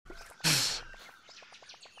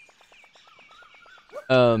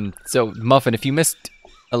So Muffin, if you missed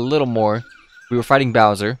a little more, we were fighting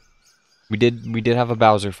Bowser. We did have a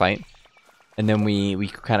Bowser fight, and then we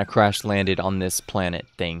kind of crash landed on this planet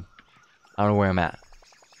thing. I don't know where I'm at.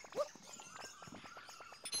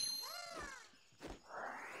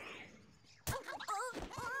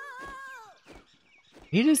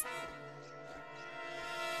 He just...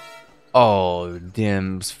 Oh,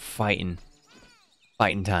 Dim's fighting.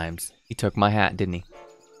 Fighting times. He took my hat, didn't he?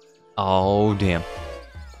 Oh, damn.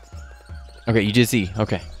 Okay, you did see.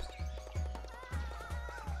 Okay.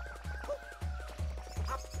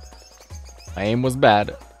 My aim was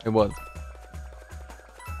bad. It was.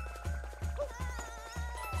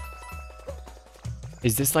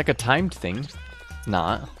 Is this like a timed thing? It's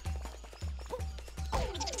not.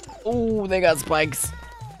 Oh, they got spikes.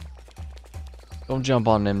 Don't jump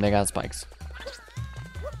on them. They got spikes.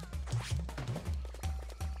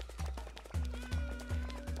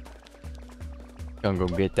 Gonna go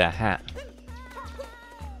get that hat.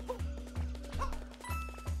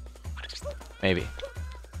 Maybe.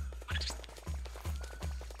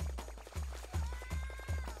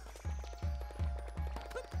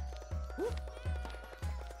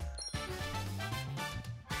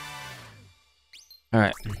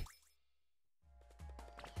 Alright.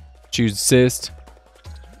 Choose assist.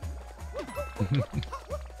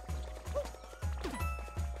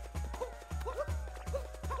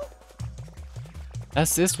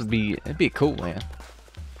 Assist would be, it'd be cool, man.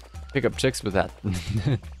 Pick up chicks with that.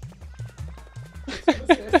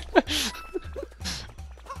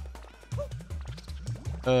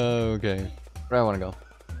 Okay. Where do I want to go?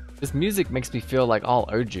 This music makes me feel like all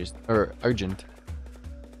urges, or urgent.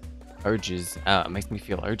 Urges. It makes me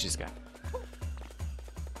feel urges, guy. Can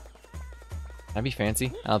I be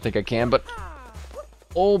fancy? I don't think I can, but...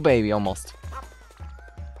 Oh, baby, almost.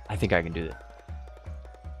 I think I can do that.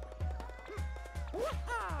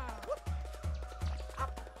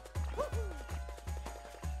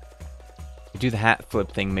 Do the hat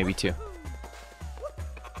flip thing maybe too.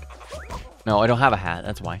 No, I don't have a hat,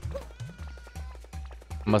 that's why.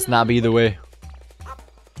 Must not be the way.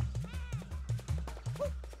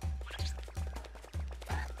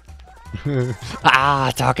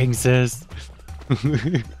 Ah, talking sis.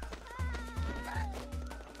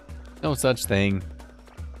 No such thing.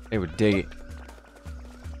 They would dig it.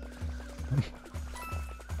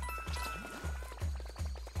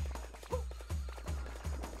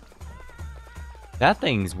 That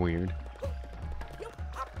thing's weird.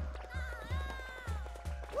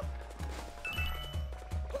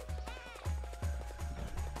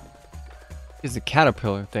 It's a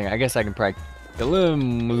caterpillar thing. I guess I can practice.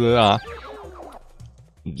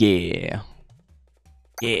 Yeah.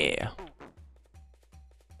 Yeah.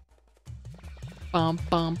 I'm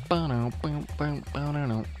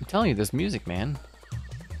telling you, this music, man.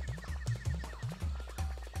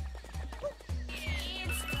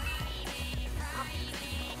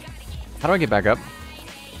 How do I get back up?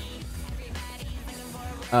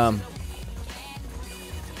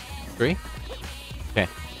 Three? Okay.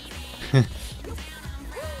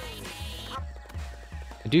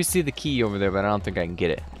 I do see the key over there, but I don't think I can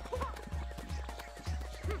get it.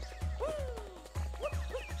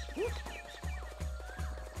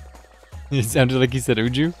 It sounded like he said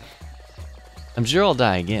Uju. I'm sure I'll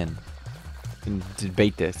die again. We can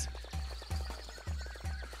debate this.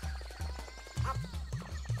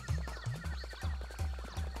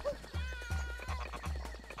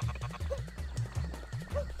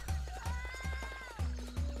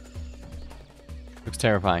 Looks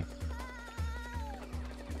terrifying.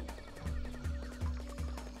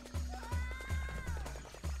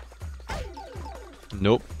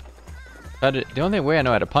 Nope. The only way I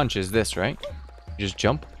know how to punch is this, right? You just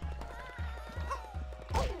jump.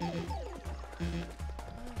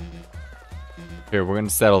 Here, we're gonna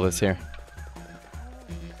settle this here.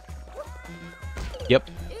 Yep.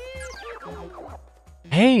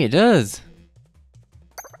 Hey, it does.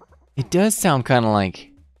 It does sound kind of like,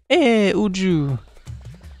 eh, Uju.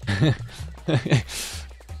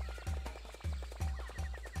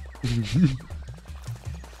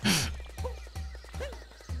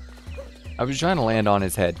 I was trying to land on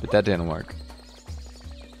his head, but that didn't work.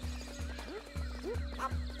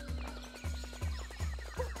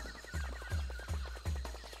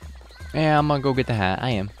 Yeah, I'm gonna go get the hat. I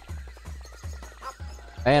am.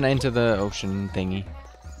 And into the ocean thingy.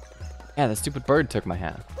 Yeah, that stupid bird took my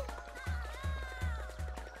hat.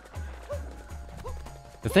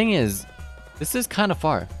 The thing is, this is kind of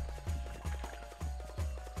far.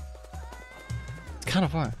 It's kind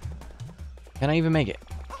of far. Can I even make it?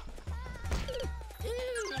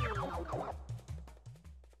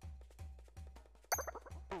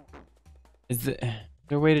 Is there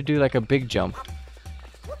a way to do like a big jump?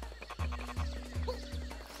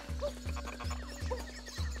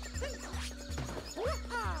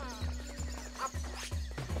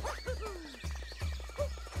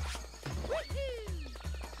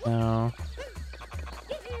 No.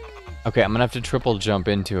 Okay, I'm gonna have to triple jump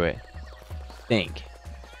into it. Think.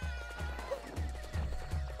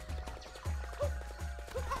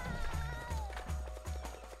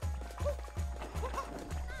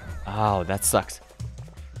 Oh, that sucks.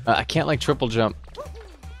 I can't like triple jump.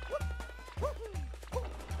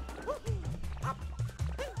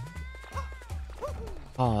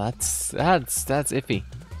 Oh, that's iffy.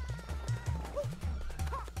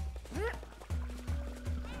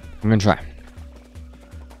 I'm gonna try.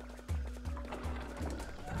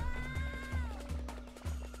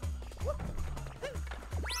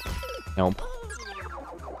 Nope.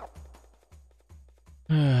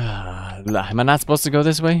 Am I not supposed to go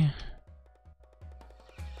this way?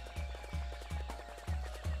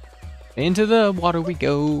 Into the water we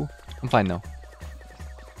go. I'm fine though.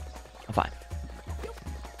 I'm fine.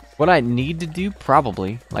 What I need to do,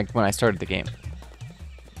 probably, like when I started the game,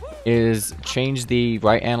 is change the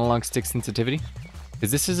right analog stick sensitivity.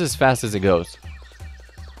 Because this is as fast as it goes.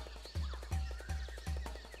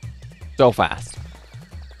 So fast.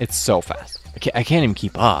 It's so fast. I can't even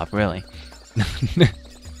keep up, really.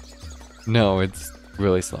 No, it's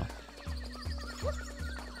really slow.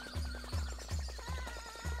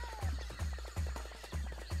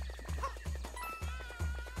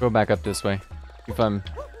 Go back up this way. If I'm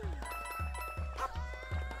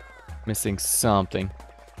missing something.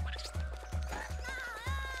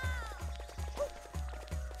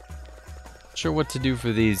 Not sure what to do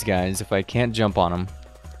for these guys if I can't jump on them.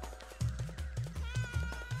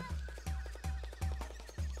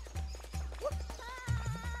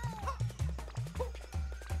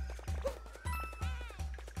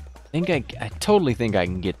 I totally think I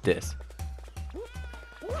can get this.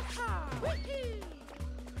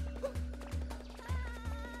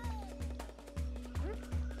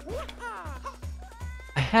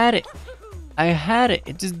 I had it. I had it.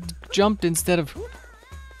 It just jumped instead of...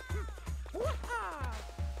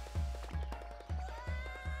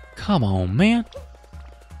 Come on, man.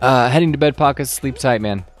 Heading to bed, Pockets. Sleep tight,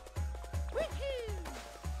 man.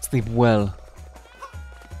 Sleep well.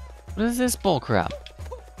 What is this bullcrap?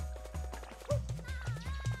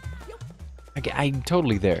 I'm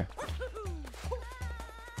totally there.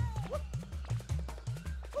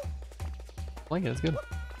 Like it, that's good.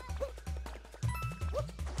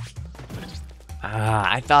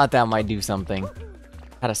 I thought that might do something.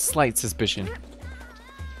 Had a slight suspicion.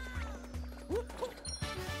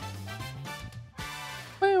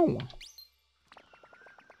 Wow.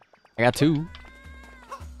 I got 2.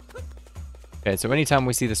 Okay, so anytime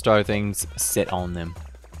we see the star things, sit on them.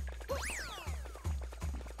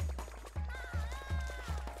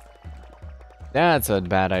 That's a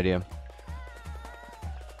bad idea.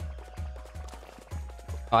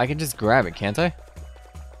 Oh, I can just grab it, can't I?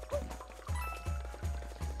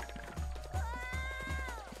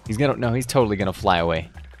 He's gonna... No, he's totally gonna fly away.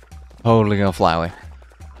 Totally gonna fly away.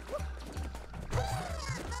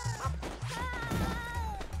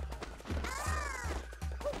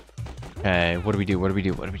 Okay, what do we do? What do we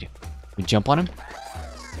do? What do we do? We jump on him?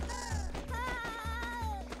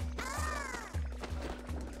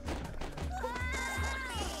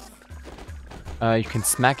 You can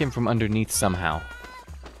smack him from underneath somehow.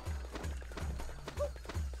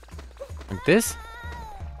 Like this?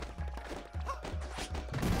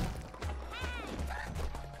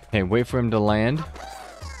 Okay, wait for him to land.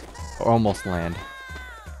 Or almost land.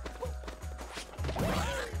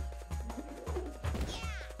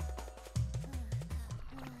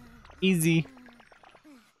 Easy.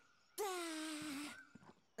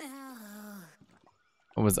 It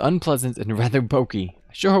was unpleasant and rather pokey.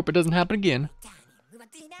 I sure hope it doesn't happen again.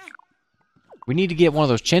 We need to get one of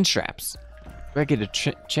those chin straps. We gotta get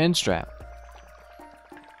a chin strap.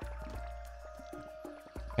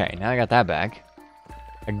 Okay, now I got that back.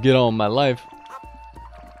 I can get on with my life.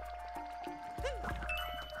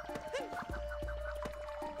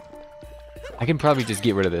 I can probably just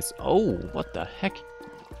get rid of this. Oh, what the heck?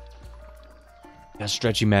 Got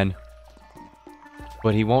stretchy men.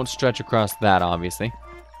 But he won't stretch across that, obviously.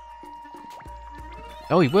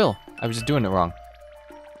 Oh, he will. I was just doing it wrong.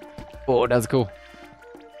 Oh, that's cool.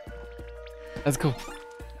 That's cool.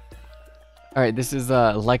 Alright, this is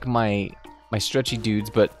like my stretchy dudes,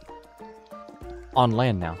 but on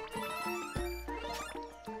land now.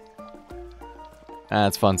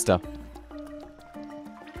 That's fun stuff.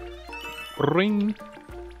 Ring.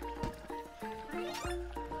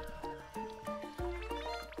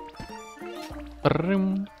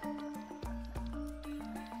 Ba-dum.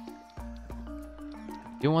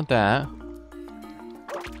 You want that?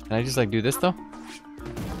 Can I just like do this though?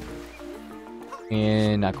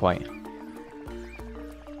 And not quite.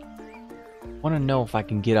 Want to know if I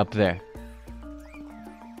can get up there.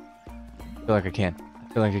 I feel like I can.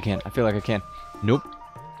 I feel like I can. I feel like I can. Nope.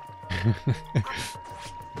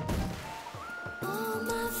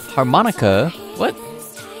 Harmonica? What?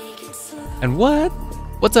 And what?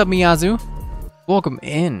 What's up, Miyazu? Welcome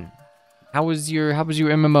in. How was your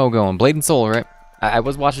MMO going? Blade and Soul, right? I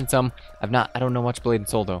was watching some. I don't know much Blade and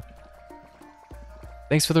Soul though.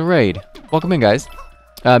 Thanks for the raid. Welcome in, guys.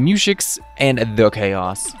 Mushix and the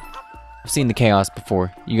Chaos. I've seen the Chaos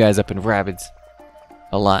before. You guys up in Rabbids.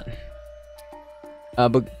 A lot.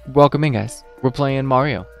 But welcome in, guys. We're playing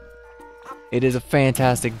Mario. It is a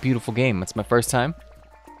fantastic, beautiful game. It's my first time.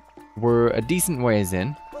 We're a decent ways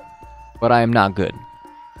in, but I am not good.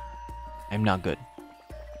 I'm not good.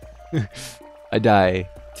 I die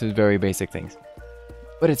to very basic things.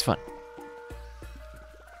 But it's fun.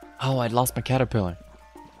 Oh, I lost my caterpillar.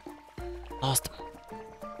 Lost him.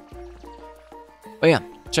 But yeah,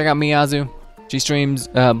 check out Miyazu. She streams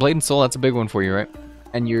Blade and Soul. That's a big one for you, right?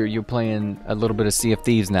 And you're playing a little bit of Sea of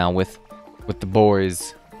Thieves now with the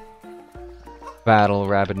boys. Battle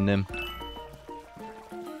Rabbit and them.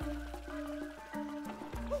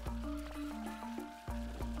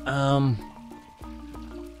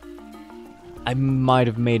 I might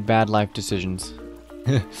have made bad life decisions.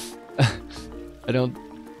 I don't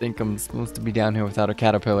think I'm supposed to be down here without a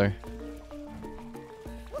caterpillar.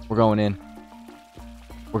 We're going in.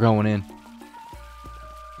 We're going in.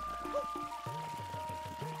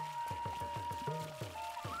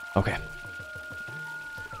 Okay.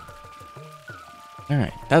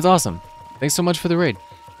 Alright, that's awesome. Thanks so much for the raid.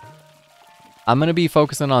 I'm gonna be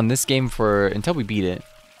focusing on this game until we beat it.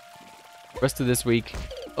 Rest of this week.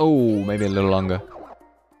 Oh, maybe a little longer.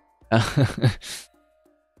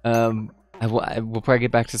 We'll probably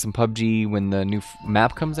get back to some PUBG when the new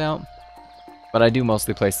map comes out. But I do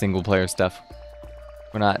mostly play single player stuff.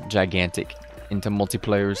 We're not gigantic into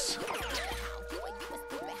multiplayers.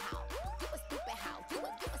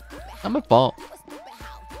 Not my fault.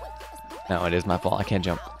 No, it is my fault. I can't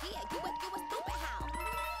jump.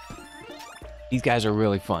 These guys are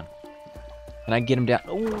really fun. Can I get them down?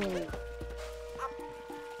 Ooh.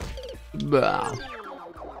 Bah.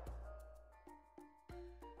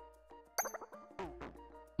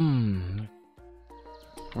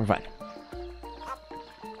 We're fine.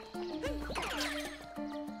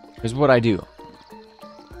 Here's what I do.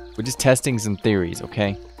 We're just testing some theories,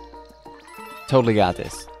 okay? Totally got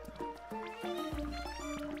this.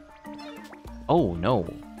 Oh, no.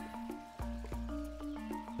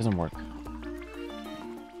 Doesn't work.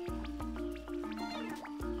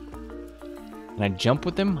 Can I jump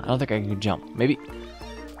with them? I don't think I can jump. Maybe.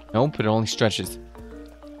 Nope, it only stretches.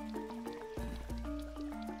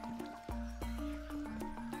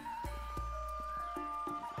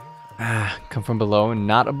 Ah, come from below and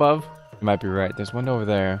not above? You might be right. There's one over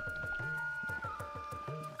there.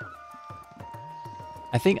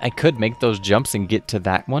 I think I could make those jumps and get to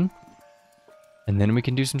that one. And then we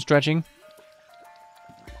can do some stretching.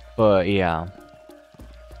 But yeah.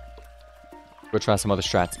 We'll try some other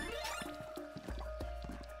strats.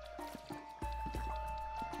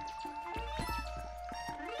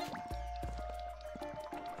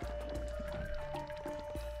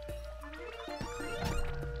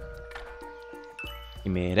 You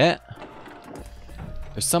made it.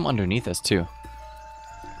 There's some underneath us too.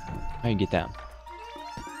 How do you get that?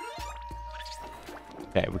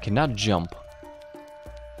 Okay, we cannot jump.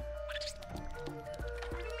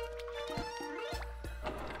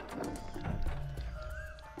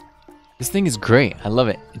 This thing is great. I love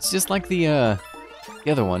it. It's just like the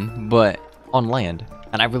other one, but on land.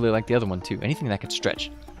 And I really like the other one too. Anything that could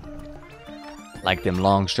stretch. Like them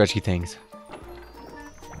long, stretchy things.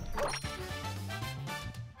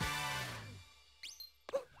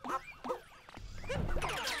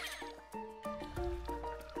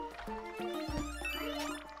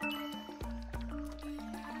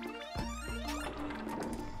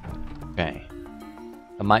 Okay.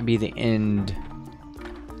 That might be the end.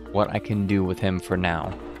 What I can do with him for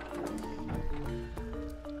now.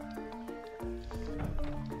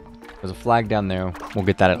 There's a flag down there. We'll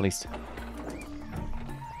get that at least.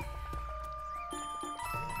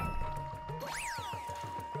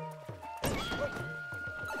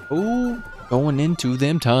 Ooh, going into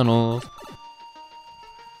them tunnels.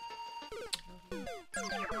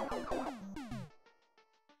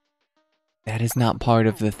 That is not part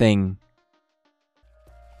of the thing.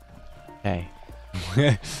 Okay.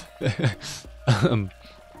 I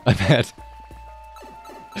bet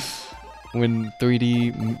when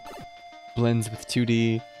 3D blends with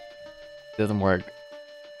 2D, it doesn't work.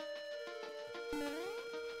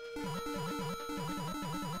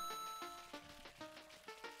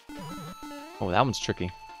 Oh, that one's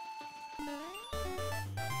tricky.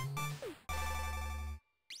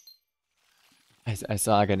 I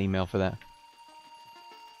saw I got an email for that.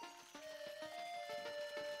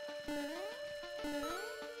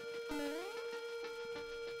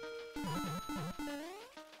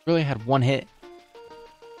 Really had one hit.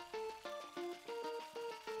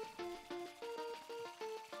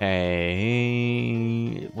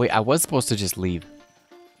 Okay. Wait, I was supposed to just leave.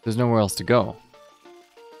 There's nowhere else to go.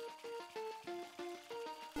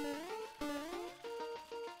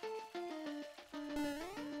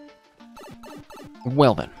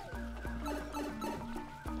 Well then.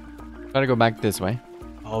 Gotta go back this way.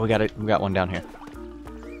 Oh, we got one down here.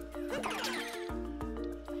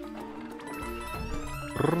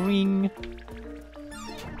 Ring.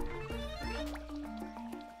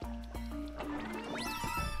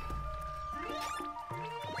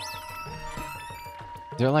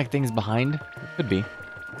 Is there like things behind? It could be.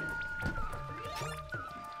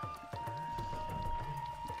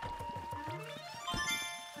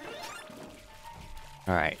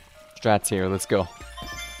 Alright. Strat's here, let's go.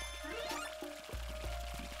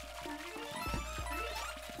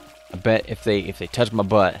 I bet if they touch my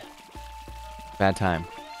butt, bad time.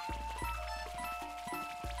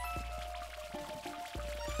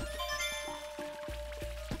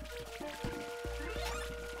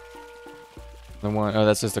 The one, oh,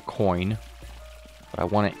 that's just a coin. But I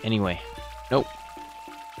want it anyway. Nope.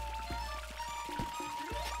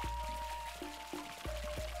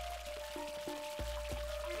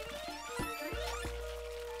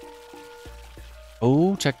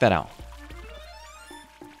 Oh, check that out.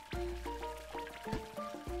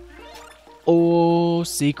 Oh,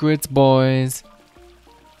 secrets, boys.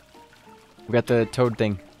 We got the toad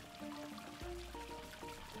thing.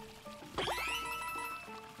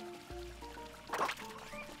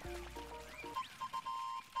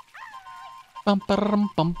 Bum, bum,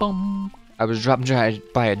 bum, bum. I was dropped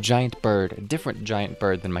by a giant bird, a different giant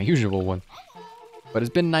bird than my usual one. But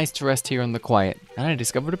it's been nice to rest here in the quiet, and I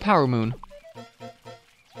discovered a power moon.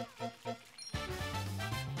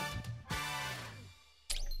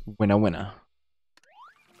 Winner, winner.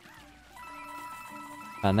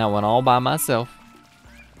 Found that one all by myself.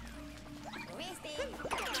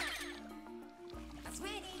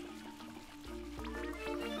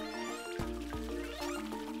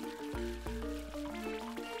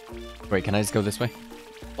 Wait, can I just go this way?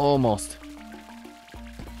 Almost.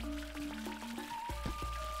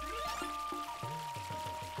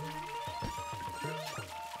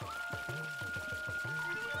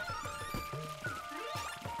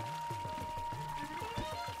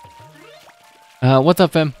 What's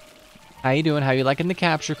up, fam? How you doing? How you liking the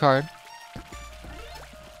capture card?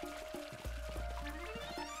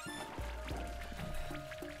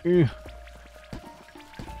 Ew.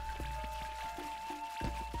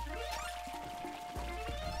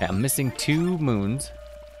 Okay, I'm missing 2 moons.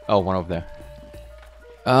 Oh, one over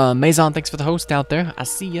there. Maison, thanks for the host out there. I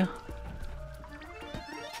see ya.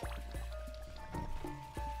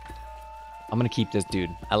 I'm gonna keep this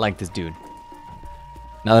dude. I like this dude.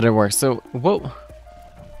 Now that it works. So, what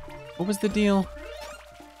was the deal?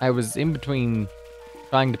 I was in between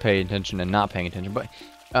trying to pay attention and not paying attention, but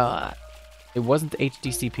it wasn't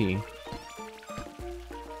HDCP.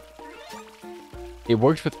 It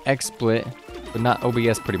worked with XSplit, but not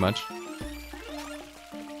OBS pretty much.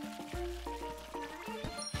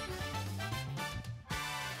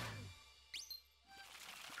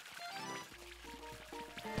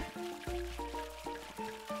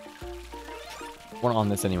 One on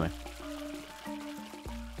this anyway.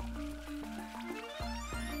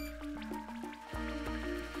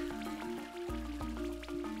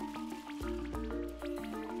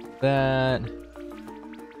 That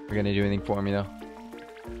we're gonna do anything for me though.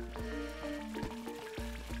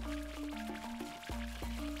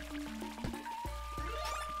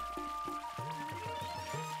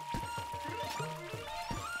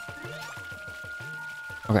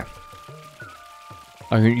 Okay.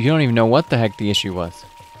 Oh, you don't even know what the heck the issue was.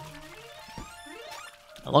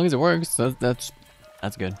 As long as it works, that's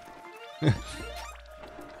good.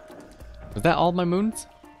 Was that all my moons?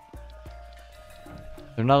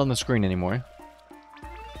 They're not on the screen anymore.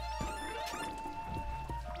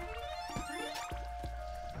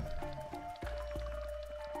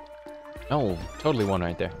 Oh, totally one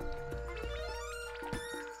right there.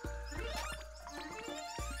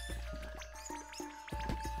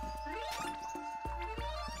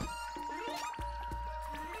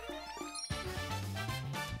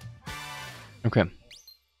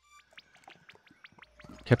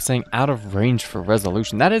 Kept saying out of range for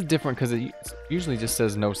resolution. That is different because it usually just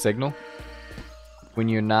says no signal when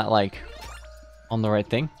you're not like on the right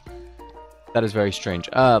thing. That is very strange.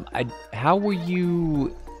 How were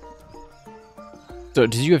you? So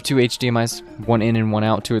did you have two HDMIs, one in and one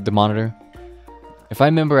out to the monitor? If I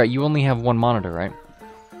remember right, you only have one monitor, right?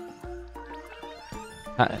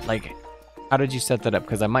 Like, how did you set that up?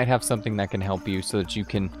 Because I might have something that can help you so that you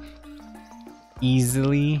can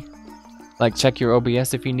easily, like, check your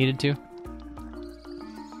OBS if you needed to.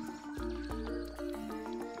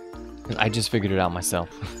 'Cause I just figured it out myself.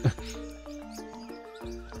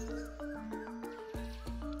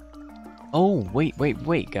 Oh,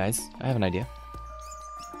 wait, guys. I have an idea.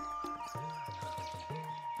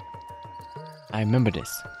 I remember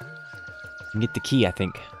this. I can get the key, I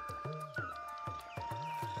think.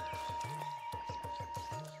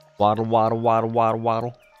 Waddle, waddle, waddle, waddle,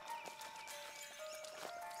 waddle.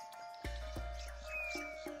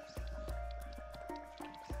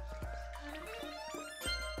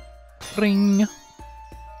 Ring.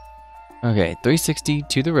 Okay, 360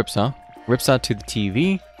 to the ripsaw. Ripsaw to the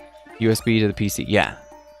TV. USB to the PC. Yeah.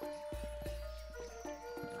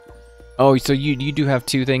 Oh, so you do have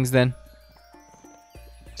two things then?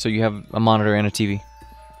 So you have a monitor and a TV.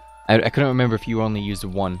 I couldn't remember if you only used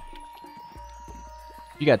one.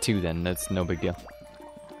 You got two then, that's no big deal.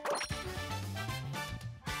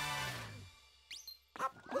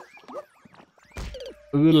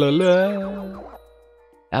 Ooh la la.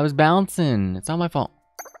 I was bouncing. It's not my fault.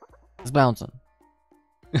 It's bouncing.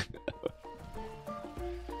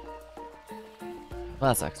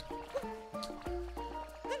 Well, that sucks.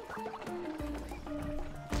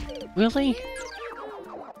 Really?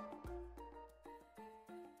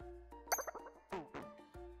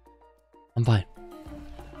 I'm fine.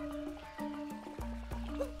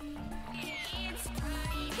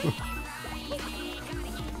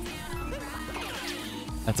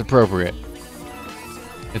 That's appropriate.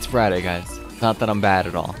 It's Friday, guys. Not that I'm bad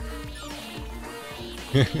at all.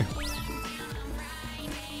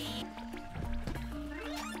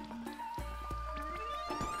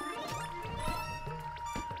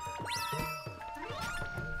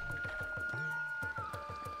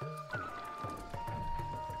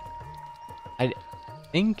 I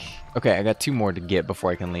think... Okay, I got two more to get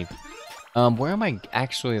before I can leave. Where am I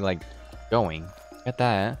actually, like, going? Got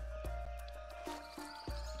that.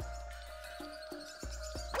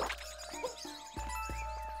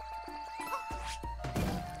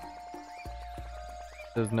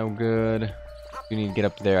 This is no good. You need to get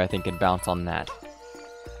up there, I think, and bounce on that.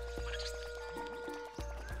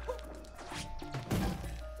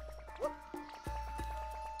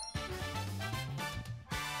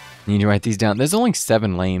 You need to write these down. There's only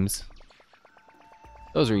 7 lames.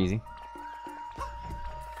 Those are easy.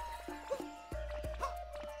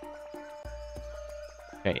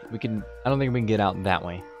 Okay, we can... I don't think we can get out that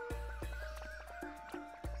way.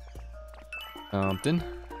 Something.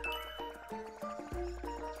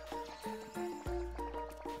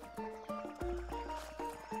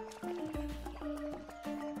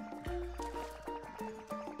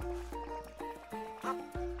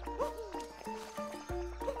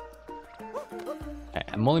 Okay,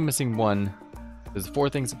 I'm only missing one. There's 4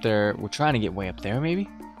 things up there. We're trying to get way up there, maybe?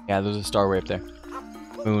 Yeah, there's a star way up there.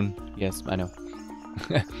 Moon. Yes, I know.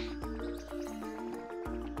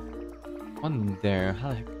 One there. How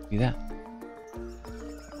the heck do you do that?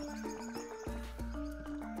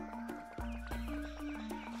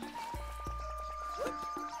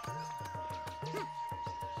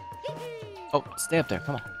 Oh, stay up there.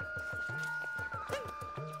 Come on.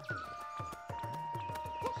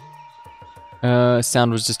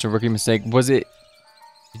 Sound was just a rookie mistake. Was it...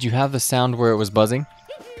 Did you have the sound where it was buzzing?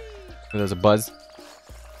 Where there's a buzz?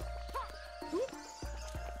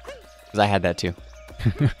 Because I had that too.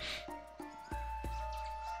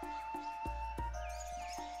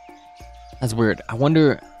 That's weird. I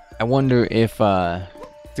wonder if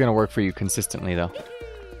it's gonna work for you consistently though.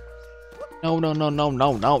 No.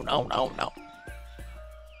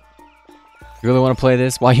 You really want to play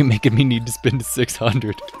this? Why are you making me need to spend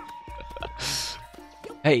 600?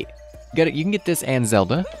 Hey, get it. You can get this and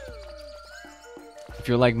Zelda. If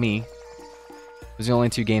you're like me, those are the only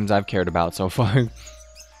 2 games I've cared about so far.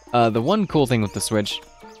 The one cool thing with the Switch,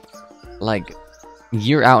 like,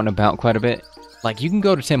 you're out and about quite a bit. Like, you can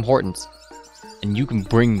go to Tim Hortons, and you can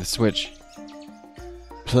bring the Switch,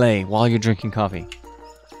 play while you're drinking coffee.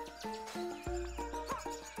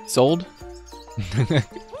 Sold?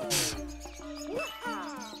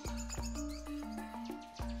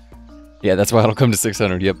 Yeah, that's why it'll come to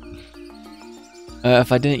 600, yep.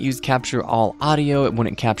 If I didn't use capture all audio, it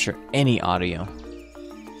wouldn't capture any audio.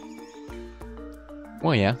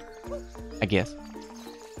 Well, yeah. I guess.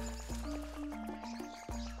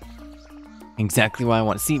 Exactly what I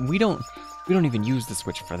want. See, we don't even use the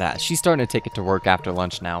Switch for that. She's starting to take it to work after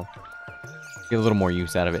lunch now. Get a little more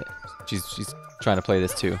use out of it. She's trying to play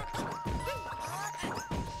this too.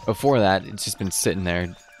 Before that, it's just been sitting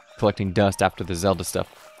there collecting dust after the Zelda stuff.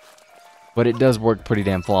 But it does work pretty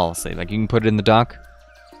damn flawlessly. Like, you can put it in the dock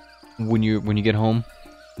when you get home.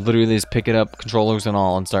 Literally just pick it up, controllers and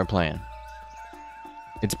all, and start playing.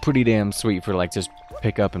 It's pretty damn sweet for, like, just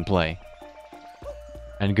pick up and play.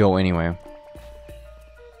 And go anywhere.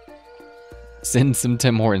 Send some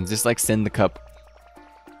Tim Hortons. Just, like, send the cup.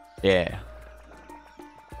 Yeah.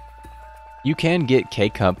 You can get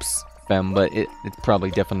K-Cups, fam, but it's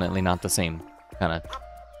probably definitely not the same kind of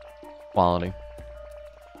quality.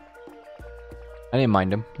 I didn't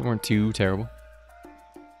mind them. They weren't too terrible.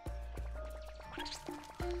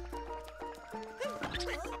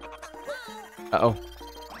 Uh-oh.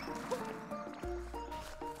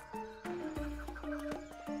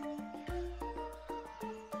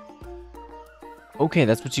 Okay,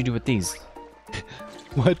 that's what you do with these.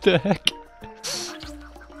 What the heck?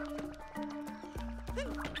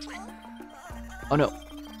 Oh no.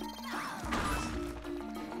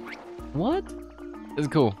 What? This is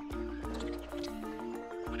cool.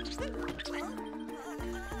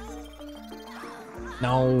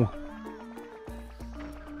 No.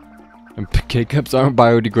 And K-Cups aren't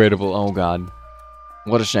biodegradable. Oh god.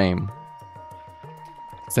 What a shame.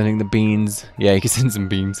 Sending the beans. Yeah, you can send some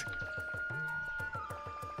beans.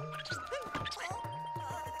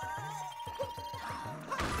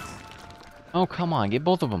 Oh, come on. Get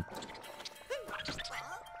both of them.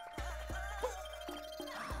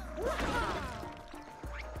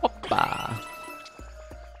 Hoppa.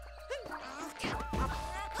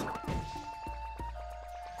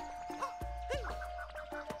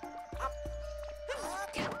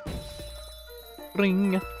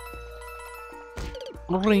 Ring.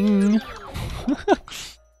 Ring.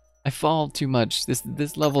 I fall too much.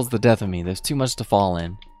 This level's the death of me. There's too much to fall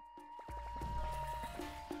in.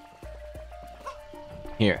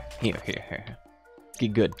 Here.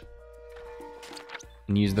 Get good.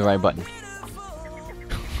 And use the right button.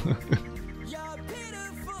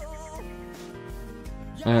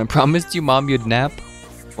 I promised you, Mom, you'd nap.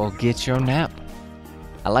 Well, get your nap.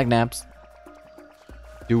 I like naps.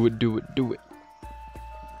 Do it.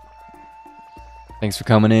 Thanks for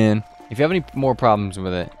coming in. If you have any more problems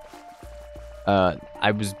with it,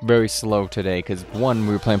 I was very slow today because, one,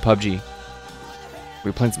 we were playing PUBG. We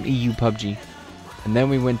were playing some EU PUBG. And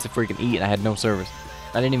then we went to freaking eat and I had no service.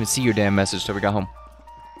 I didn't even see your damn message till we got home.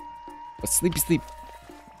 But sleep.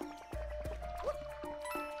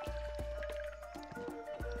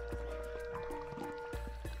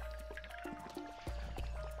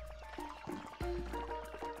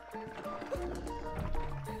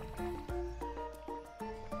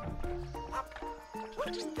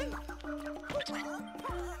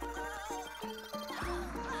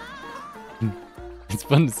 It's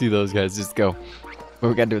fun to see those guys just go. But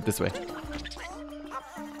we gotta do it this way.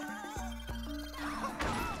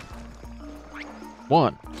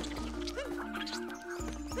 One.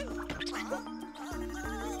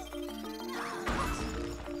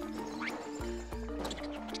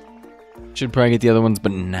 Should probably get the other ones,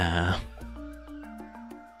 but nah.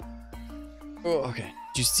 Oh, okay.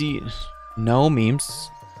 Did you see it? No memes.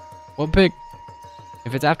 What pick?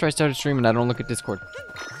 If it's after I started streaming, I don't look at Discord.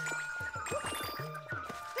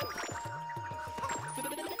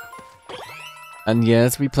 And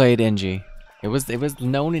yes, we played NG. It was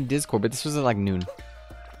known in Discord, but this was at like noon.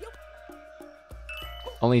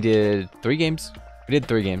 Only did 3 games. We did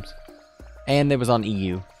 3 games. And it was on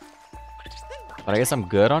EU. But I guess I'm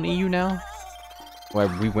good on EU now?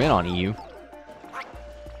 Well, we went on EU.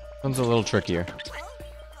 This one's a little trickier.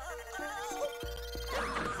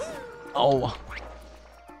 Oh.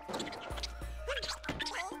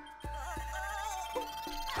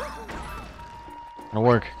 Gonna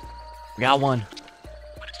work. We got one.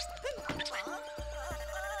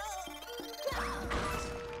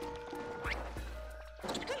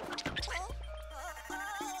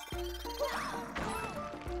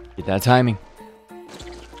 Get that timing.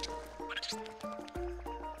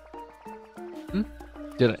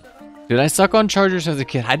 Did I suck on chargers as a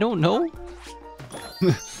kid? I don't know.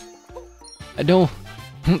 I don't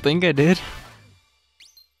think I did.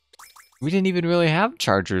 We didn't even really have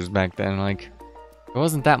chargers back then. Like, it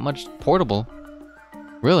wasn't that much portable.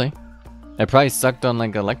 Really. I probably sucked on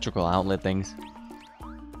like electrical outlet things.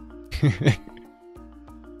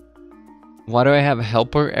 Why do I have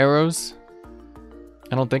helper arrows?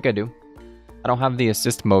 I don't think I do. I don't have the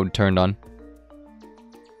assist mode turned on.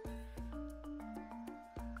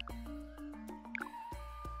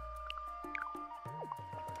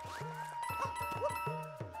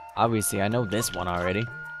 Obviously, I know this one already.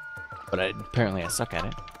 But apparently I suck at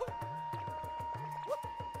it.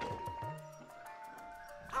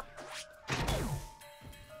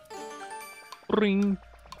 Ring.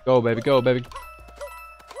 Go, baby, go, baby.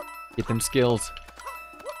 Get them skills.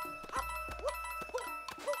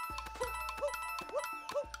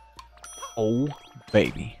 Oh,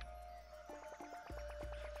 baby.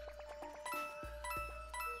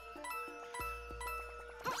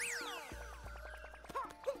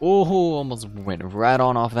 Oh, almost went right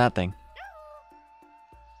on off that thing.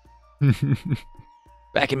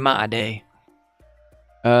 Back in my day.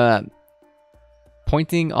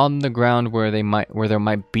 Pointing on the ground where there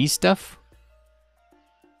might be stuff.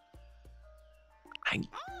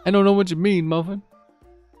 I don't know what you mean, Muffin.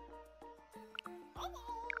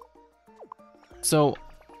 So,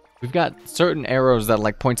 we've got certain arrows that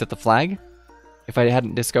like points at the flag. If I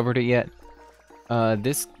hadn't discovered it yet.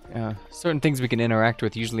 Certain things we can interact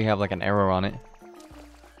with usually have like an arrow on it.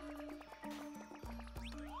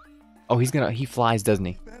 Oh, he flies, doesn't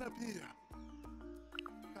he?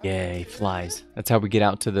 Yeah, he flies. That's how we get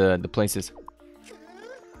out to the places.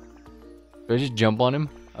 Do I just jump on him?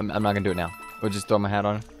 I'm not gonna do it now. Or just throw my hat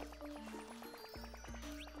on him.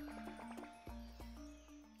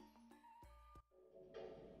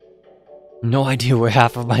 No idea where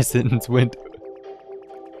half of my sentence went.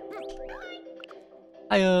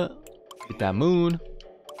 Get that moon.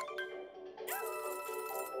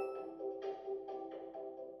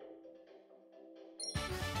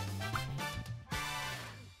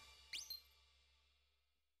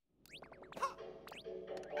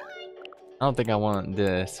 I don't think I want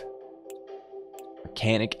this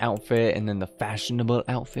mechanic outfit and then the fashionable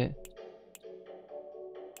outfit.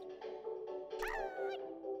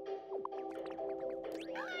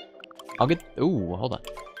 I'll get. Ooh, hold on.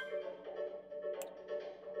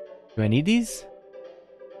 Do I need these?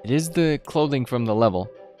 It is the clothing from the level.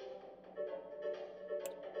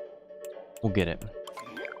 We'll get it.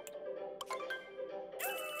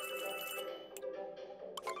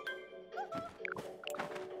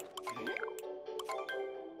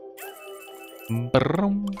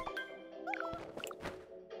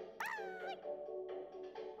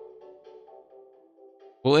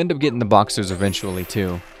 We'll end up getting the boxers eventually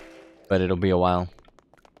too, but it'll be a while.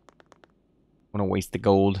 I want to waste the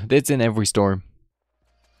gold. It's in every store.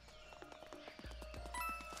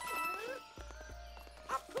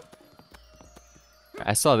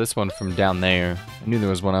 I saw this one from down there. I knew there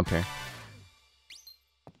was one up here.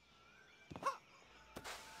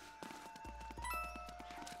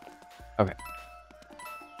 Okay.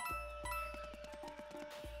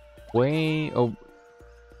 Oh,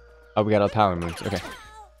 we got all power moves. Okay.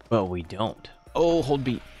 But we don't. Oh, hold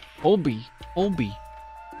B. Hold B. Hold B.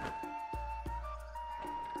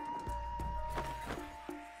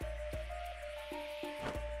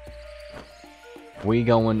 We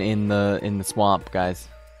going in the swamp, guys.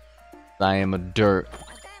 I am a dirt.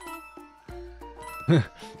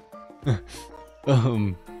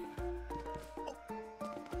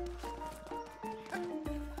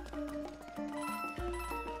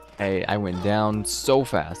 Hey, I went down so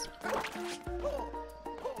fast.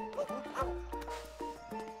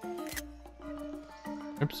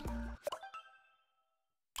 Oops.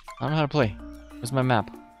 I don't know how to play. Where's my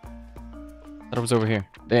map? Thought it was over here.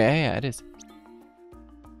 Yeah, it is.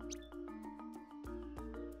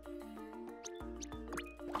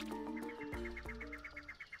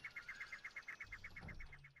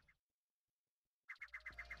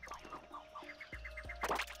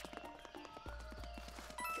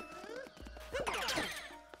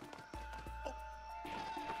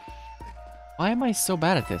 Why am I so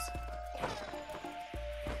bad at this?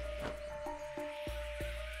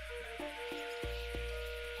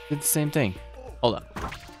 Did the same thing. Hold on.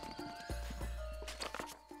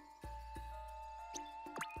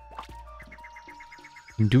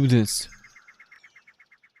 Do this.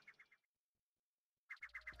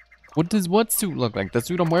 What does what suit look like? The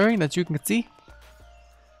suit I'm wearing that you can see?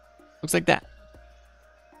 Looks like that.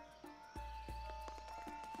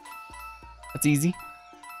 That's easy.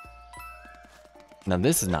 Now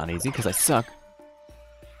this is not easy because I suck.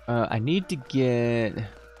 I need to get... I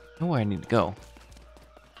know where I need to go.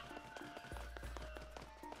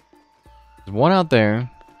 There's one out there.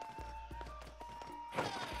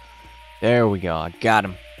 There we go. I got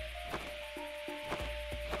him.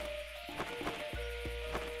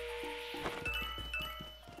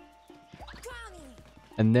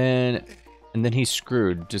 And then he's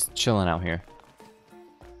screwed, just chilling out here.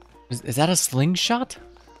 Is that a slingshot?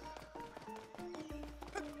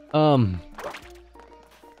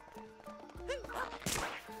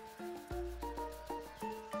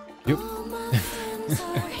 Yep.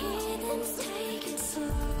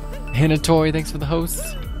 Hinatoy, thanks for the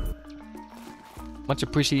host. Much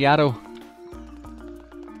appreciado.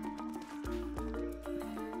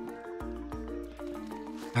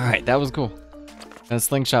 Alright, that was cool. That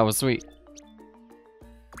slingshot was sweet.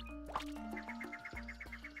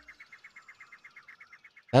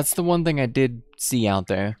 That's the one thing I did see out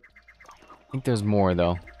there. I think there's more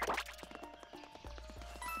though.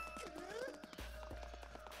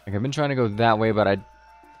 Like I've been trying to go that way, but I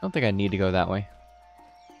don't think I need to go that way.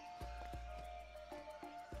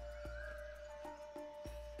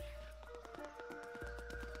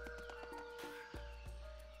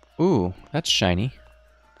 Ooh, that's shiny.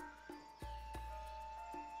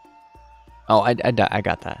 Oh, I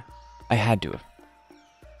got that. I had to have.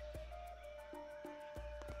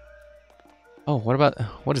 Oh,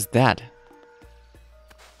 what is that?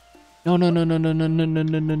 No.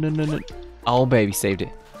 Oh, baby, saved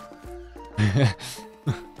it.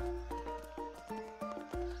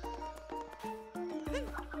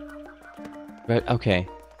 But, okay.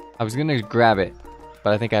 I was gonna grab it,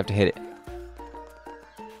 but I think I have to hit it.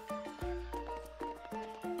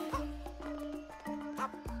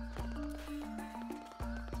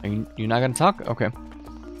 You're not gonna talk? Okay.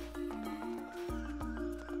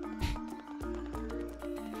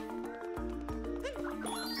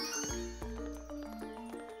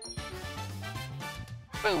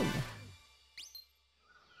 Boom.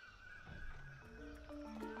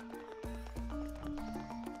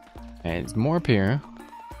 Okay, there's more up here.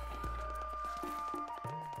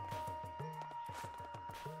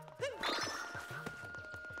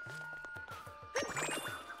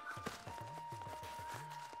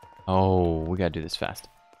 Oh, we gotta do this fast.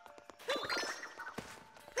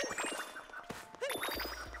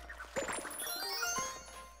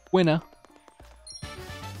 Winner.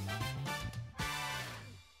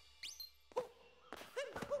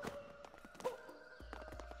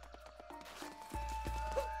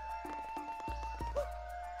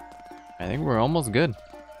 I think we're almost good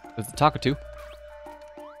with the Takatu.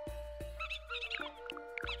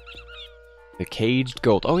 The caged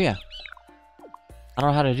gold. Oh yeah. I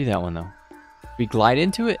don't know how to do that one though. We glide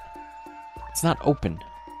into it? It's not open.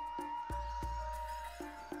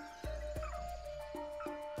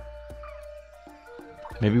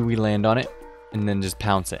 Maybe we land on it and then just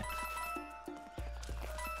pounce it.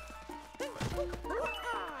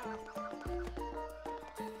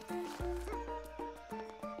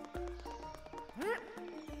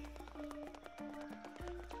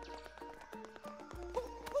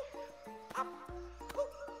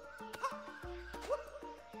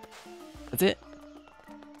 That's it.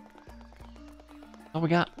 That's all we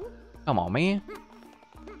got. Come on, man.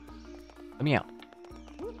 Let me out.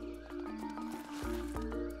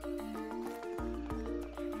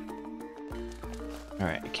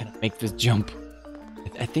 Alright, can I make this jump?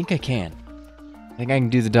 I think I can. I think I can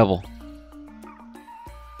do the double.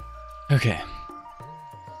 Okay.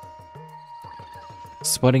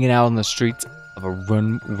 Sweating it out on the streets of a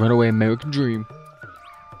runaway American dream.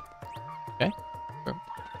 Okay.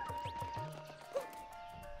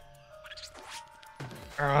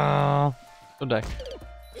 Don't die.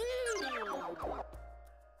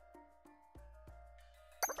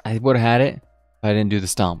 I would have had it if I didn't do the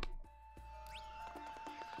stomp.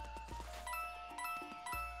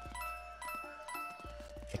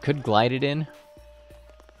 I could glide it in.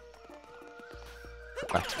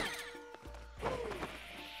 Right.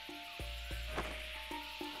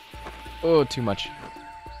 Oh, too much.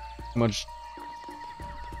 Too much.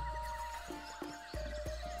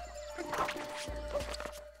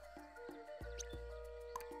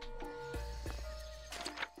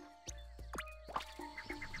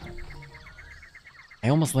 I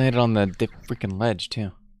almost landed on the freaking ledge,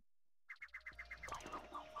 too.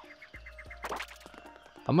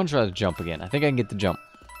 I'm gonna try to jump again. I think I can get the jump.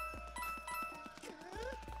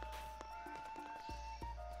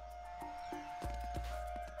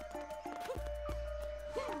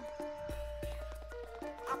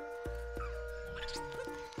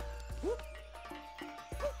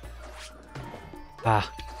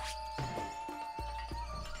 Ah.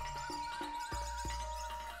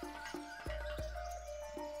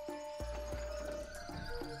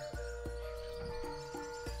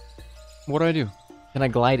 What do I do? Can I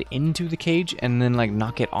glide into the cage and then like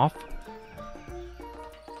knock it off?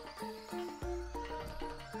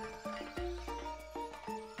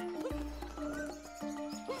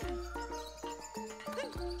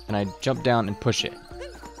 And I jump down and push it.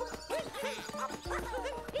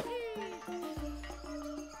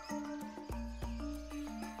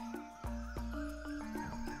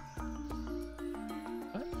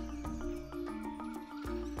 What?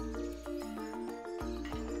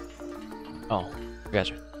 Oh,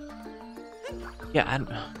 gotcha. Yeah, I'm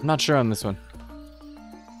not sure on this one.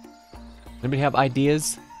 Anybody have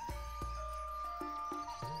ideas?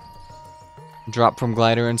 Drop from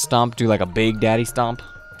glider and stomp, do like a big daddy stomp.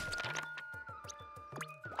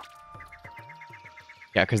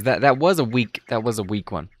 Yeah, because that was a weak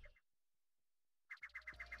one.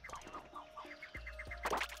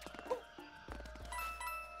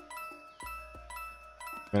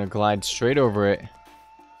 I'm gonna glide straight over it.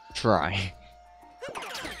 Try.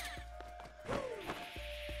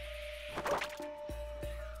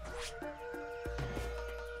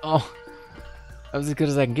 Oh, that was as good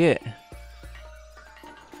as I can get.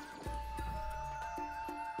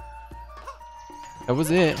 That was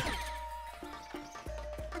it.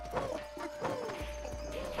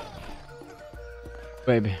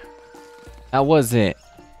 Baby. That was it.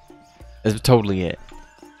 That's totally it.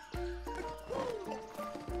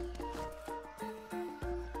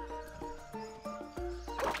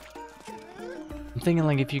 I'm thinking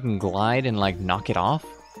like if you can glide and like knock it off.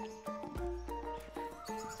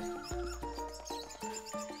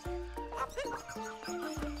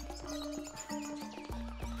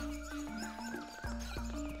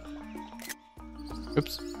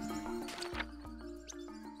 Oops.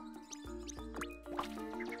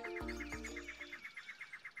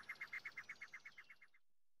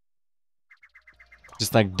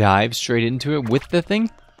 Just like dive straight into it with the thing?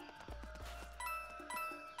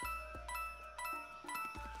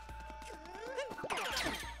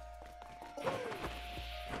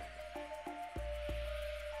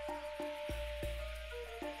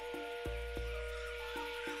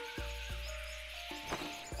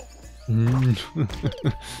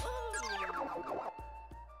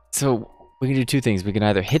 So we can do two things. We can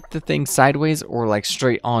either hit the thing sideways or like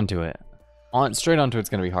straight onto it. Straight onto it's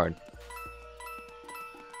gonna be hard.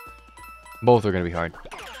 Both are gonna be hard.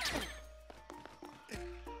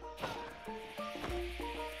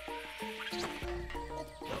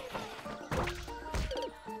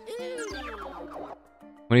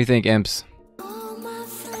 What do you think, imps?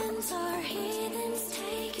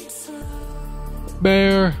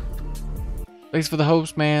 Bear! Thanks for the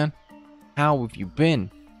hopes, man. How have you been?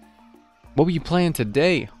 What were you playing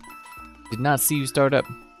today? Did not see you start up.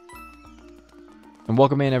 And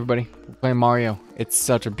welcome in, everybody. We're playing Mario. It's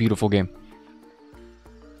such a beautiful game.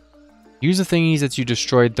 Use the thingies that you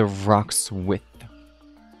destroyed the rocks with.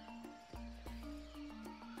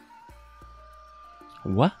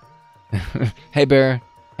 What? Hey, Bear.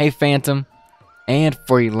 Hey, Phantom. And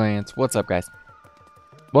Freelance. What's up, guys?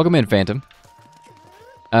 Welcome in, Phantom.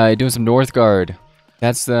 Doing some Northgard.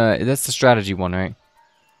 That's the strategy one, right?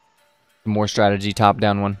 The more strategy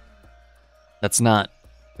top-down one. That's not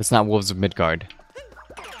Wolves of Midgard.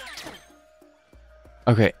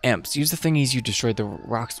 Okay, imps. Use the thingies you destroyed the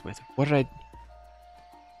rocks with. What did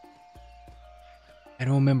I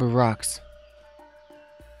don't remember rocks.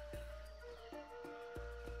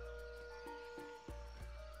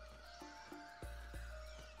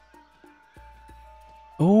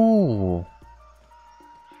 Oh.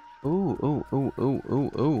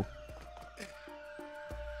 Ooh.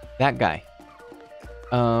 That guy.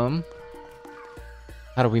 How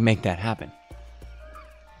do we make that happen?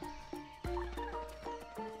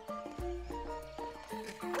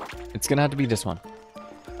 It's gonna have to be this one.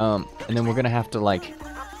 And then we're gonna have to like...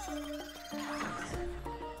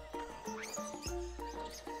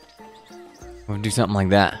 We'll do something like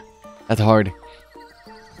that. That's hard.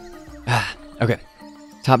 Okay.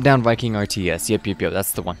 Top-down Viking RTS. Yep.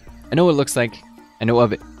 That's the one. I know what it looks like. I know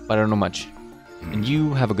of it, but I don't know much. And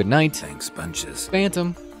you have a good night. Thanks, bunches.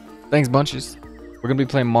 Phantom. Thanks, bunches. We're gonna be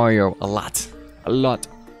playing Mario a lot. A lot.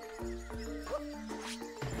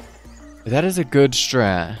 That is a good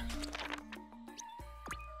strat.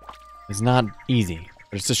 It's not easy,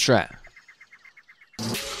 but it's a strat.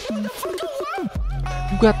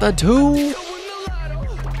 You got the two?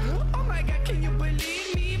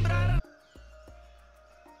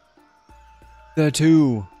 The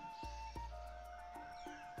two.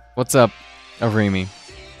 What's up, Arimi?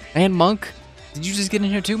 And Monk? Did you just get in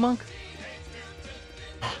here too, Monk?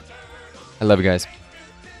 I love you guys.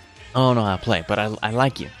 I don't know how to play, but I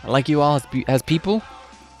like you. I like you all as people.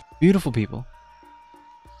 Beautiful people.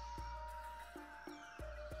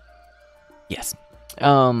 Yes.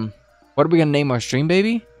 What are we gonna name our stream,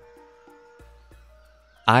 baby?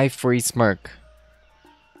 I free Smirk.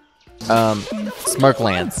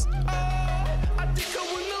 Smirklands.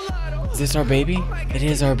 Is this our baby? It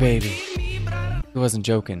is our baby. He wasn't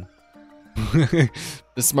joking. The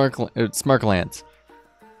Smirklands.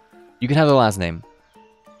 You can have the last name.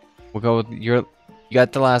 We'll go with you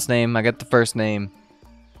got the last name, I got the first name.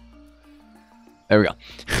 There we go.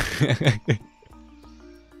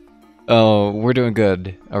 Oh, we're doing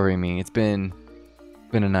good, Arimi. It's been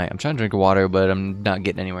a night. I'm trying to drink water, but I'm not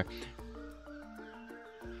getting anywhere.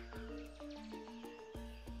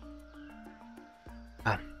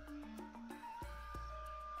 Ah.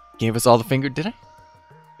 Gave us all the finger. Did I?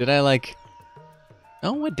 Did I like?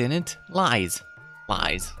 No, I didn't. Lies.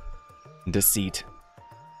 Lies. Deceit.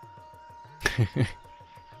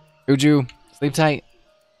 Uju, sleep tight.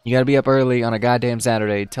 You gotta be up early on a goddamn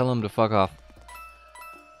Saturday. Tell him to fuck off.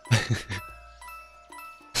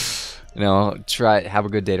 No, try it. Have a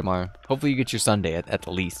good day tomorrow. Hopefully you get your Sunday at the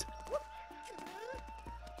least.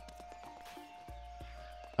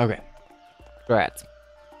 Okay. Strats.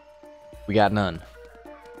 We got none.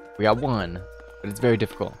 We got one, but it's very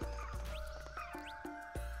difficult.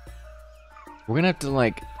 We're gonna have to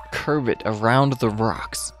like curve it around the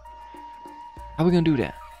rocks. How are we gonna do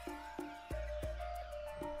that?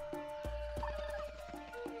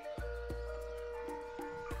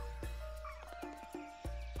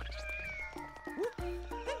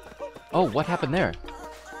 Oh, what happened there?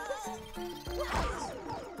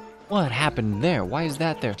 What happened there? Why is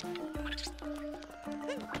that there?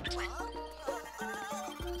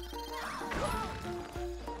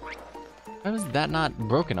 Why was that not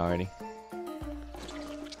broken already?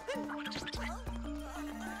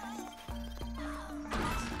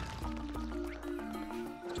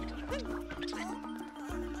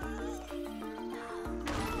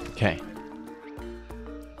 Okay.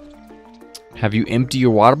 Have you emptied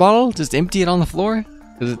your water bottle? Just empty it on the floor?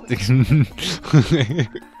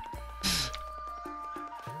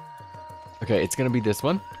 Okay, it's gonna be this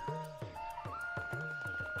one.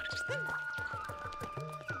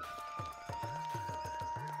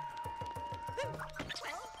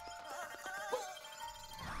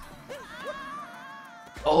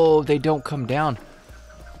 Oh, they don't come down.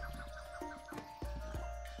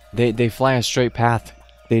 They fly a straight path.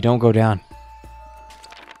 They don't go down.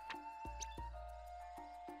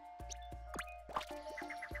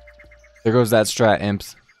 There goes that strat,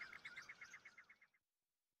 imps.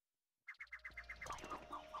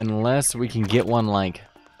 Unless we can get one, like,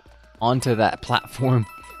 onto that platform.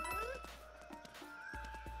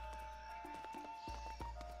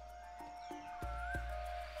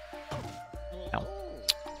 No.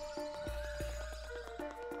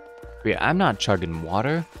 But yeah, I'm not chugging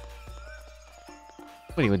water.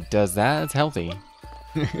 Nobody even does that. It's healthy.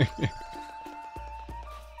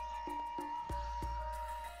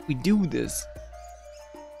 We do this.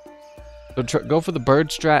 So go for the bird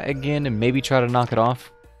strat again and maybe try to knock it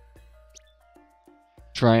off.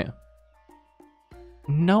 Try it.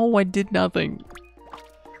 No, I did nothing.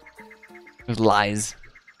 It was lies.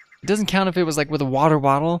 It doesn't count if it was like with a water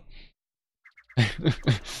bottle.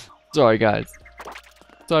 Sorry, guys.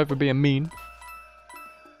 Sorry for being mean.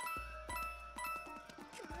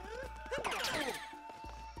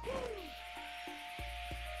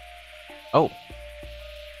 Oh.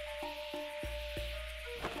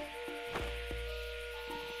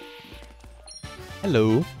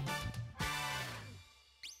 Hello.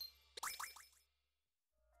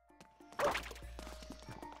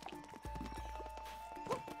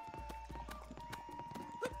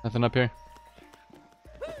 Nothing up here?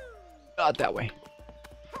 Not that way.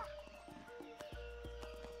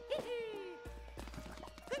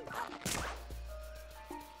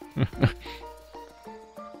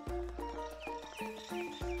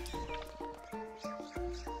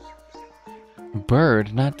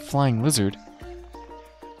 Bird, not flying lizard.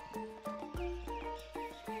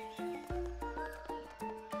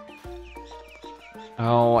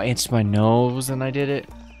 Oh, I itched my nose and I did it.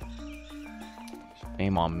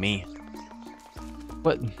 Shame on me.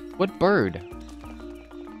 What bird?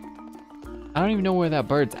 I don't even know where that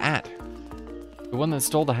bird's at. The one that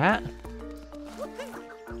stole the hat?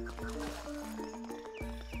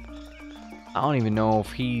 I don't even know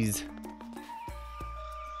if he's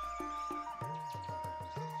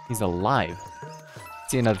alive.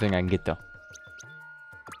 See another thing I can get though.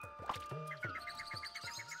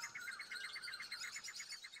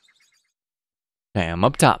 Okay, I'm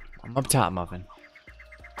up top. I'm up top, Muffin.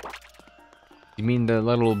 You mean the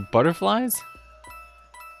little butterflies?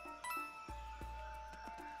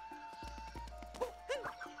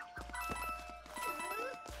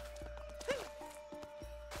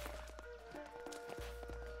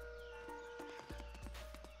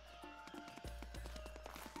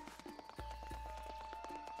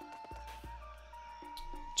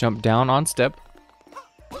 Jump down on step.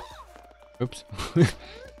 Oops.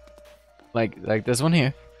 like this one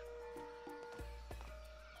here.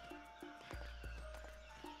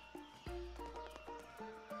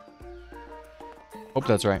 Hope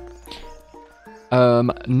that's right.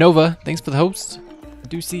 Nova, thanks for the host. I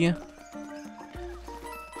do see you.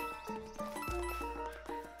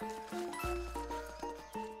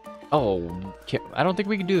 Oh, I don't think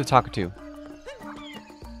we can do the Talkatoo.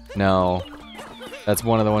 No, that's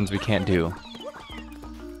one of the ones we can't do.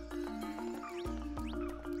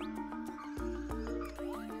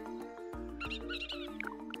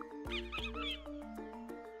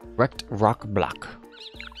 Wrecked rock block.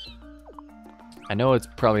 I know it's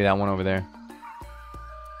probably that one over there.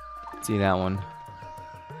 See that one.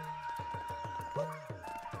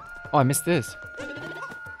 Oh, I missed this.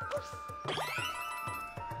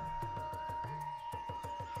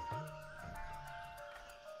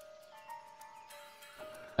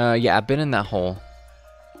 Yeah, I've been in that hole.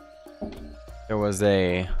 There was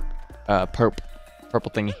a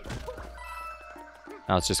purple thingy.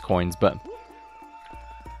 Now it's just coins, but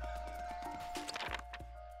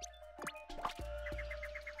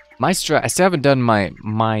my strat, I still haven't done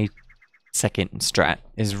my second strat,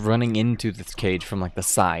 is running into this cage from like the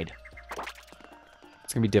side.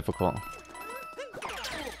 It's gonna be difficult.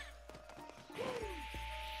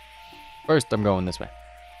 First, I'm going this way.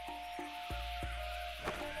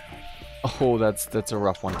 Oh, that's a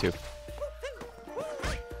rough one too.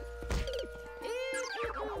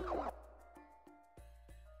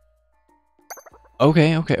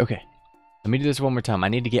 Okay. Let me do this one more time. I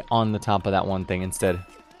need to get on the top of that one thing instead.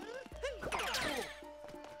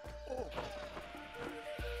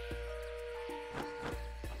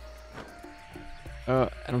 I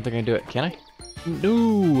don't think I can do it. Can I?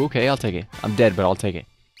 No. Okay, I'll take it. I'm dead, but I'll take it.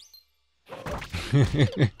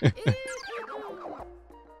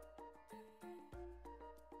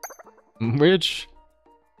 Rich.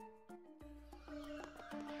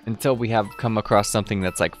 Until we have come across something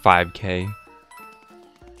that's like 5K.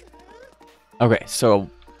 Okay, so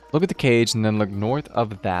look at the cage and then look north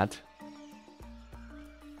of that.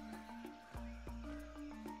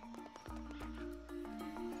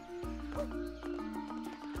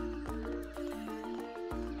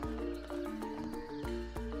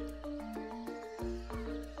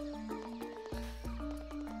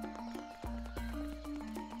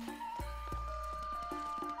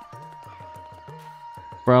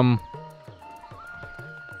 From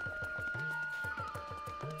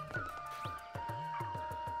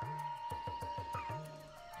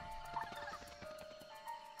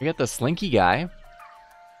we got the slinky guy.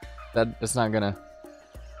 That's not gonna do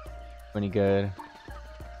any good.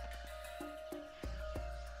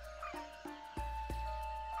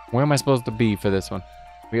 Where am I supposed to be for this one?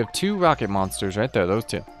 We have two rocket monsters right there, those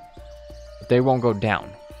two. But they won't go down.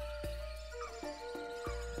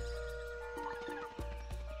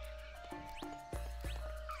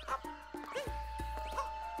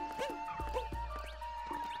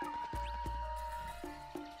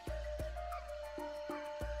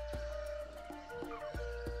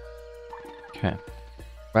 Okay.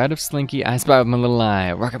 Right of Slinky, I spy with my little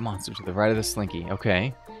eye. Rocket monster to the right of the Slinky.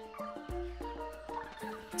 Okay.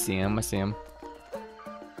 I see him. This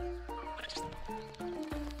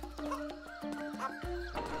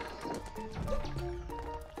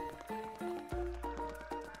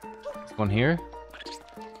one here.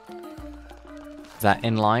 Is that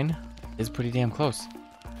in line? It's pretty damn close.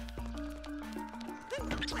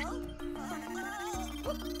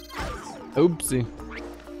 Oopsie.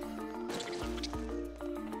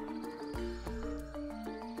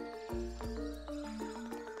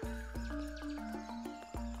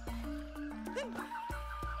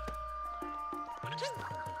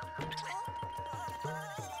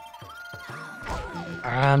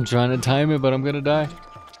 I'm trying to time it, but I'm gonna die.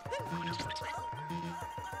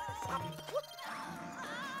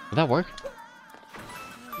 Did that work?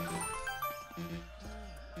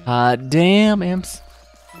 Damn, imps.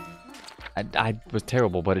 I was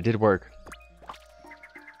terrible, but it did work.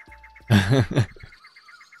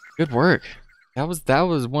 Good work. That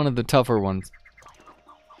was one of the tougher ones.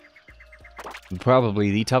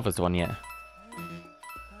 Probably the toughest one yet.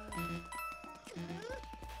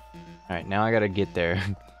 Alright, now I gotta get there.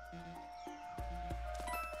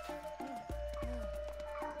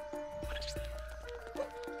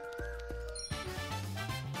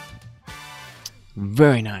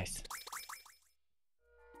 Very nice.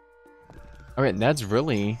 Alright, that's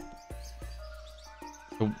really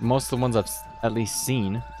most of the ones I've at least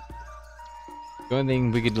seen. The only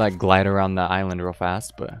thing, we could like glide around the island real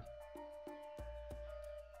fast, but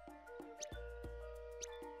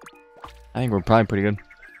I think we're probably pretty good.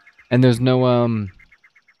 And there's no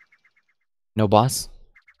no boss.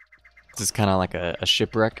 This is kind of like a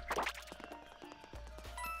shipwreck.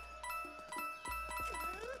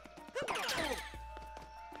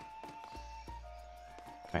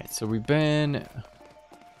 Alright, so we've been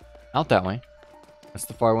out that way. That's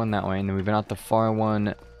the far one that way. And then we've been out the far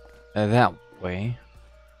one that way.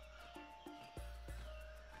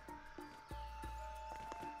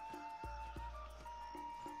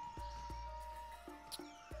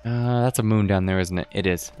 That's a moon down there, isn't it? It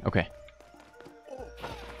is. Okay.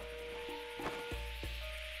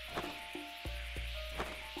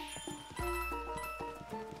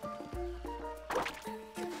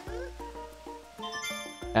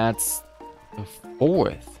 That's the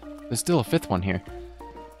fourth. There's still a fifth one here.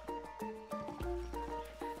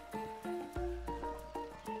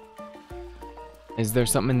 Is there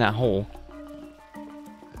something in that hole?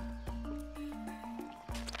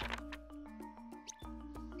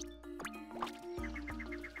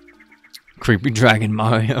 Creepy Dragon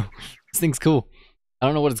Mario. This thing's cool. I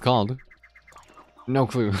don't know what it's called. No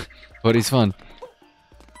clue. But he's fun.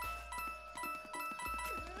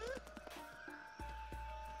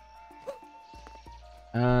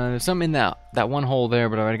 There's something in that one hole there,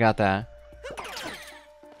 but I already got that.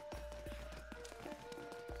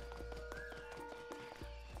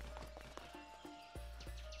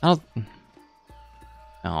 Oh,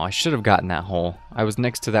 I should have gotten that hole. I was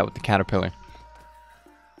next to that with the caterpillar.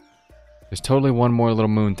 There's totally one more little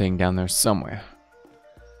moon thing down there somewhere.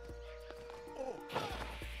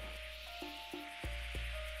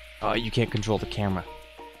 Oh, you can't control the camera.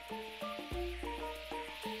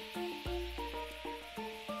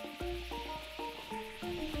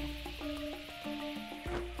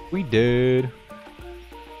 We did.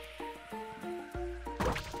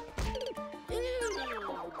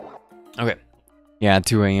 Okay. Yeah,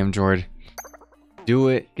 2 a.m. Jord. Do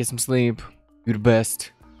it. Get some sleep. Do the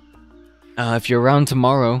best. If you're around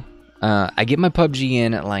tomorrow, I get my PUBG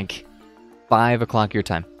in at like 5 o'clock your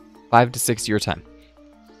time. 5 to 6 your time.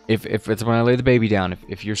 If it's when I lay the baby down.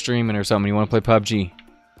 If you're streaming or something, you want to play PUBG,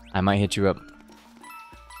 I might hit you up.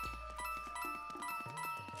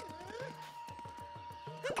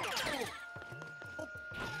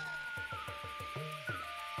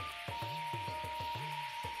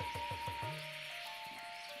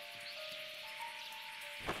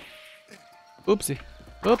 Oopsie,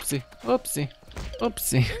 oopsie, oopsie,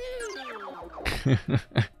 oopsie.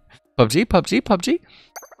 PUBG, PUBG, PUBG.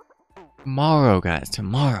 Tomorrow, guys,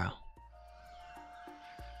 tomorrow.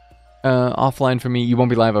 Offline for me. You won't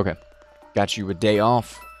be live? Okay. Got you a day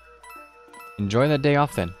off. Enjoy that day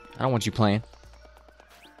off then. I don't want you playing.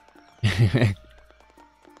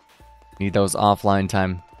 Need those offline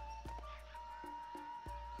time.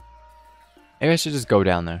 Maybe I should just go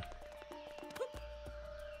down there.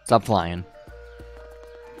 Stop flying.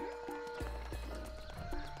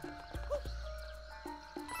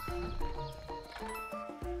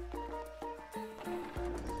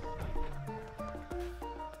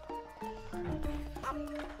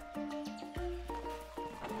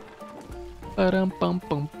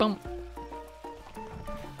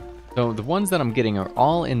 So the ones that I'm getting are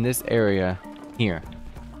all in this area here.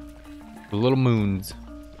 The little moons.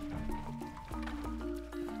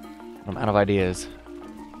 I'm out of ideas.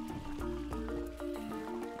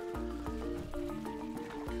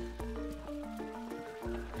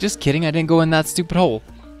 Just kidding, I didn't go in that stupid hole.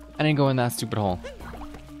 I didn't go in that stupid hole.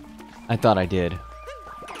 I thought I did.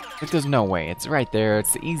 But there's no way. It's right there.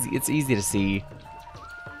 It's easy to see.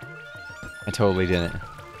 I totally didn't.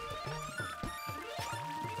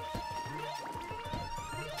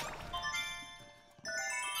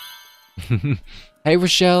 Hey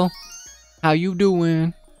Rochelle, how you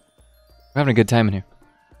doing? We're having a good time in here.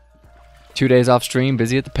 2 days off stream,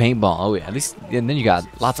 busy at the paintball. Oh yeah, at least, and then you got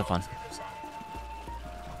lots of fun.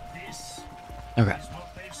 Okay.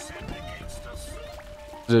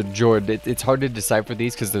 So Jord, it's hard to decipher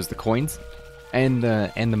these because there's the coins, and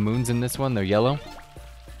the moons in this one. They're yellow.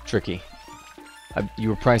 Tricky. You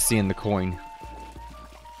were probably seeing the coin.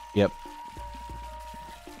 Yep.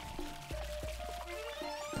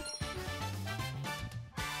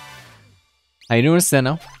 How you doing,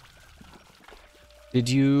 Seno? Did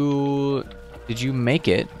you make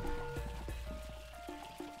it?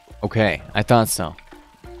 Okay, I thought so.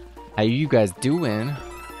 How you guys doing?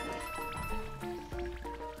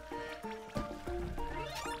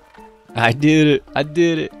 I did it. I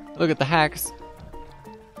did it. Look at the hacks.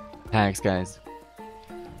 Hacks, guys.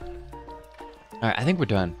 Alright, I think we're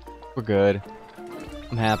done. We're good.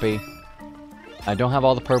 I'm happy. I don't have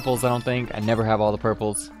all the purples, I don't think. I never have all the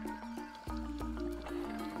purples.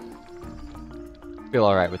 Feel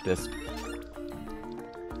alright with this.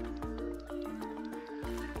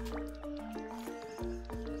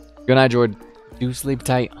 Good night, Jord. Do sleep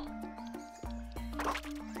tight.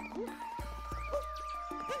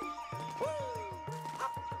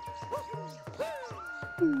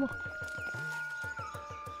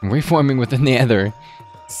 Reforming within the Nether.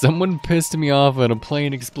 Someone pissed me off and a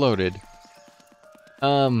plane exploded.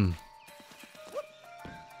 That's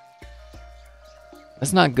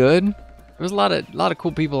not good. There was a lot of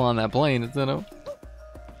cool people on that plane, isn't it?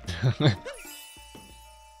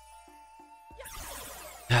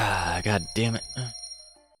 Ah, god damn it.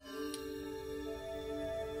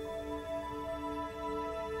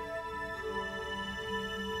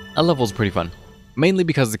 That level's pretty fun. Mainly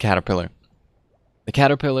because of the caterpillar. The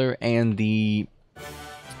caterpillar and the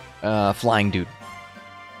flying dude.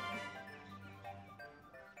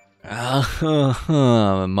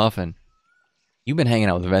 Muffin. You've been hanging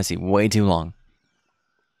out with Vessi way too long.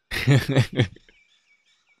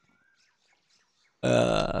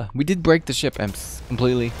 We did break the ship, Imps,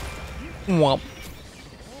 completely. Womp.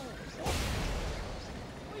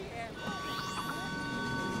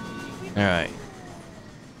 Alright.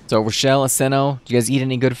 So, Rochelle, Aseno, do you guys eat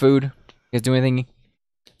any good food? You guys do anything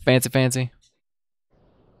fancy?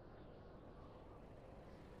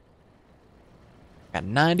 Got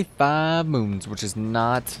 95 moons, which is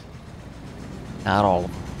not all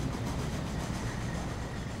of them.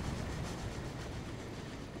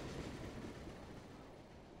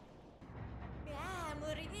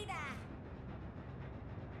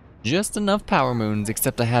 Just enough power moons,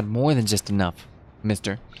 except I had more than just enough,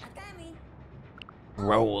 mister.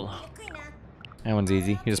 Roll. That one's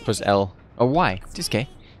easy. You just push L. Oh, Y. Just K.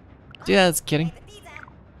 Yeah, that's kidding.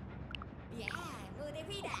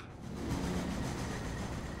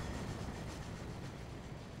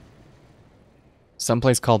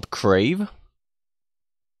 Someplace called Crave?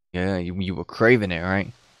 Yeah, you were craving it, right?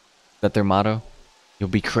 Is that their motto? You'll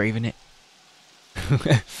be craving it?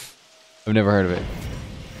 I've never heard of it.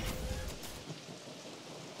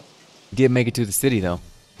 Did make it to the city, though.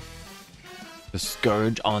 The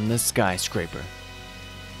Scourge on the Skyscraper.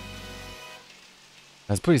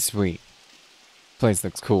 That's pretty sweet. Place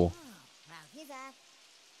looks cool.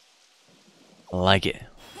 I like it.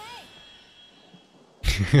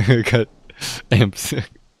 Cut. Imps.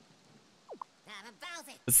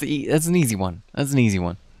 That's an easy one.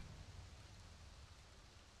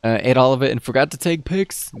 Ate all of it and forgot to take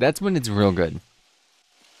pics. That's when it's real good.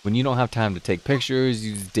 When you don't have time to take pictures,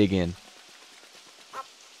 you just dig in.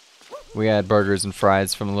 We had burgers and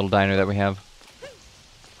fries from a little diner that we have.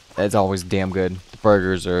 That's always damn good. The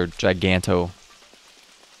burgers are giganto.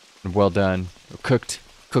 And well done. Cooked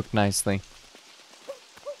nicely.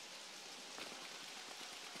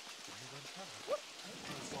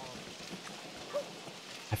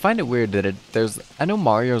 I find it weird that I know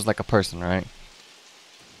Mario's like a person, right?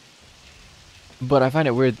 But I find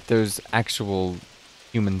it weird that there's actual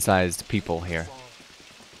human-sized people here.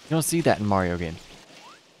 You don't see that in Mario games.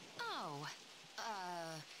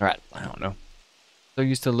 Alright, I don't know. So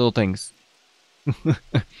used to little things.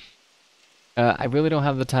 I really don't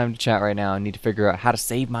have the time to chat right now. I need to figure out how to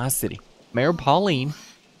save my city. Mayor Pauline.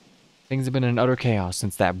 Things have been in utter chaos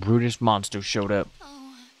since that brutish monster showed up.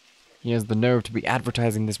 He has the nerve to be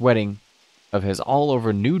advertising this wedding of his all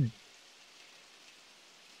over New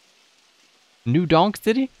Donk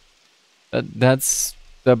City? That's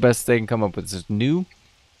the best they can come up with. Is New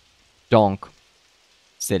Donk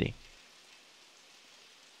City.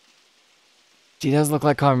 She does look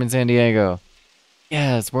like Carmen Sandiego.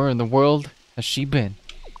 Yes, where in the world has she been?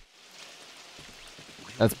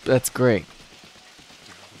 That's great.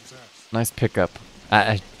 Nice pickup.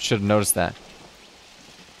 I should have noticed that.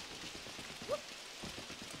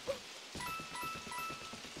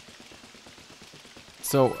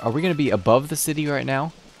 So, are we going to be above the city right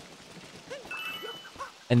now?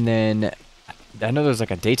 And then, I know there's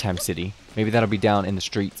like a daytime city. Maybe that'll be down in the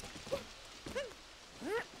streets.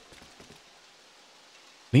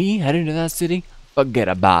 Me heading to that city? Forget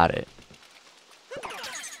about it.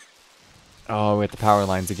 Oh, we hit the power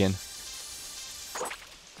lines again.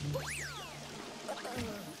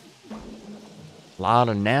 A lot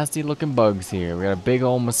of nasty looking bugs here. We got a big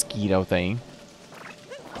old mosquito thing.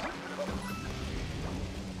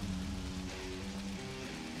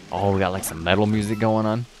 Oh, we got like some metal music going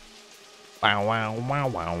on. Wow, wow, wow,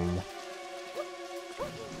 wow.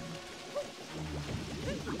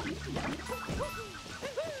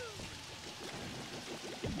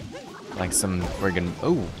 Like some friggin'...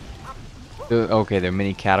 Oh! Okay, they're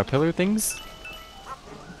mini caterpillar things?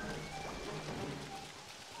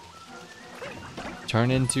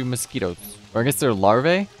 Turn into mosquitoes. Or I guess they're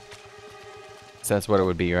larvae? So that's what it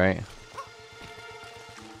would be, right?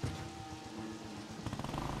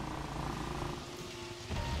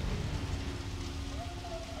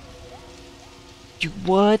 You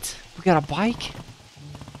what? We got a bike?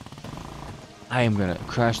 I am gonna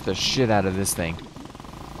crash the shit out of this thing.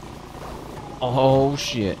 Oh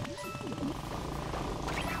shit.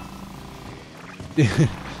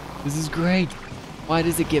 This is great. Why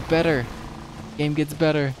does it get better? Game gets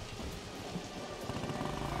better.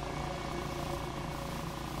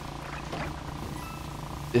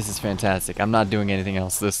 This is fantastic. I'm not doing anything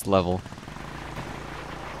else this level.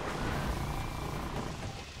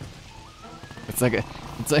 It's like a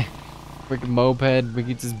freaking moped. We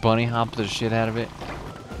could just bunny hop the shit out of it.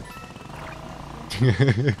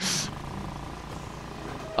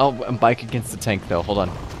 Oh, and bike against the tank though. Hold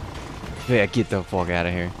on. Yeah, get the fuck out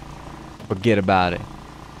of here. Forget about it.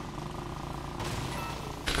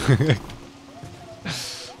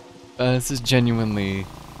 This is genuinely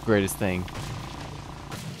the greatest thing.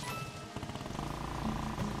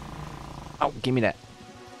 Oh, give me that.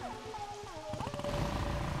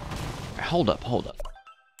 Hold up, hold up.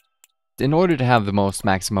 In order to have the most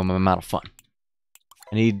maximum amount of fun,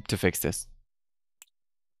 I need to fix this.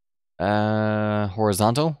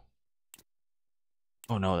 Horizontal?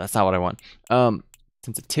 Oh no, that's not what I want.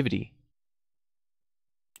 Sensitivity.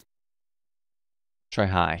 Try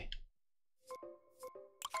high.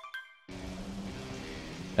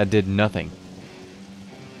 That did nothing.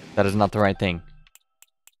 That is not the right thing.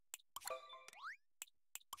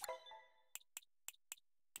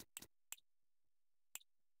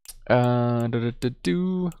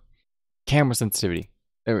 Camera sensitivity.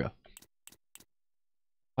 There we go.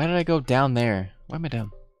 Why did I go down there? Why am I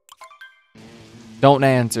down? Don't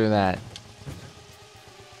answer that.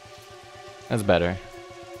 That's better.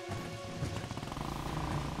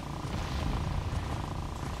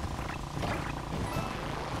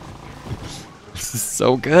 This is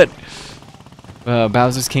so good.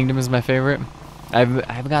 Bowser's Kingdom is my favorite. I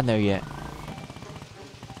haven't gotten there yet.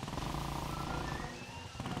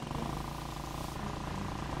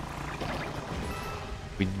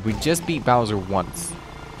 We just beat Bowser once.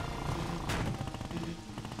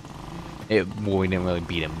 Well, we didn't really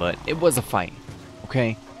beat him, but it was a fight.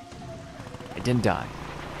 Okay? I didn't die.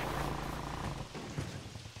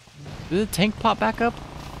 Did the tank pop back up?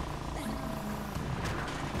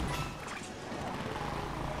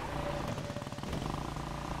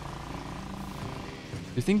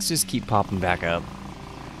 Do things just keep popping back up?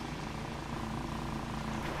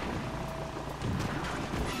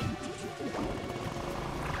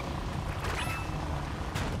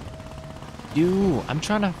 Dude, I'm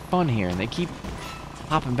trying to have fun here and they keep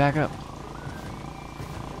popping back up.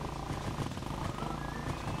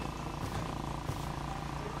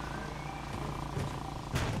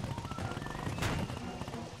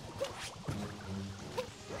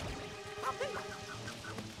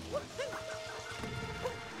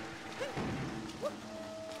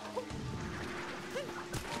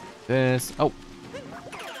 This. Oh.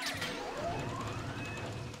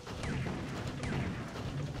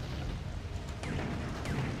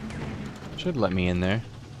 Should let me in there.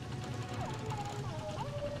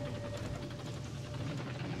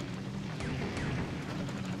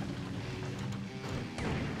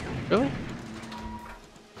 Really?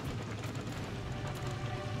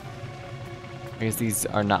 I guess these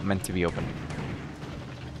are not meant to be open.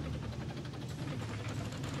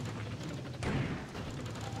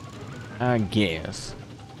 I guess.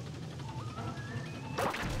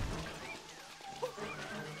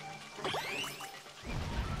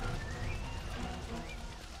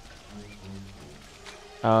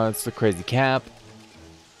 It's the crazy cap.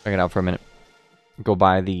 Check it out for a minute. Go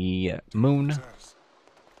by the moon.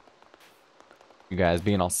 You guys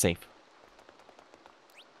being all safe.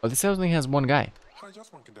 Oh, this only has one guy.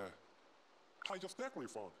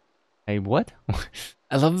 Hey, what?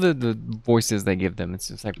 I love the voices they give them. It's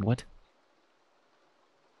just like, what?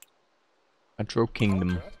 Metro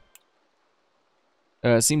Kingdom.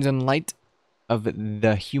 Seems in light of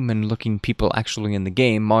the human-looking people actually in the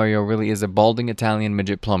game, Mario really is a balding Italian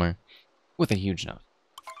midget plumber with a huge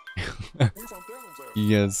nose.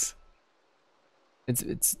 Yes.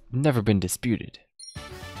 It's never been disputed.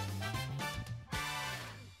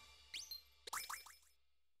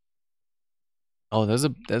 Oh, there's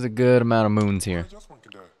a good amount of moons here.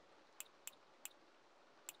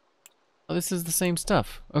 Oh, this is the same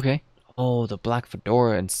stuff. Okay. Oh, the black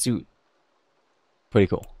fedora and suit. Pretty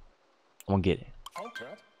cool. I'm gonna get it.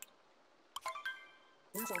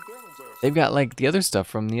 They've got like the other stuff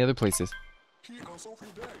from the other places.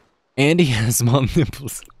 And he has small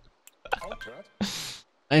nipples.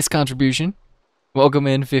 Nice contribution. Welcome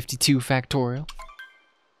in 52 factorial.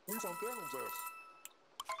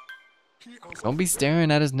 Don't be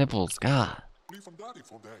staring at his nipples. God.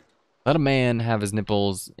 Let a man have his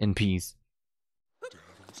nipples in peace.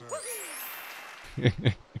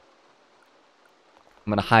 I'm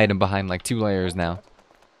gonna hide him behind like 2 layers now.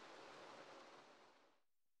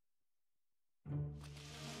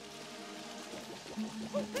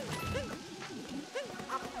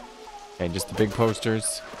 Okay, just the big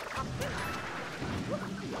posters.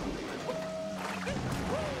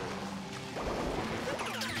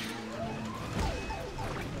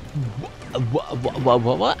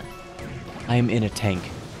 What? I am in a tank.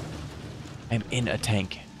 I'm in a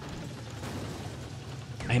tank.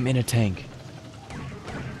 I'm in a tank.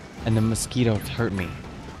 And the mosquitoes hurt me.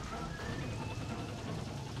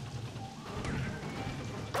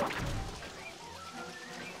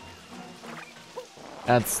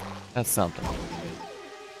 That's something.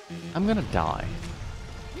 I'm gonna die.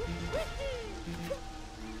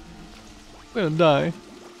 I'm gonna die.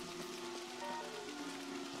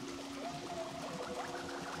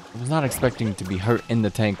 I was not expecting to be hurt in the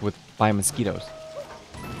tank by mosquitoes.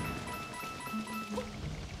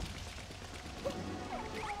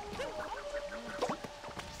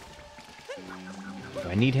 Do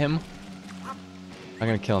I need him? I'm not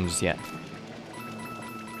gonna kill him just yet.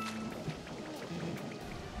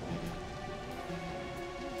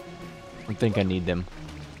 I think I need them.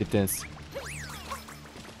 Get this.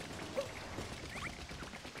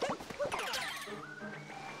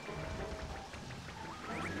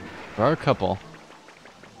 There are a couple.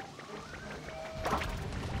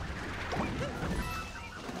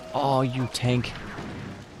 Oh, you tank.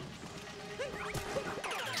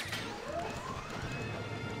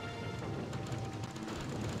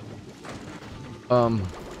 I'm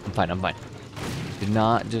fine. Did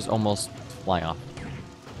not just almost fly off.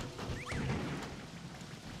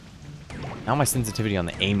 Now my sensitivity on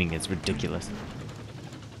the aiming is ridiculous.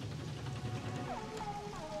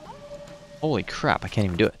 Holy crap, I can't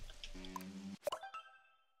even do it.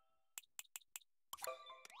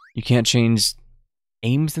 You can't change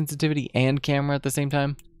aim sensitivity and camera at the same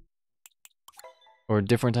time? Or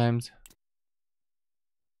different times?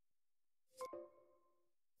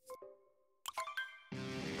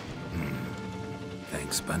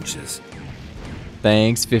 Thanks, bunches.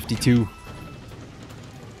 Thanks, 52.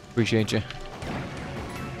 Appreciate you.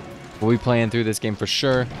 We'll be playing through this game for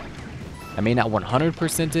sure. I may not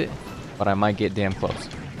 100% it, but I might get damn close.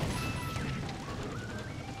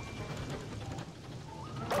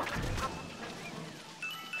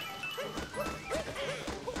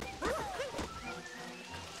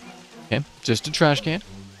 Okay, just a trash can.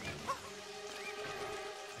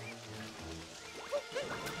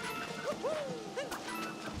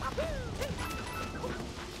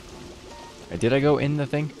 Did I go in the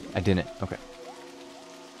thing? I didn't. Okay.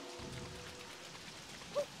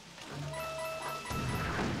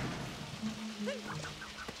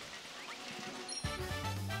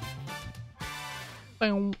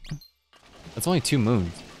 That's only 2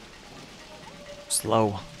 moons.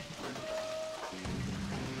 Slow.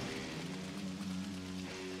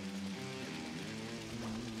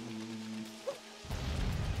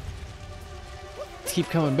 Let's keep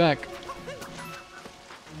coming back.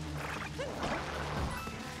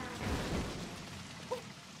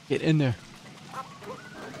 Get in there.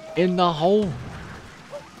 In the hole.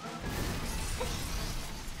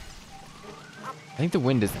 I think the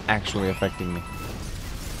wind is actually affecting me.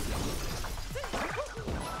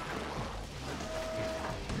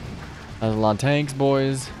 There's a lot of tanks,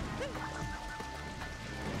 boys.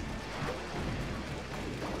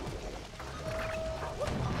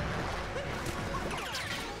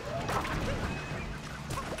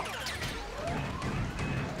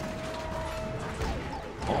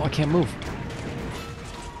 Oh, I can't move.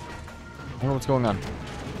 I don't know what's going on.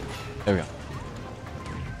 There we go.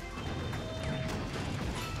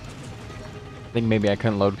 I think maybe I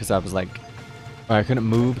couldn't load because I was like... Or I couldn't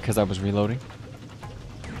move because I was reloading.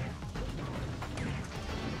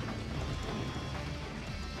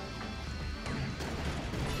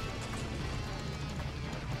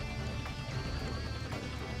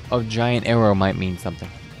 A giant arrow might mean something.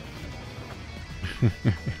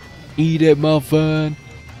 Eat it, muffin!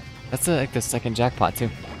 That's like the second jackpot, too.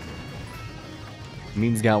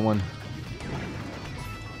 Mean's got one.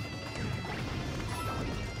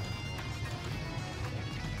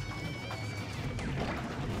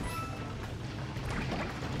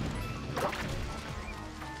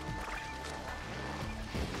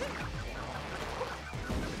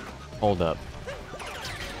 Hold up.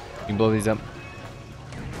 Can you blow these up?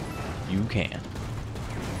 You can.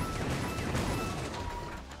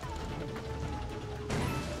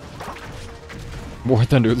 War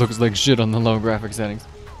Thunder looks like shit on the low graphic settings.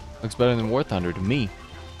 Looks better than War Thunder to me.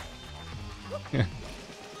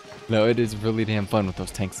 No, it is really damn fun with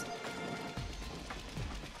those tanks.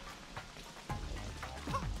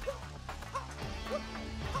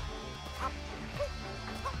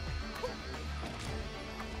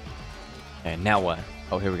 And now what?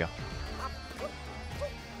 Oh, here we go.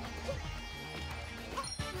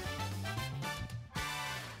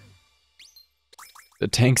 The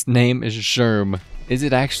tank's name is Sherm. Is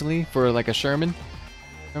it actually for like a Sherman?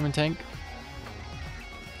 Sherman tank?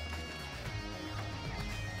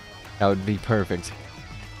 That would be perfect.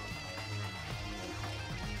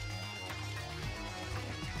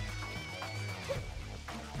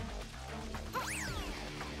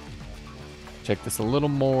 Check this a little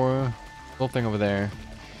more. Little thing over there.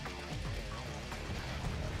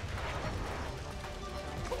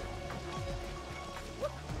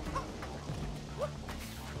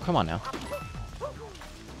 Come on now.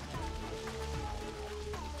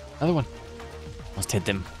 Another one. Almost hit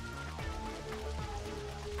them.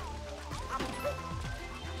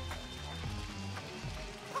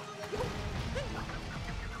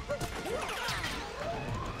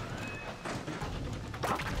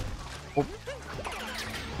 Oh.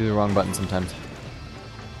 Do the wrong button sometimes.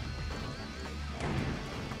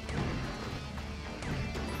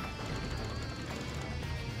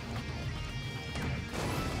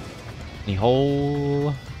 Any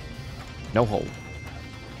hole? No hole.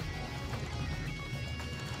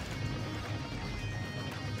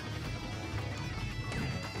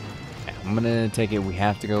 Yeah, I'm gonna take it. We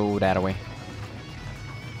have to go that way.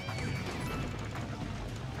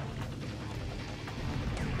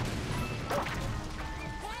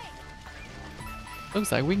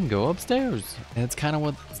 Looks like we can go upstairs. And that's kind of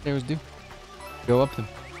what stairs do. Go up them.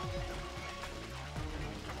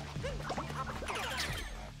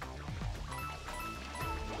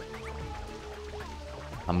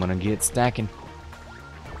 I'm gonna get stacking.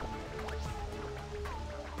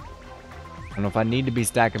 I don't know if I need to be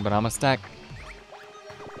stacking, but I'm a stack.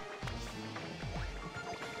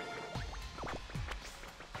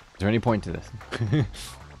 Is there any point to this?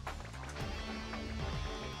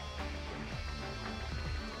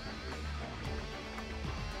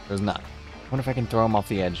 There's not. I wonder if I can throw him off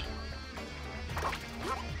the edge.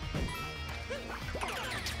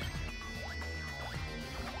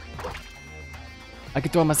 I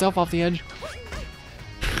could throw myself off the edge.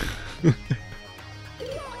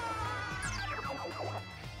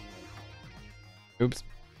 Oops.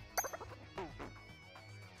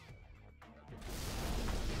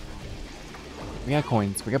 We got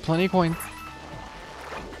coins. We got plenty of coins.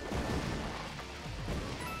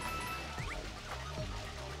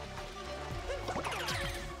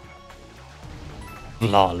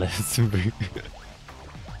 Flawless.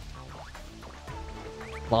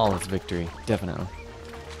 Flawless victory, definitely.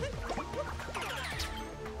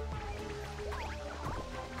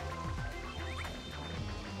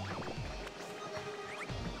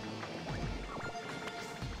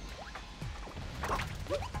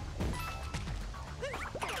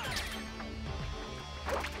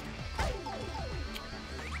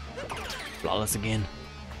 Flawless again.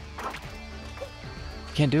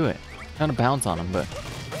 Can't do it. Trying to bounce on him, but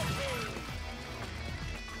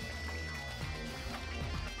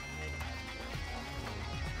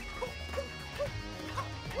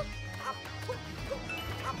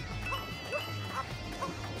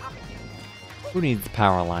who needs the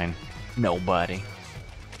power line? Nobody.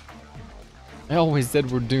 I always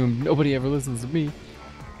said we're doomed. Nobody ever listens to me.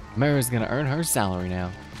 Mara's gonna earn her salary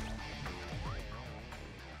now.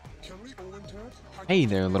 Hey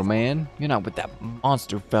there, little man. You're not with that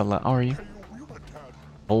monster fella, are you?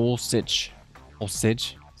 Whole situation.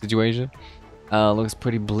 Looks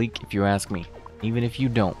pretty bleak if you ask me. Even if you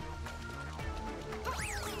don't.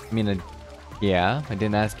 I mean, yeah, I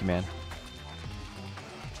didn't ask you, man.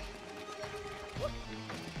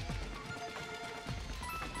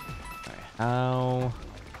 Alright, how?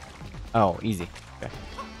 Oh, easy. Okay.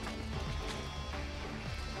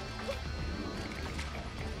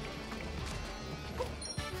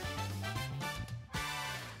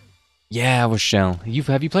 Yeah, with Shell.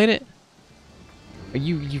 Have you played it?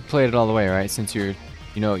 You played it all the way, right? Since you're,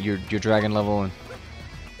 your dragon level and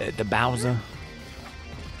the Bowser.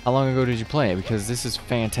 How long ago did you play it? Because this is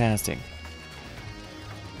fantastic.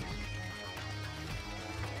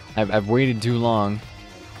 I've waited too long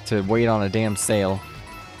to wait on a damn sale,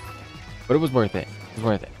 but it was worth it. It was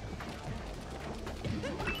worth it.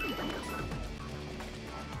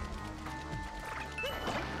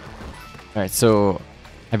 All right, so.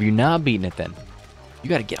 Have you not beaten it then? You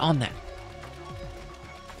gotta get on that.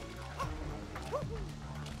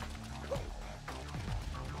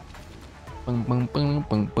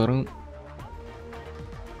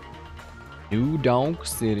 New Donk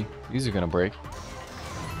City. These are gonna break.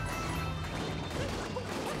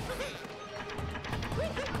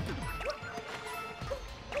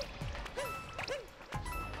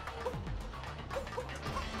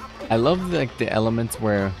 I love like the elements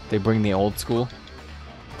where they bring the old school.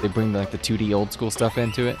 They bring like the 2D old school stuff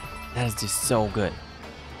into it. That is just so good.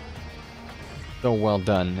 So well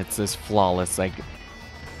done. It's this flawless, like,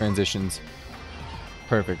 transitions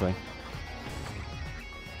perfectly.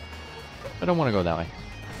 I don't want to go that way.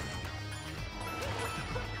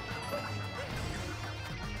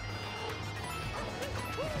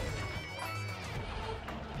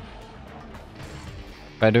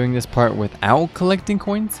 By doing this part without collecting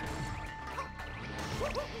coins?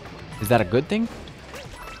 Is that a good thing?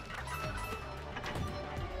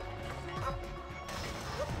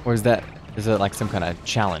 Or is it like some kind of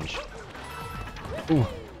challenge? Ooh.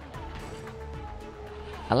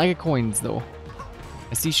 I like coins though.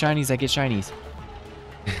 I see shinies, I get shinies.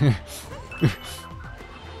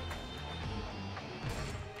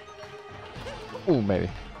 Ooh, baby.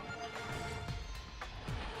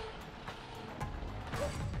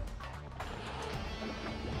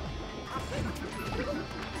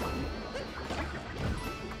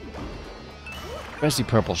 Especially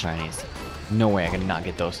purple shinies. No way I can not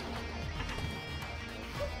get those.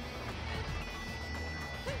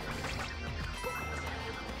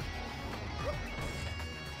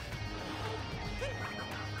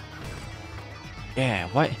 Yeah,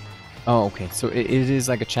 what? Oh, okay. So it is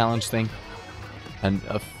like a challenge thing. And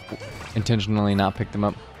intentionally not pick them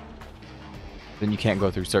up. Then you can't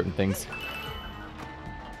go through certain things.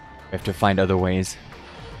 You have to find other ways.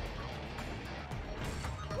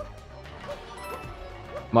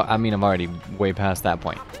 I mean, I'm already way past that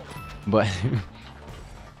point. But...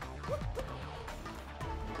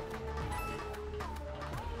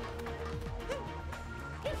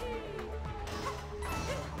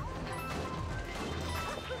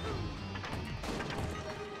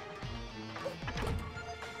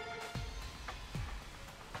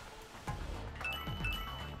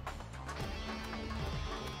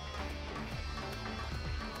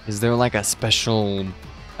 Is there like a special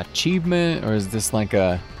achievement, or is this like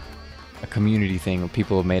a community thing where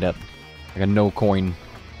people have made up like a no coin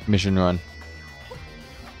mission run?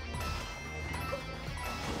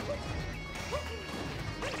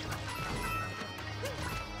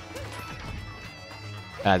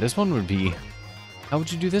 This one would be... How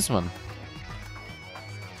would you do this one?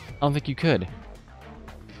 I don't think you could.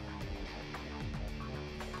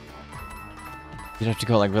 You'd have to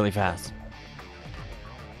go like really fast.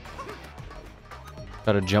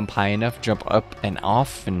 Gotta jump high enough, jump up and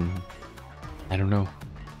off, and I don't know.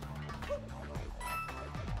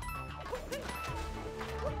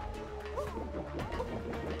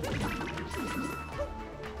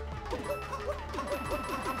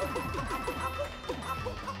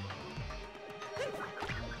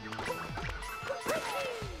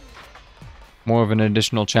 More of an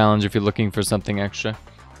additional challenge if you're looking for something extra.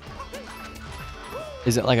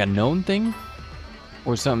 Is it like a known thing?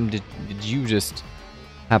 Or something did you just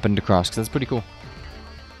happen to cross? Because that's pretty cool.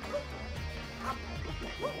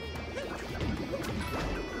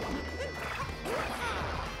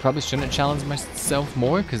 Probably shouldn't challenge myself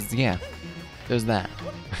more, because yeah, there's that.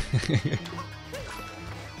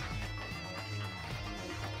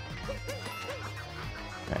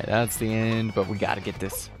 Alright, that's the end, but we gotta get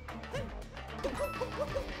this.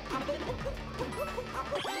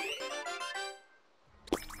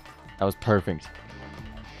 That was perfect.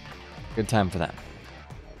 Good time for that.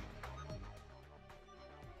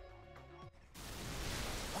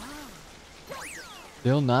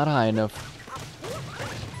 Still not high enough.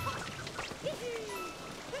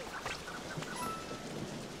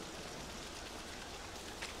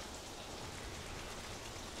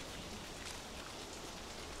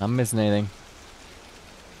 Not missing anything.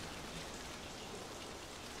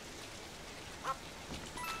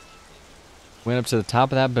 Went up to the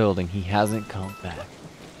top of that building. He hasn't come back.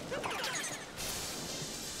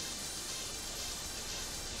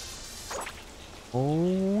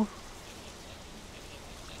 Oh.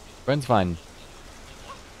 Friend's fine.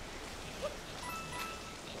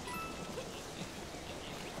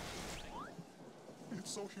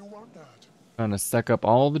 So you want that? Trying to suck up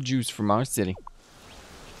all the juice from our city.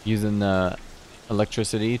 Using the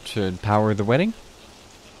electricity to power the wedding.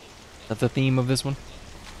 That's the theme of this one.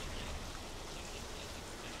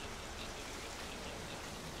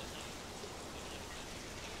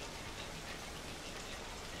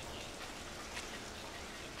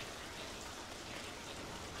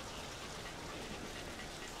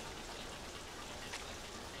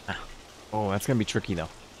 Oh, that's gonna be tricky though.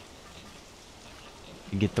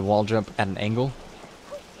 You get the wall jump at an angle.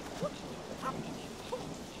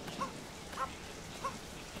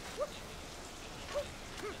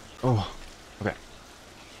 Oh, okay.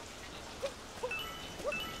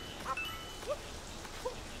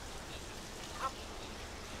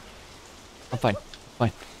 fine.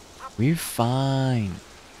 Fine. We're fine.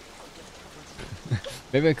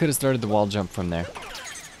 Maybe I could have started the wall jump from there.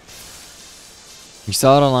 We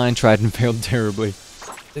saw it online, tried and failed terribly.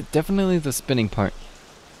 Definitely the spinning part.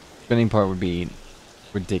 Spinning part would be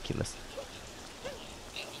ridiculous.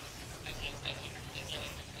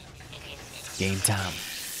 Game time.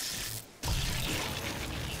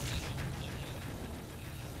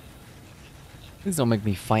 Please don't make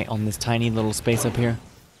me fight on this tiny little space up here.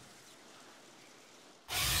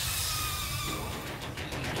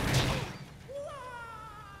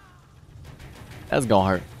 That's gonna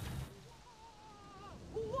hurt.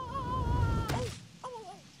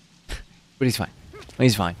 But he's fine.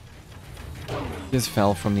 He's fine. Just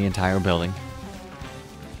fell from the entire building.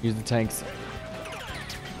 Use the tanks.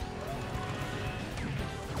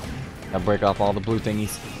 Gotta break off all the blue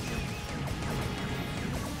thingies.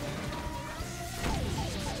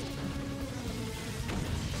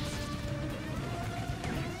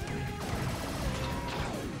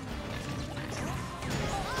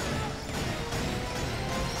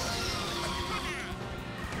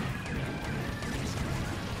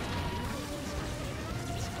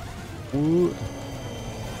 Ooh.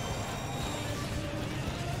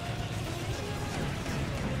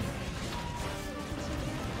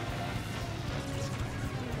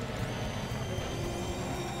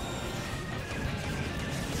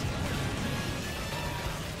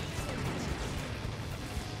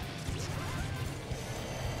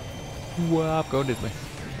 Whoop, go this way.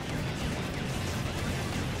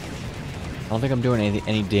 I don't think I'm doing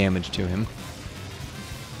any damage to him.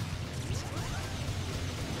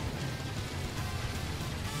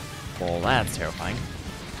 Well, that's terrifying.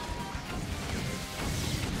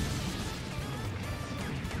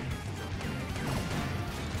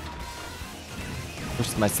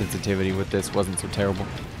 Wish my sensitivity with this wasn't so terrible.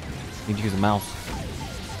 Need to use a mouse.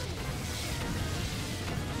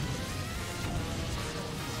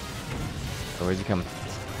 Oh, where's he coming?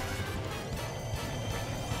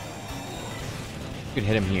 You could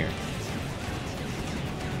hit him here.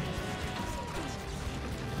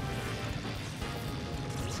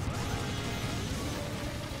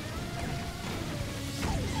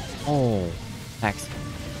 Oh, hacks.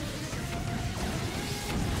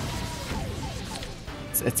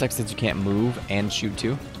 It sucks that you can't move and shoot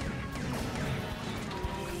too.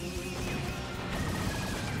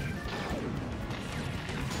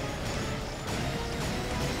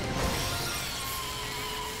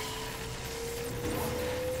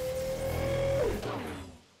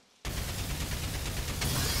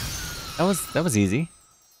 That was easy.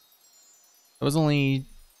 That was only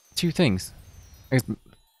 2 things. I guess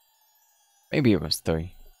maybe it was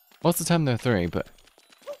 3. Most of the time they're 3, but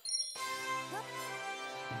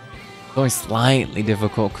it's only slightly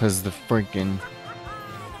difficult because the freaking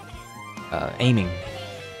aiming.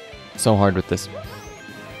 So hard with this.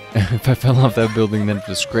 If I fell off that building, then it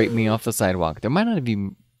would scrape me off the sidewalk. There might not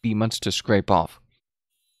even be much to scrape off.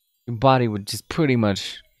 Your body would just pretty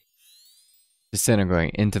much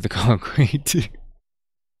disintegrate into the concrete.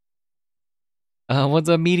 What's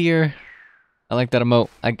up, Meteor? I like that emote.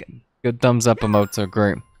 Good thumbs up emotes are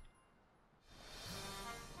great.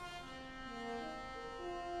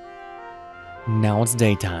 Now it's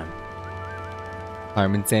daytime.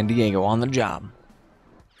 I'm in San Diego on the job.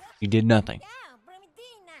 You did nothing.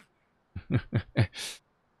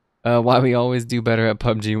 Why we always do better at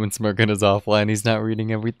PUBG when Smirk is offline. He's not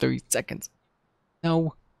reading every 30 seconds.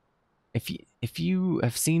 No. If you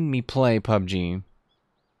have seen me play PUBG,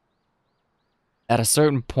 at a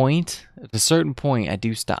certain point, I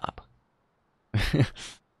do stop. I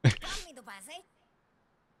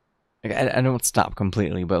don't stop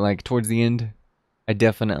completely, but like towards the end, I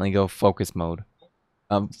definitely go focus mode.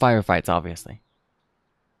 Firefights, obviously.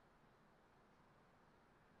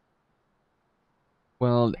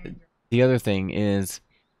 Well, the other thing is,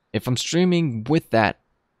 if I'm streaming with that,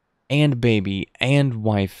 and baby, and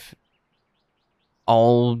wife,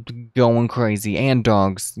 all going crazy, and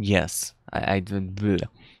dogs, yes. But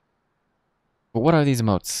what are these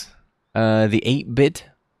emotes? The 8-bit?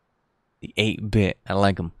 The 8-bit, I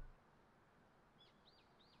like them.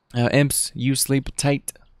 Imps, you sleep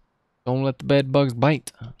tight. Don't let the bed bugs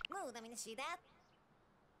bite.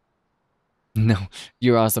 No,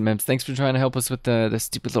 you're awesome, Imps. Thanks for trying to help us with the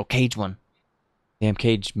stupid little cage one. Damn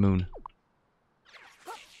cage moon.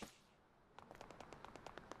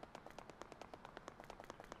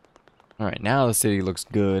 Alright, now the city looks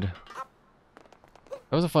good.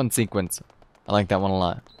 That was a fun sequence. I like that one a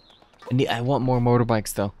lot. I want more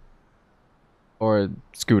motorbikes, though. Or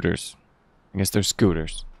scooters. I guess they're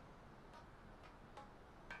scooters.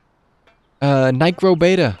 Nitro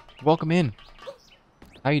Beta, welcome in.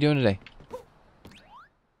 How you doing today?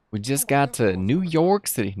 We just got to New York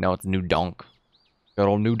City. No, it's New Donk. Good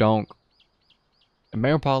old New Donk. And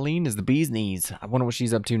Mayor Pauline is the bee's knees. I wonder what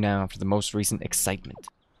she's up to now after the most recent excitement.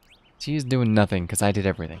 She is doing nothing because I did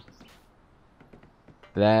everything.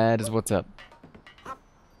 That is what's up.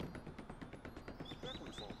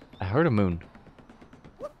 I heard a moon.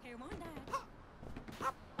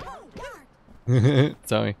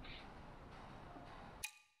 Sorry.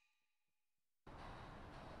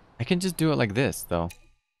 I can just do it like this, though.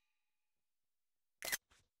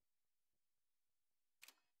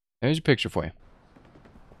 There's your picture for you.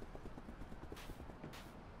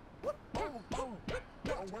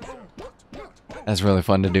 That's really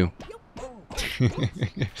fun to do.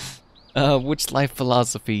 Which life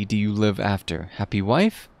philosophy do you live after? Happy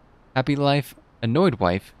wife? Happy life? Annoyed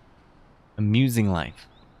wife? Amusing life?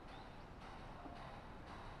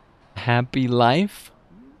 Happy life?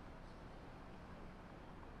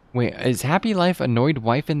 Wait, is happy life, annoyed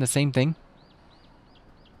wife in the same thing?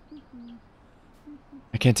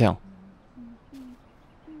 I can't tell.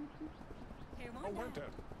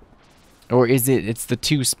 Or is it's the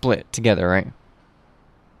two split together, right?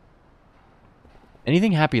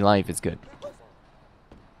 Anything happy life is good.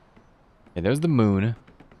 Okay, there's the moon.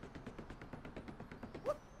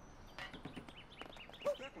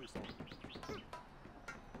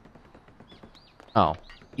 Oh,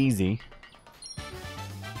 easy.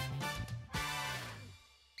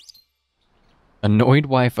 Annoyed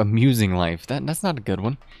wife, amusing life. That's not a good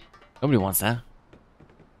one. Nobody wants that.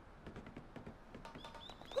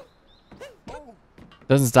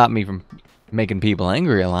 Doesn't stop me from making people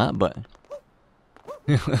angry a lot, but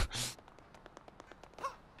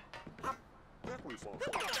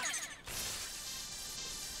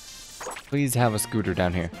please have a scooter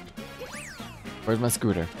down here. Where's my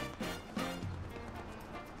scooter?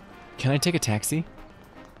 Can I take a taxi?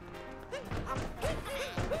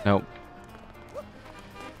 Nope.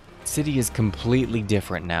 City is completely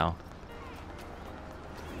different now.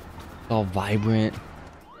 It's all vibrant.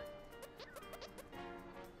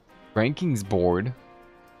 Rankings board.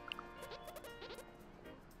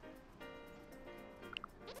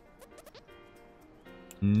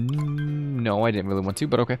 No, I didn't really want to,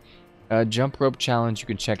 but okay. Jump rope challenge, you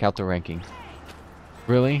can check out the ranking.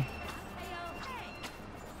 Really?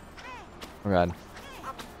 Oh god.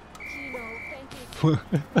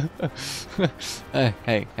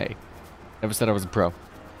 Hey. Never said I was a pro.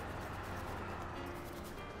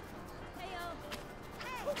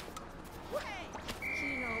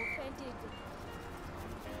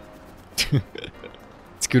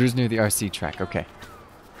 Scooters near the RC track, okay.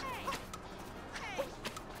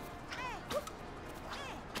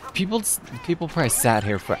 People probably sat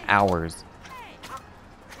here for hours.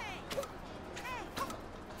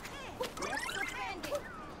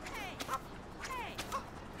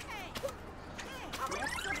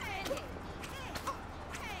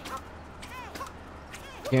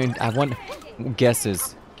 I want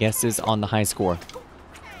guesses on the high score.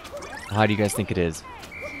 How do you guys think it is?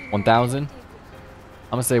 1,000? I'm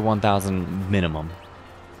gonna say 1,000 minimum.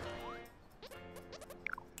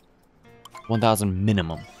 1,000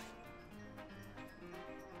 minimum.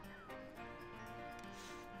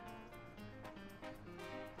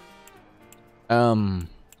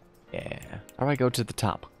 Yeah. How do I go to the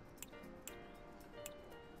top?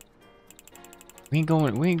 We ain't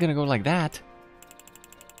gonna go like that.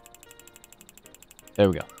 There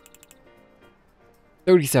we go.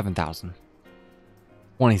 37,000.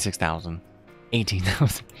 26,000.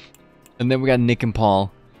 18,000. And then we got Nick and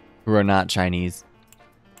Paul, who are not Chinese.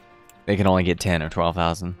 They can only get 10 or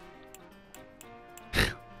 12,000.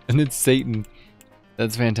 And it's Satan.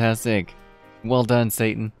 That's fantastic. Well done,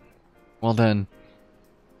 Satan. Well done.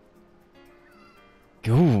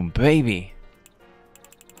 Ooh, baby.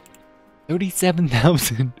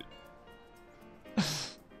 37,000.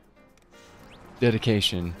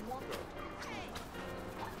 Dedication.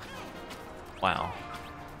 Wow.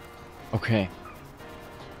 Okay.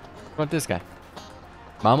 What about this guy?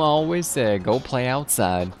 Mama always said, go play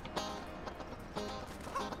outside.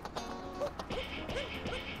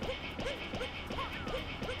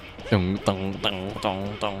 Dun, dun, dun,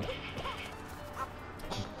 dun, dun.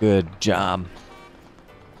 Good job.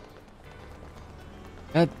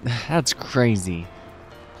 That's crazy.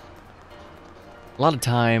 A lot of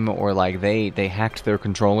time, or like they hacked their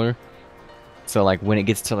controller, so like when it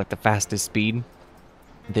gets to like the fastest speed,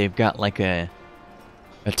 they've got like a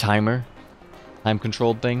timer, time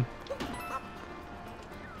controlled thing.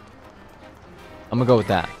 I'm gonna go with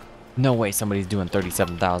that. No way somebody's doing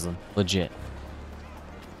 37,000. Legit.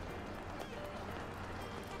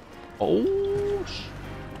 Oh,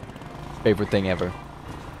 Favorite thing ever.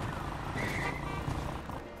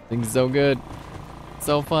 Things so good.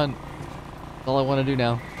 So fun. That's all I want to do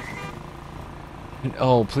now. And,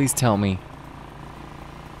 oh, please tell me.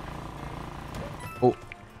 Oh.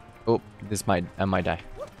 Oh, I might die.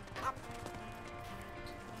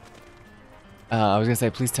 I was gonna say,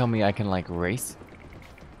 please tell me I can, like, race.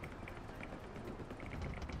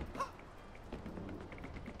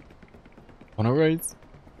 Wanna race?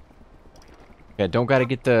 Yeah, don't gotta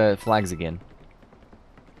get the flags again.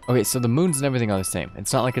 Okay, so the moons and everything are the same.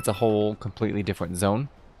 It's not like it's a whole completely different zone.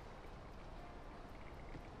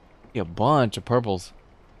 Yeah, a bunch of purples.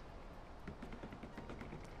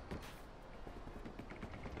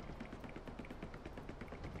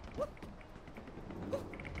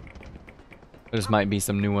 There just might be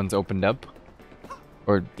some new ones opened up.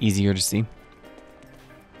 Or easier to see.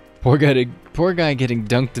 Poor guy getting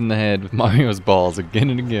dunked in the head with Mario's balls again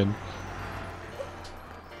and again.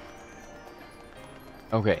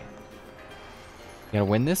 Okay. You gotta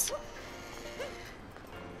win this?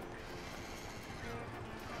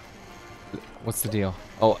 What's the deal?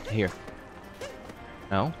 Oh, here.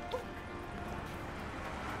 No?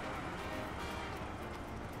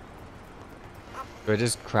 Do I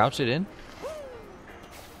just crouch it in?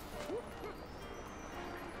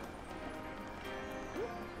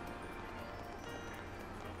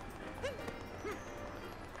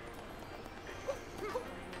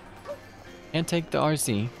 Can't take the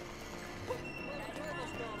RC.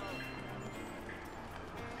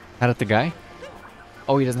 Hat at the guy?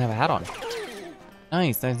 Oh, he doesn't have a hat on.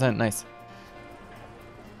 Nice, nice, nice, nice.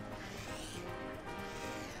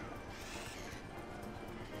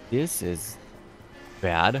 This is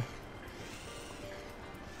bad.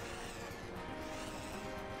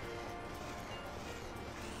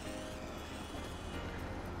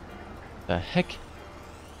 The heck?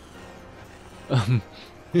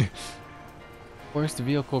 Worst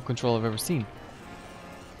vehicle control I've ever seen.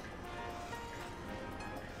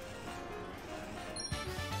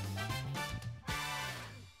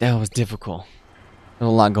 That was difficult. There's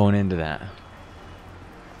a lot going into that. I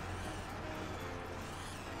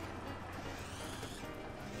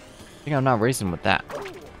think I'm not racing with that.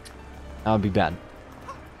 That would be bad.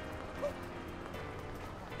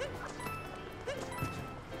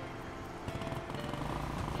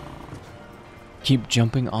 Keep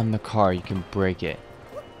jumping on the car, you can break it.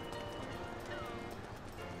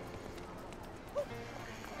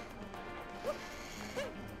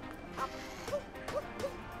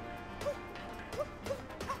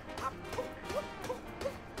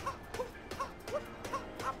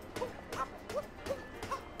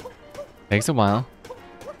 Takes a while.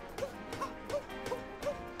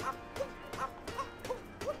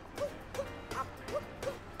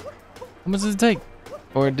 How much does it take?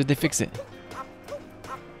 Or did they fix it?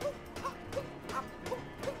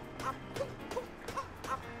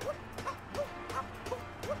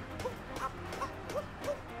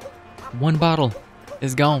 One bottle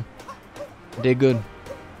is gone. Did good.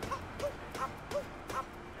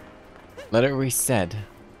 Let it reset.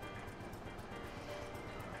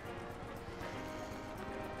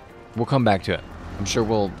 We'll come back to it. I'm sure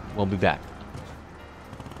we'll be back.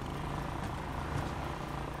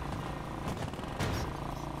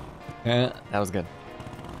 Yeah, that was good.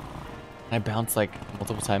 I bounced like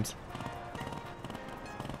multiple times.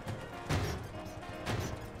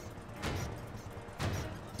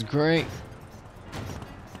 It's great.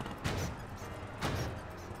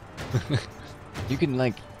 You can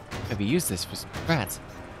like maybe use this for some rats.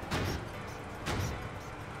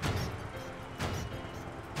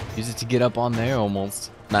 Use it to get up on there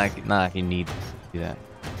almost. Not like you need to do that.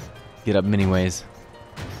 Get up many ways.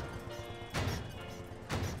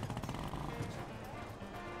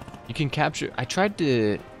 You can capture. I tried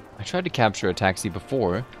to capture a taxi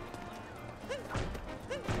before.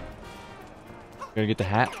 Gotta get the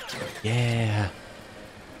hat. Yeah.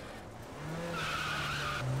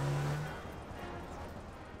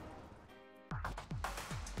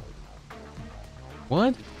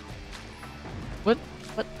 What? What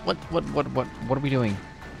are we doing?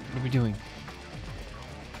 What are we doing?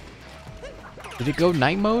 Did it go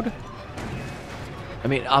night mode? I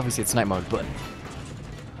mean, obviously it's night mode, but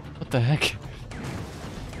what the heck?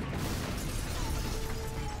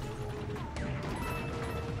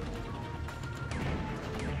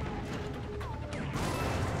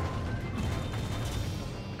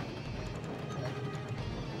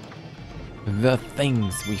 The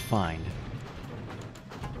things we find.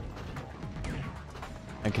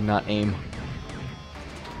 I cannot aim.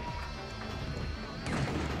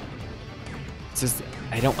 It's just,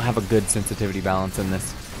 I don't have a good sensitivity balance in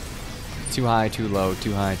this. Too high, too low,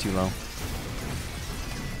 too high, too low.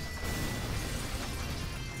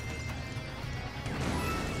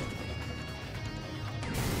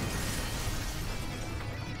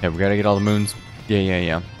 Yeah, we gotta get all the moons.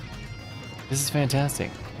 Yeah. This is fantastic.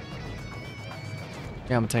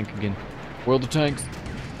 Yeah, I'm a tank again. World of tanks.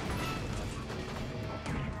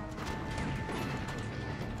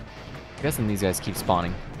 I'm guessing these guys keep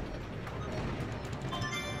spawning.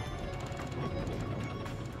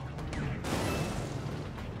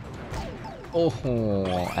 Oh,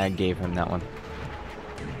 I gave him that one.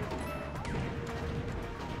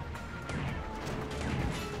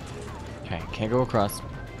 Okay, can't go across.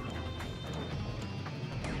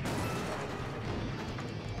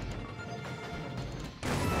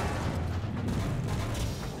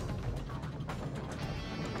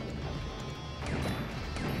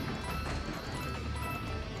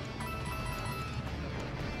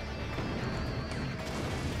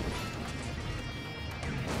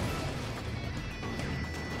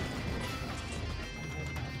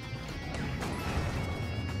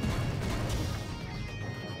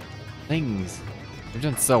 Things. They've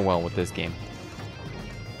done so well with this game.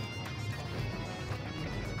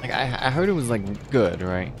 Like I heard it was like good,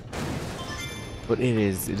 right? But it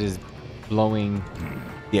is blowing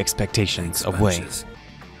the expectations away.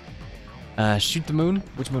 Shoot the moon?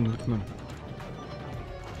 Which moon? Which moon?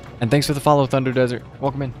 And thanks for the follow, Thunder Desert.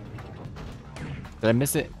 Welcome in. Did I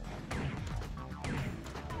miss it?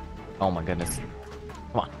 Oh my goodness.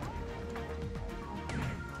 Come on.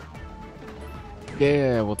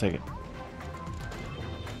 Yeah, we'll take it.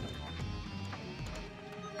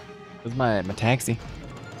 This is my taxi.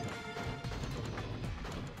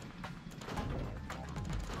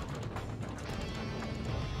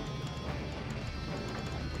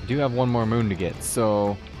 I do have one more moon to get,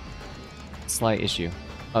 so slight issue.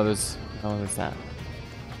 Oh, there's that.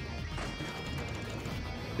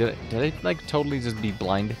 Did I like totally just be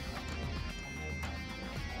blind?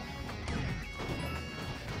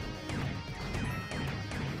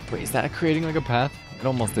 Wait, is that creating like a path? It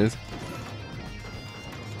almost is.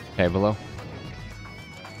 Okay, below.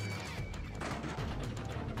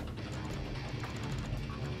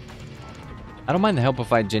 I don't mind the help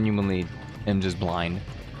if I genuinely am just blind.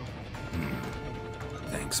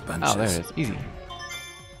 Thanks, bunches. Oh, there it is. Easy.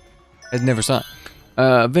 I never saw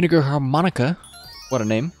it. Vinegar harmonica. What a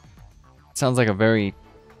name. Sounds like a very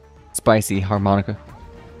spicy harmonica.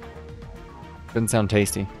 Doesn't sound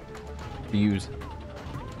tasty to use.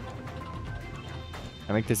 Can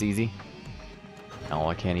I make this easy? No,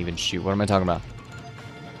 I can't even shoot. What am I talking about?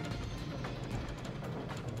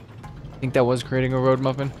 I think that was creating a road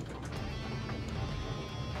muffin.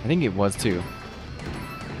 I think it was too.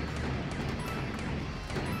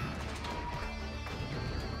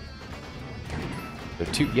 There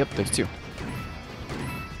are two. Yep, there's two.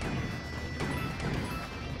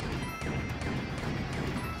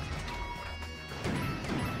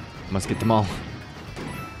 Must get them all.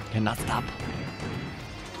 Cannot stop.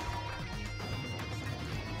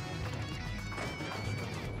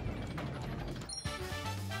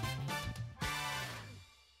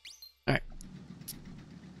 Alright.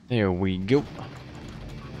 There we go.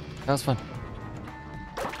 That was fun.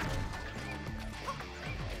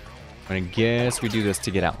 I guess we do this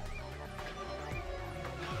to get out.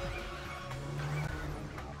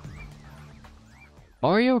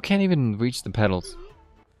 Mario can't even reach the pedals.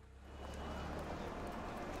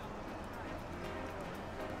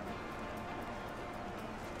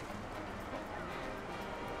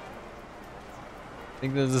 I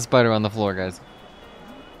think there's a spider on the floor, guys.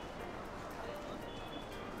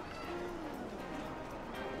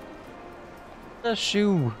 A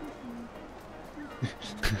shoe.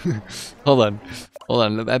 Hold on. Hold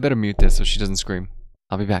on. I better mute this so she doesn't scream.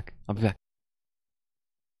 I'll be back. I'll be back.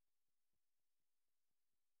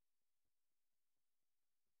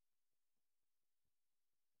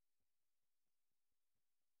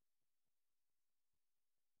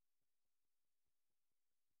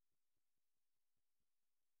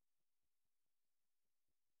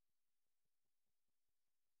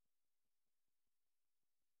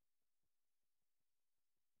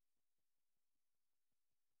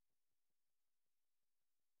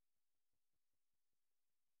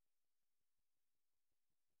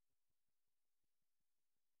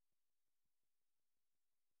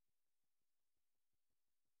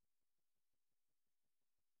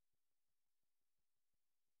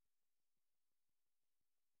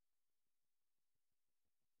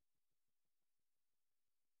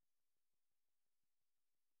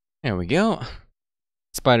 There we go.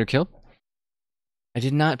 Spider killed. I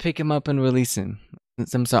did not pick him up and release him.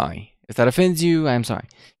 I'm sorry. If that offends you, I'm sorry.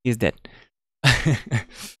 He's dead.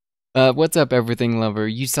 What's up, everything lover?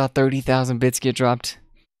 You saw 30,000 bits get dropped?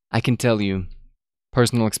 I can tell you,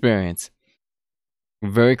 personal experience.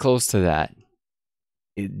 We're very close to that.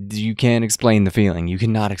 You can't explain the feeling. You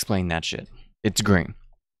cannot explain that shit. It's great.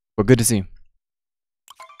 But good to see.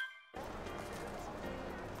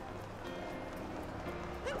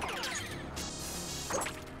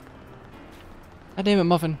 God damn it,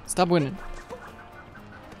 Muffin. Stop winning.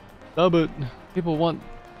 Stop it. People want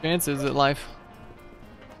chances at life.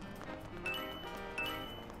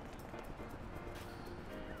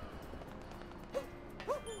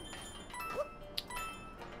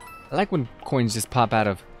 I like when coins just pop out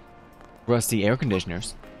of rusty air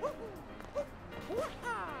conditioners.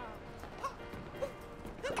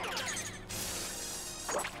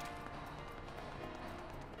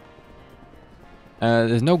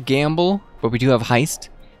 There's no gamble, but we do have heist.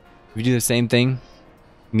 If we do the same thing,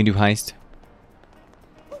 we can do heist.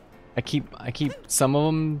 I keep some of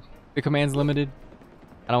them, the commands limited.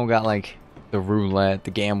 I don't got like the roulette,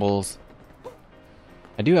 the gambles.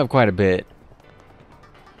 I do have quite a bit.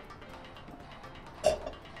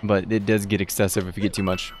 But it does get excessive if you get too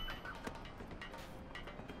much.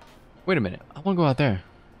 Wait a minute. I want to go out there.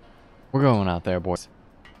 We're going out there, boys.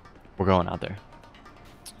 We're going out there.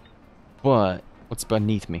 But what's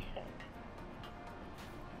beneath me?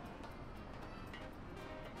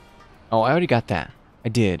 Oh, I already got that. I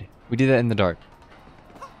did. We did that in the dark.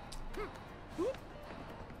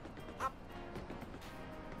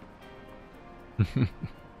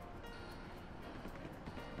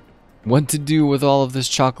 What to do with all of this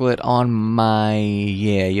chocolate on my...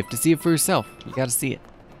 Yeah, you have to see it for yourself. You gotta see it.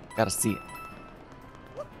 Gotta see it.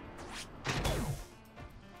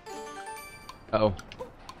 Uh-oh.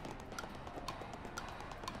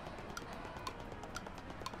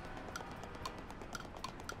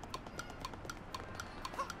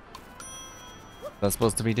 That's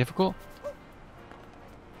supposed to be difficult?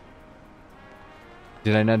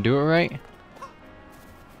 Did I not do it right?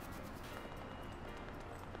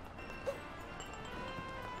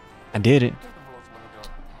 I did it.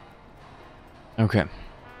 Okay.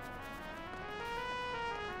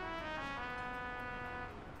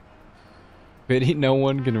 Pity no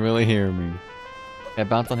one can really hear me. Can I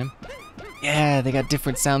bounce on him? Yeah, they got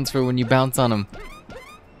different sounds for when you bounce on them.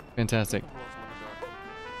 Fantastic.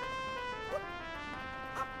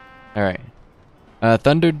 Alright.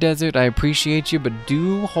 Thunder Desert, I appreciate you, but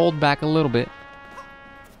do hold back a little bit.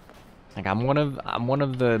 Like I'm one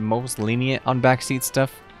of the most lenient on backseat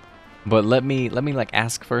stuff. But let me like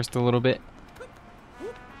ask first a little bit.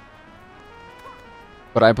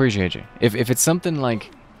 But I appreciate you. If it's something like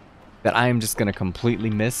that I am just gonna completely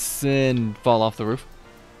miss and fall off the roof,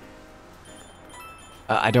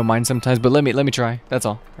 I don't mind sometimes, but let me try. That's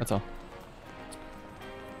all. That's all.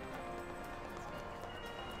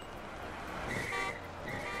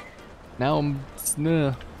 Now I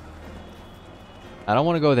don't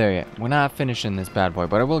want to go there yet. We're not finishing this bad boy,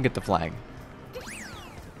 but I will get the flag.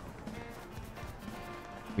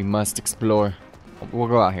 We must explore. We'll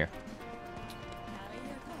go out here.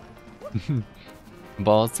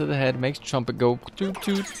 Balls to the head makes trumpet go toot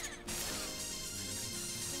toot.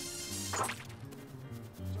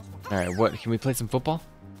 Alright, what? Can we play some football?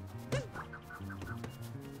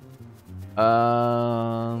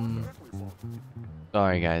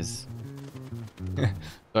 Sorry guys.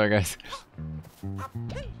 Sorry guys.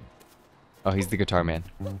 Oh, he's the guitar man.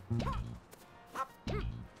 Come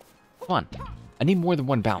on. I need more than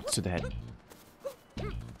one bounce to the head.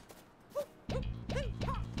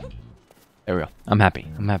 There we go. I'm happy.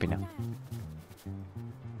 I'm happy now.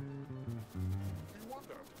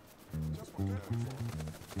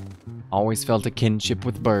 Always felt a kinship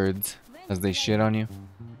with birds as they shit on you.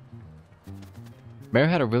 Mare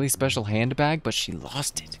had a really special handbag, but she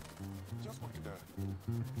lost it.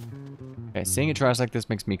 Okay, seeing it trash like this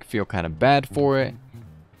makes me feel kind of bad for it.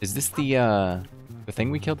 Is this the thing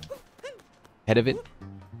we killed? Head of it?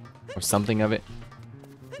 Or something of it?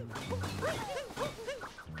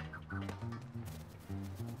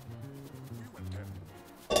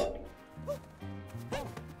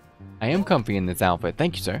 I am comfy in this outfit.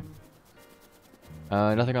 Thank you, sir.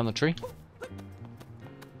 Nothing on the tree?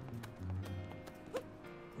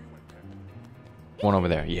 One over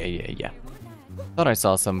there. Yeah. Thought I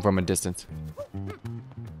saw some from a distance.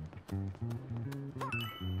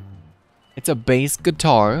 It's a bass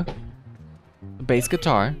guitar. A bass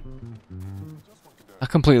guitar. Not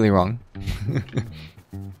completely wrong.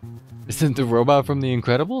 Isn't the robot from The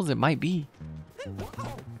Incredibles? It might be.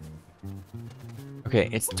 Okay,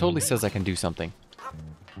 it totally says I can do something.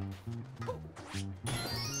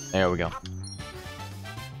 There we go.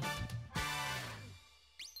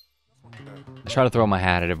 I try to throw my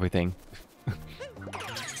hat at everything.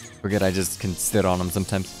 Forget I just can sit on them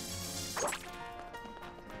sometimes.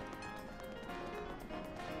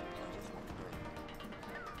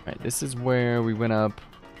 Alright, this is where we went up.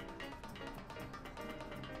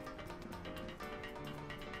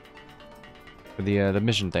 For the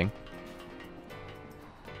mission thing.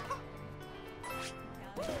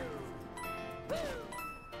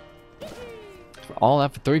 For all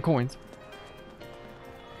that for 3 coins.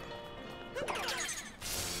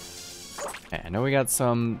 Okay, I know we got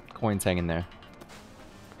some coins hanging there.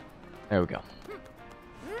 There we go.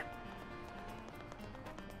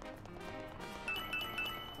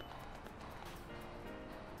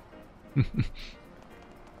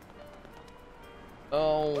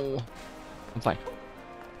 Oh, I'm fine.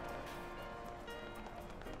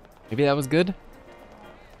 Maybe that was good?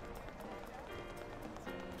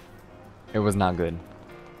 It was not good.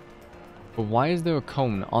 But why is there a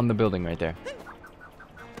cone on the building right there?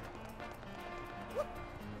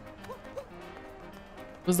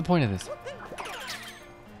 What's the point of this?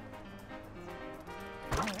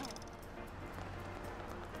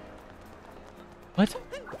 What?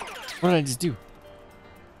 What did I just do?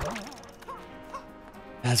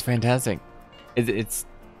 That's fantastic. It's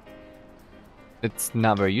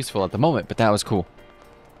not very useful at the moment, but that was cool.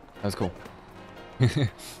 That was cool.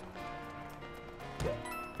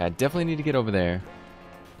 I definitely need to get over there.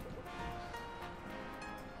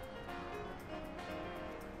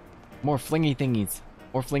 More flingy thingies.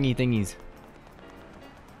 More flingy thingies.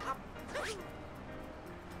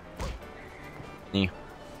 Yeah.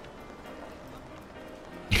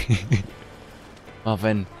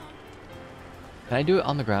 Muffin. Can I do it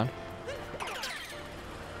on the ground?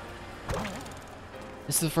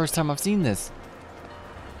 This is the first time I've seen this.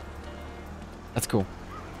 That's cool.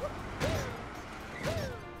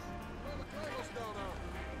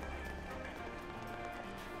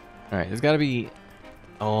 Alright, there's gotta be...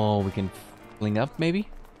 Oh, we can fling up, maybe?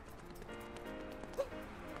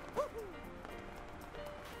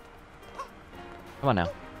 Come on now.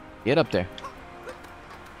 Get up there.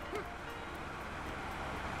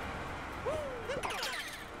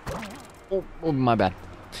 Oh, my bad.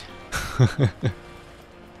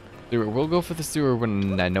 Sewer. We'll go for the sewer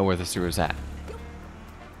when I know where the sewer's at.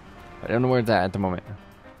 I don't know where it's at the moment.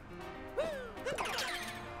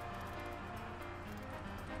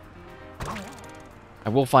 I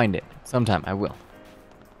will find it. Sometime, I will.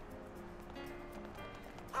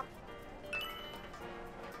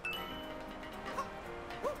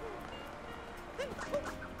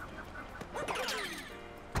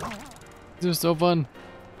 This was so fun.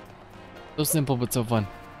 So simple, but so fun.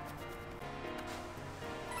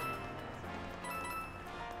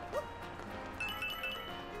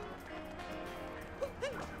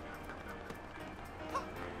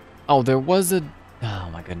 Oh, there was a... Oh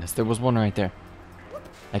my goodness, there was one right there.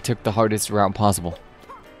 I took the hardest route possible.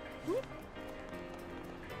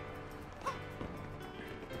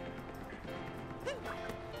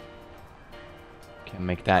 Can't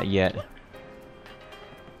make that yet.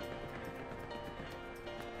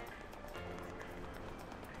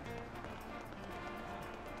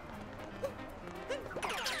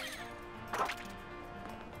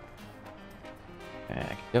 I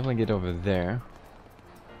can definitely get over there.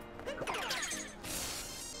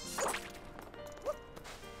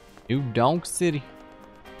 New Donk City.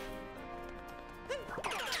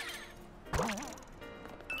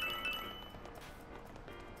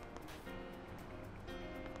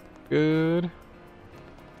 Good.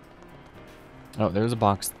 Oh, there's a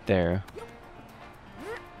box there.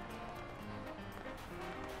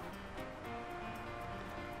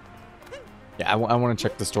 Yeah, I want to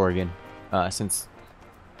check the store again, since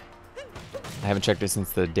I haven't checked it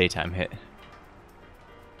since the daytime hit.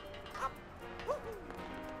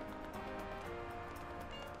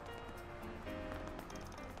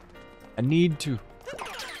 I need to.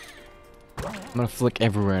 I'm gonna flick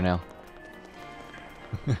everywhere now.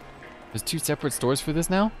 There's 2 separate stores for this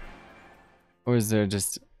now? Or is there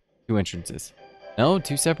just 2 entrances? No,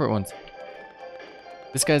 2 separate ones.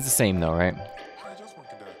 This guy's the same though, right? I just want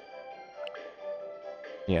to do.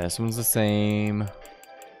 Yeah, this one's the same. Need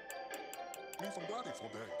some bloody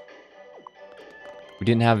for that. We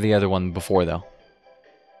didn't have the other one before though.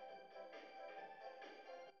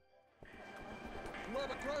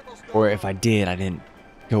 Or if I did, I didn't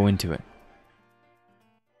go into it.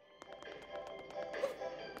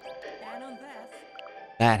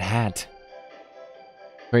 That hat.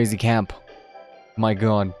 Crazy camp. My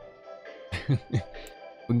god. We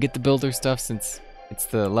can get the builder stuff since it's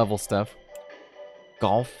the level stuff.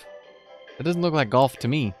 Golf. It doesn't look like golf to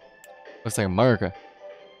me. Looks like America.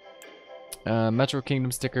 Metro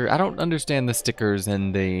Kingdom sticker. I don't understand the stickers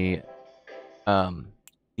and the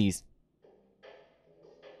these.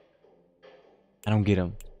 I don't get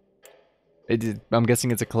them. I'm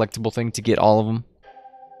guessing it's a collectible thing to get all of them.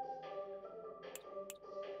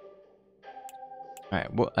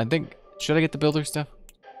 Alright, well, I think... Should I get the builder stuff?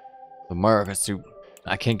 The America suit.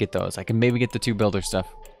 I can't get those. I can maybe get the 2 builder stuff.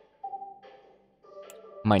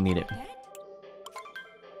 Might need it.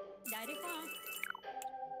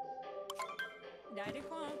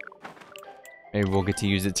 Maybe we'll get to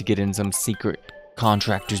use it to get in some secret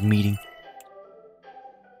contractors meeting.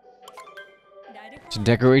 To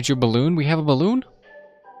decorate your balloon? We have a balloon?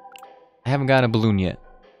 I haven't got a balloon yet.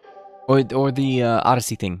 Or the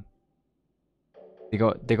Odyssey thing. They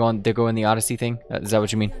go in the Odyssey thing? Is that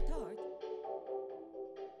what you mean?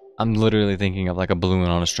 I'm literally thinking of like a balloon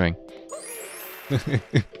on a string.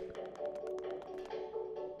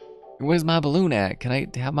 Where's my balloon at? Can I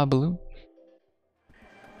have my balloon?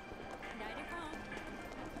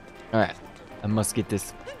 Alright. I must get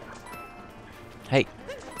this. Hey.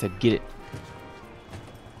 I said get it.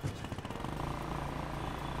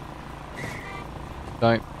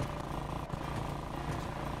 Don't.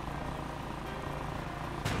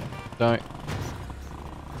 Don't.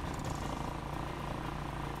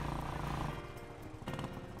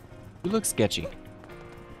 You look sketchy. What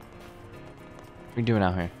are you doing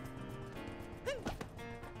out here?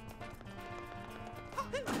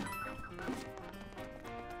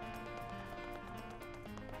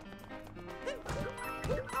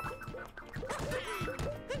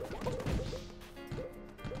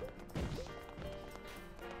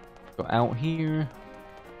 Go out here.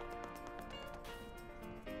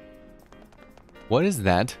 What is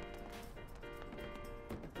that?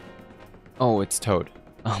 Oh, it's Toad.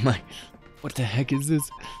 Oh my. What the heck is this?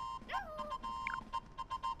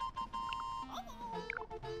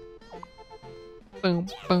 Boom,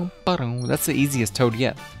 boom, ba-dum. That's the easiest Toad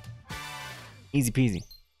yet. Easy peasy.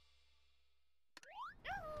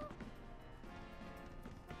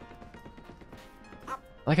 I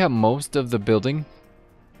like how most of the building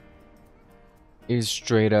is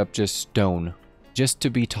straight up just stone. Just to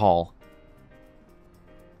be tall.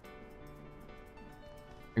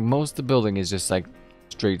 Like most of the building is just like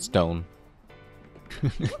straight stone.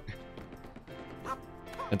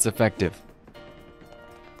 It's effective.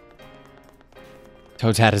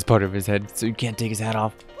 Toad's hat is part of his head, so you can't take his hat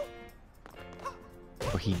off.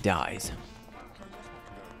 Or he dies.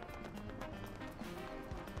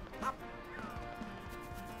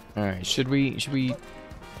 Alright, should we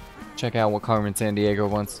check out what Carmen Sandiego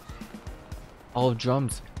wants? All of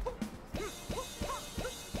drums.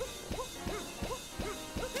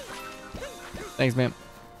 Thanks, ma'am.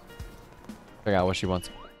 Check out what she wants.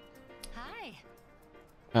 Hi.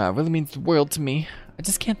 It really means the world to me. I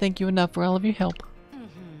just can't thank you enough for all of your help.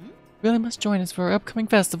 Really must join us for our upcoming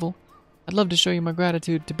festival. I'd love to show you my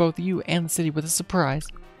gratitude to both you and the city with a surprise.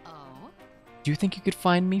 Oh. Do you think you could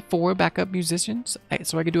find me 4 backup musicians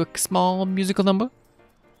so I could do a small musical number?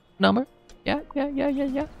 Yeah.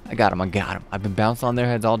 I got him. I've been bouncing on their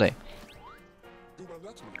heads all day.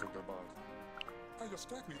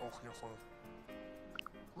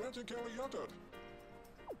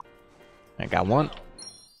 I got one.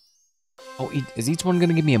 Oh, is each one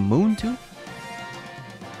gonna give me a moon too?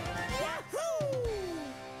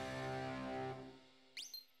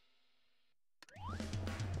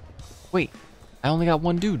 Wait, I only got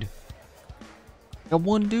one dude. Got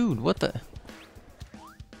one dude. What the?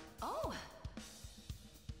 Oh.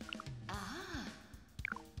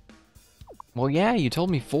 Well, yeah, you told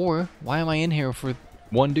me 4. Why am I in here for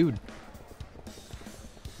one dude?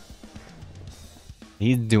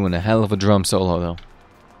 He's doing a hell of a drum solo, though.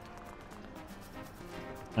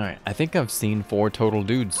 Alright, I think I've seen 4 total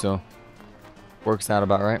dudes, so works out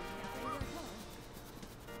about right.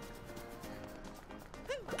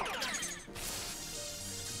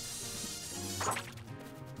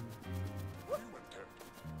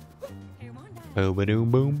 Boom, boom,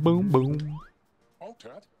 boom, boom, boom. Oh,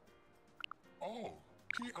 Ted. Oh,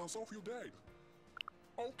 he also feel dead.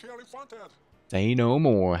 Oh, Kelly Fonted. Say no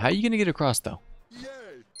more. How you gonna get across, though? Yay!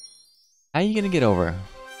 How you gonna get over?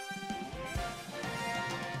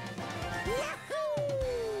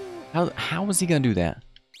 How is he gonna do that?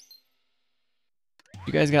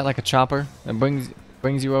 You guys got like a chopper that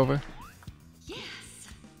brings you over? Yes.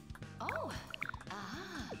 Oh.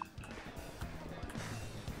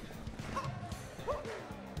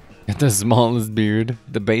 Got the smallest beard,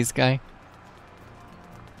 the bass guy.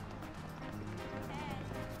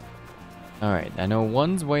 Alright, I know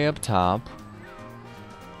one's way up top.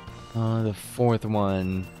 The 4th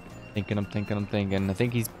one. I'm thinking. I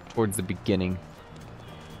think he's towards the beginning.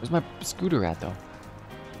 Where's my scooter at, though?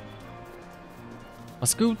 My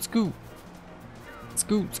scoot is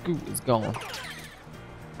gone.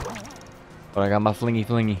 But I got my flingy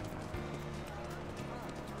flingy.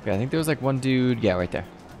 Okay, I think there was like one dude. Yeah, right there.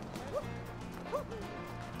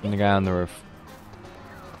 And the guy on the roof.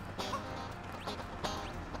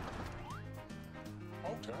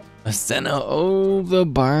 Okay. A center of the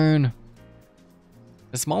barn.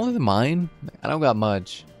 It's smaller than mine. I don't got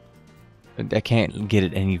much. I can't get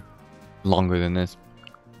it any longer than this.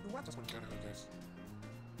 What does one get out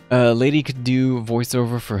of this? Lady could do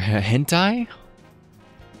voiceover for hentai?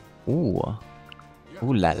 Ooh.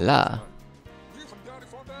 Ooh la la. We some daddy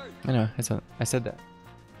for day. I know, I said that.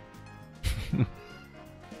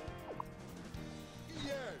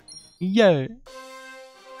 Yeah. Yay.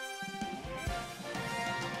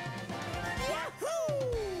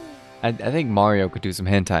 I think Mario could do some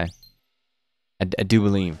hentai. I do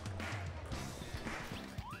believe.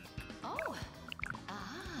 Oh.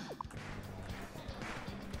 Ah.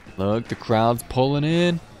 Look, the crowd's pulling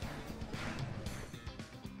in.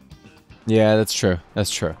 Yeah, that's true. That's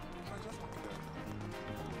true.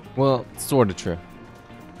 Well, sort of true.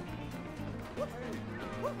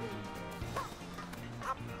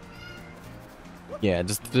 Yeah,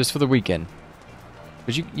 just for the weekend.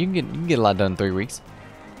 But you can get a lot done in 3 weeks.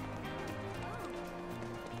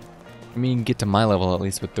 I mean, you can get to my level at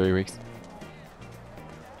least with 3 weeks.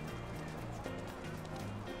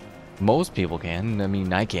 Most people can. I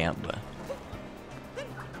mean, I can't, but.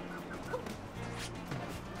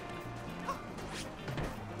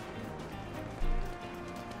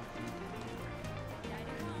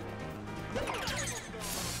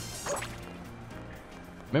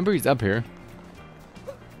 Remember, he's up here.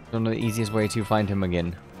 Don't know the easiest way to find him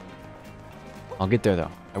again. I'll get there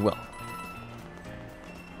though. I will.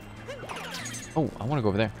 Oh, I want to go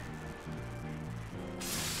over there.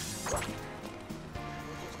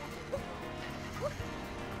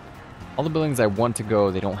 All the buildings I want to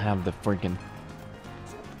go, they don't have the freaking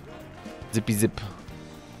zippy zip.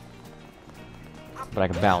 But I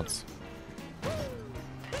can bounce.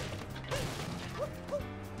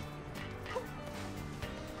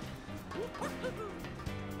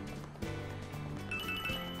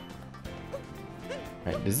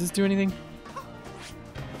 Alright, does this do anything?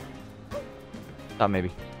 Thought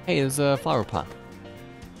maybe. Hey, there's a flower pot.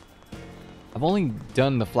 I've only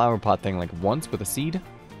done the flower pot thing like once with a seed.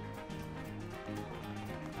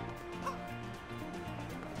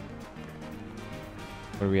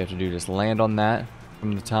 What do we have to do? Just land on that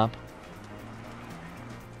from the top?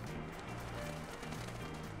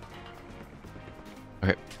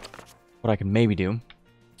 Okay. What I can maybe do.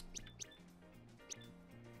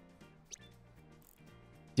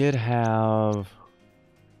 Did have...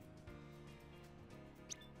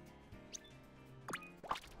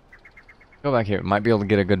 Go back here. Might be able to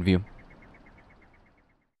get a good view.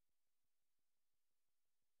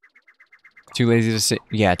 Too lazy to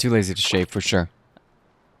yeah, too lazy to shave for sure.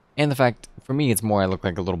 And the fact, for me, it's more I look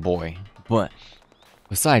like a little boy. But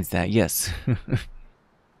besides that, yes.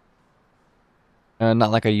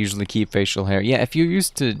 Not like I usually keep facial hair. Yeah, if you're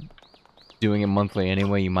used to doing it monthly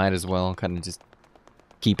anyway, you might as well kind of just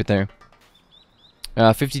keep it there.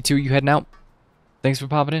 52, you heading out? Thanks for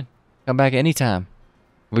popping in. Come back anytime.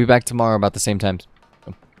 We'll be back tomorrow about the same time.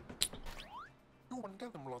 So.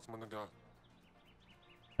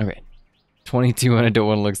 Okay. 22 and I don't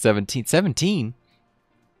want to look 17. 17?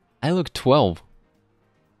 I look 12.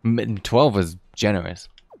 12 is generous.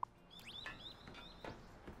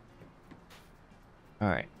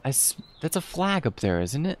 Alright. That's a flag up there,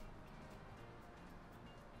 isn't it?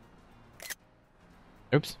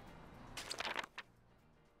 Oops.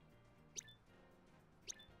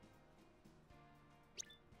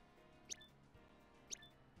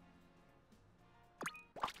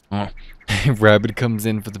 Oh. Rabbit comes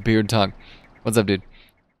in for the beard talk. What's up, dude?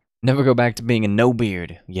 Never go back to being a no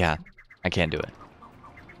beard. Yeah, I can't do it.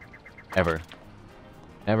 Ever.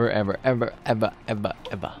 Ever, ever, ever, ever, ever,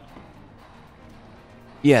 ever.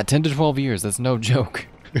 Yeah, 10 to 12 years. That's no joke.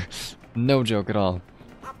 No joke at all.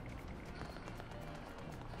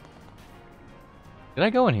 Did I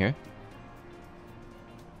go in here?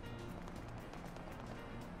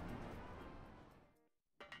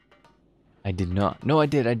 I did not. No, I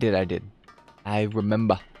did. I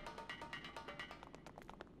remember.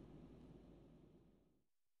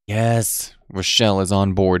 Yes, Rochelle is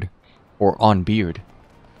on board. Or on beard.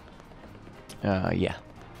 Yeah.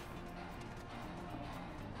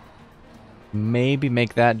 Maybe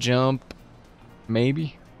make that jump.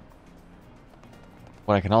 Maybe.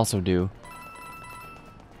 What I can also do,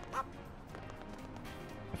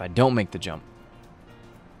 if I don't make the jump,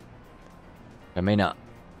 I may not.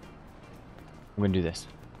 I'm gonna do this.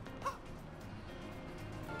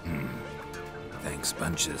 Thanks,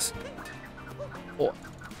 bunches.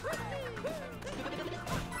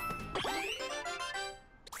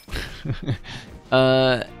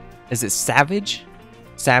 Oh. Is it Savage?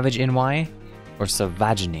 Savage NY? Or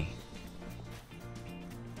Savaginy?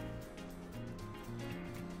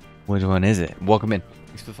 Which one is it? Welcome in.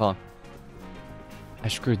 Thanks for the follow. I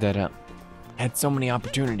screwed that up. I had so many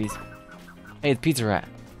opportunities. Hey, it's Pizza Rat.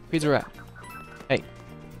 Pizza Rat. Hey.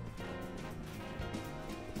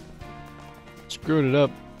 Screwed it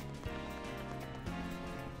up.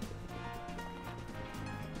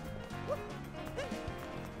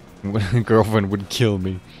 Girlfriend would kill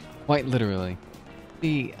me. Quite literally.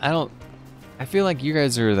 See, I feel like you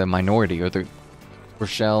guys are the minority, or the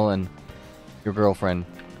Rochelle and your girlfriend.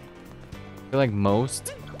 I feel like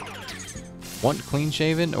most want clean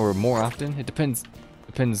shaven or more often. It depends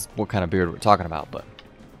what kind of beard we're talking about, but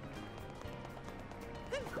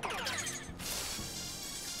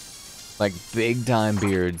like big time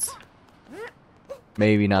beards,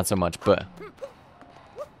 maybe not so much, but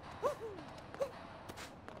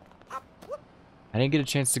I didn't get a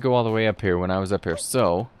chance to go all the way up here when I was up here,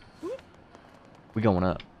 so we going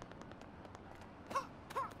up.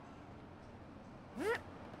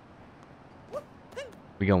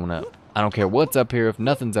 We going up. I don't care what's up here. If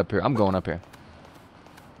nothing's up here, I'm going up here.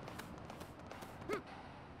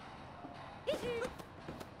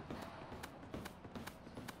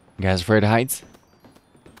 You guys afraid of heights?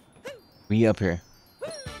 We up here.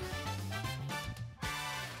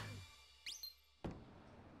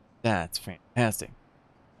 That's fantastic.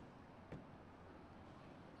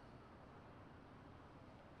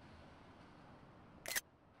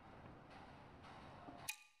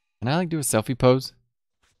 Can I like do a selfie pose?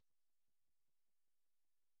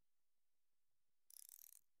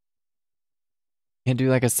 Can't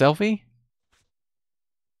do like a selfie?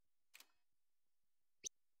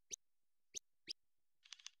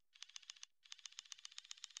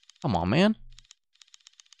 Come on, man.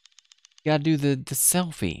 You gotta do the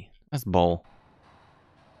selfie. That's bull.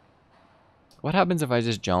 What happens if I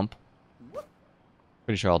just jump?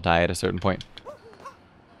 Pretty sure I'll die at a certain point.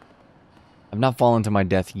 I've not fallen to my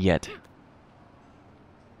death yet.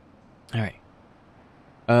 Alright.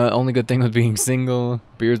 Only good thing with being single.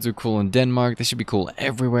 Beards are cool in Denmark. They should be cool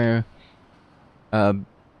everywhere. It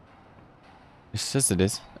says it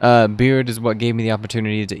is. Beard is what gave me the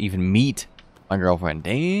opportunity to even meet my girlfriend.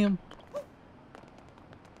 Damn.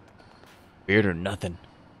 Beard or nothing.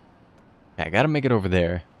 Okay, I gotta make it over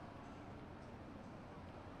there.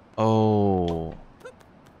 Oh.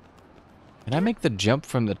 Can I make the jump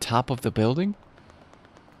from the top of the building?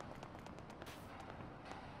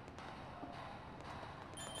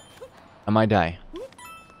 I might die.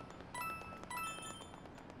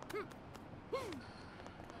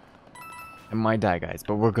 I might die, guys,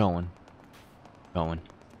 but we're going. Going.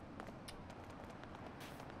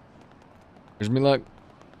 Here's me luck.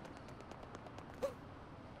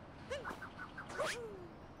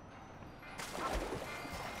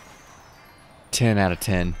 Ten out of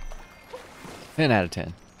 10. 10 out of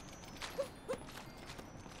 10.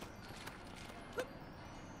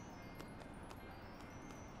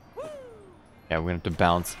 Yeah, we're gonna have to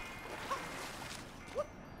bounce.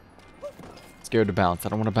 Scared to bounce. I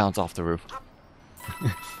don't want to bounce off the roof.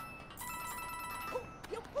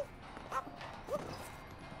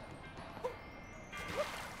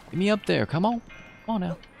 Get me up there. Come on. Come on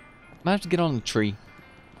now. I might have to get on the tree.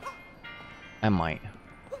 I might.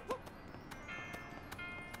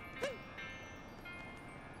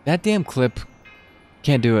 That damn clip.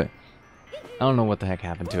 Can't do it. I don't know what the heck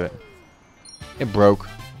happened to it. It broke.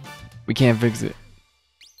 We can't fix it.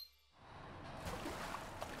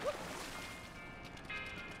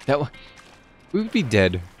 We would be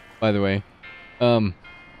dead, by the way.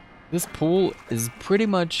 This pool is pretty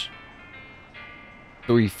much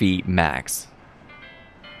 3 feet max.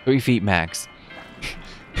 3 feet max.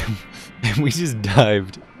 And we just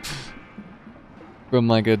dived from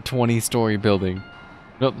like a 20-story building.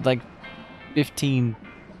 Nope, like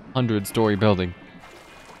 1,500-story building.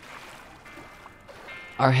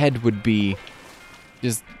 Our head would be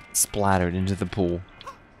just splattered into the pool.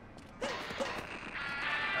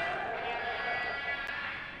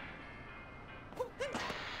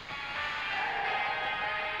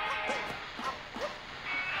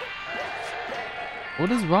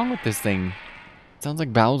 What is wrong with this thing? It sounds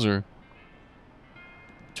like Bowser.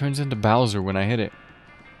 It turns into Bowser when I hit it.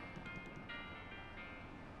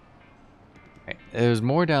 Okay, there's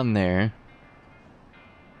more down there.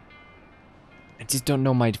 I just don't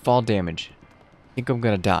know my fall damage. I think I'm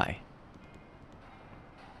gonna die.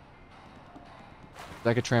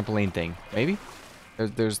 Like a trampoline thing. Maybe?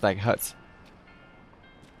 There's like huts.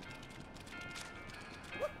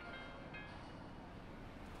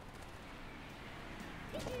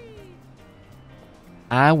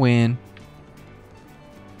 I win.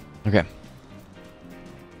 Okay.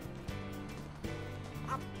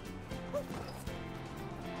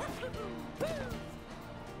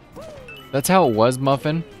 That's how it was,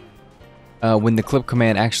 Muffin. When the clip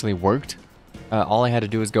command actually worked, all I had to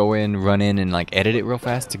do was go in, run in, and like edit it real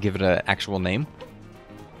fast to give it an actual name.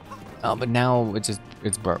 But now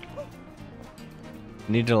it's burp.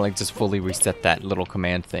 I need to like just fully reset that little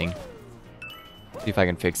command thing. See if I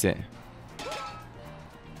can fix it.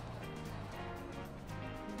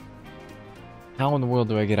 How in the world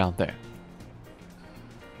do I get out there?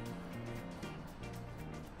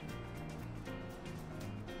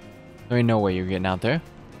 There ain't no way you're getting out there.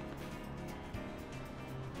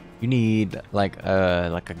 You need like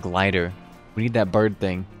a glider. We need that bird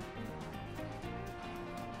thing.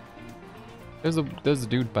 There's a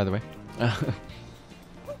dude, by the way.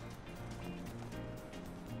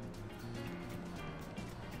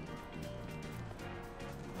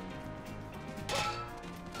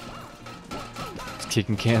 Just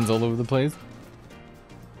kicking cans all over the place.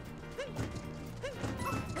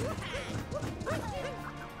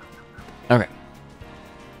 Okay.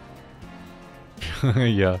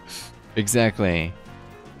 Yeah, exactly.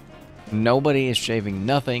 Nobody is shaving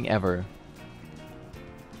nothing ever.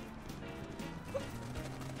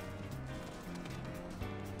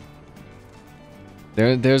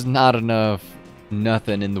 There's not enough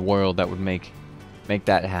nothing in the world that would make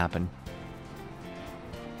that happen.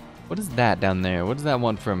 What is that down there? What does that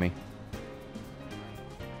want from me?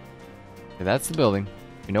 Okay, that's the building.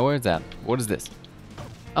 We know where it's at. What is this?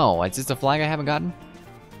 Oh, it's just a flag I haven't gotten?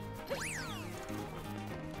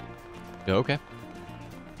 Okay.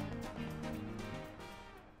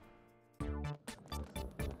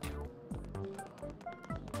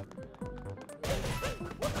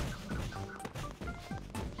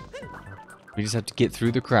 We just have to get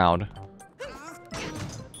through the crowd.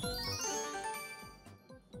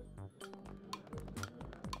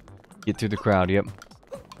 Get through the crowd, yep.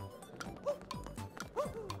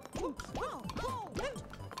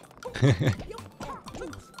 I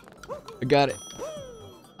got it.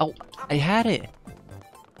 Oh, I had it.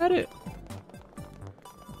 Had it.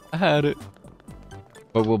 I had it.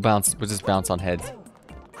 But we'll just bounce on heads.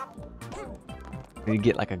 We need to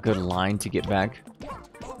get like a good line to get back.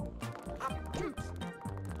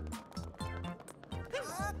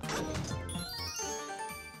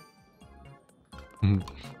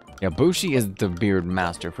 Yeah, Bushi is the beard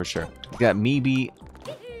master for sure. You got me beat.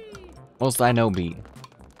 Most I know beat.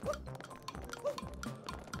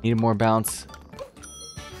 Need more bounce.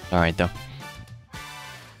 Alright though.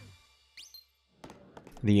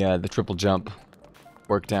 The triple jump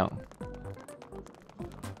worked out.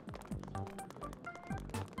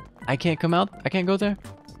 I can't come out? I can't go there?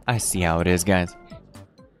 I see how it is, guys.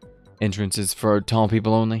 Entrances for tall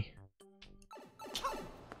people only.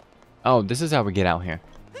 Oh, this is how we get out here.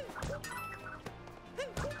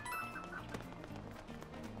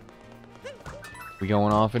 We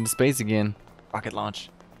going off into space again. Rocket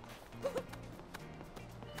launch.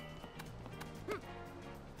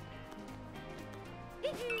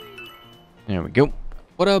 There we go.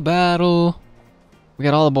 What a battle. We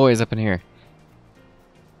got all the boys up in here.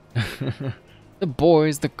 The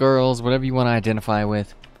boys, the girls, whatever you want to identify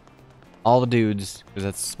with. All the dudes, because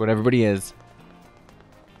that's what everybody is.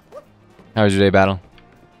 How was your day, battle?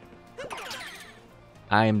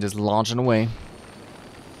 I am just launching away.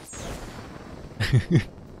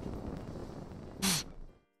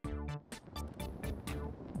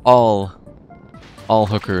 all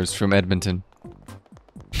hookers from Edmonton.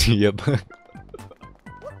 Yep.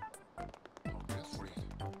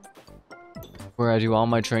 Where I do all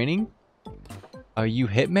my training? Are you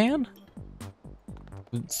Hitman?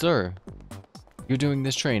 Sir, you're doing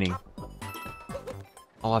this training.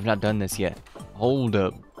 Oh, I've not done this yet. Hold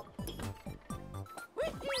up.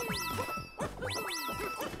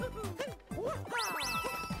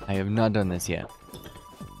 I have not done this yet.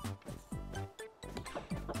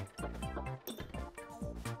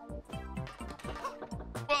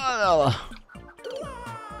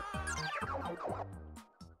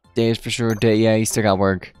 Days for sure. Yeah, you still got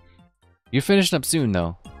work. You're finishing up soon,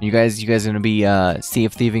 though. You guys gonna be Sea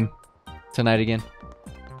of Thieving tonight again?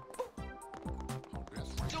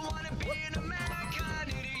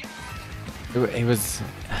 It was.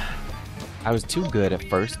 I was too good at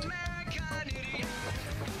first.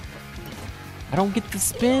 I don't get the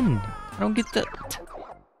spin. I don't get the.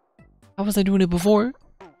 How was I doing it before?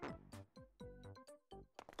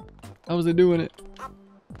 How was I doing it?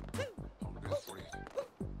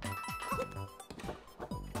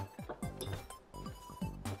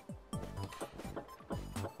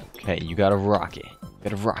 Okay, you got a rocket.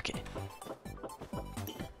 Got a rocket.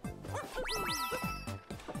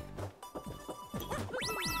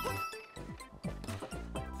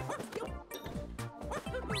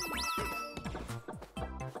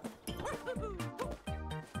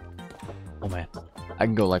 Oh man, I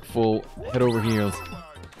can go like full head over heels.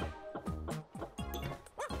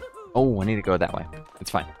 Oh, I need to go that way. It's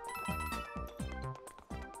fine.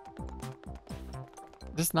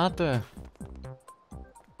 This is not the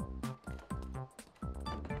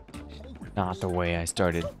way I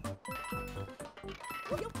started.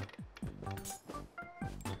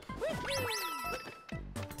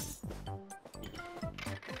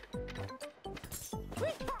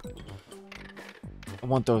 I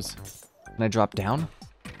want those. Can I drop down?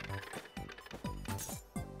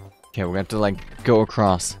 Okay, we're gonna have to like go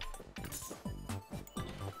across.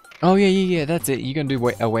 Oh yeah, that's it. You're gonna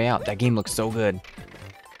do a way out. That game looks so good.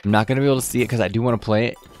 I'm not gonna be able to see it because I do want to play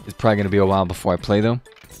it. It's probably gonna be a while before I play though.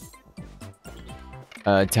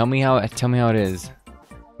 Tell me how it is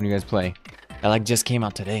when you guys play. That like just came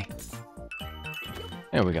out today.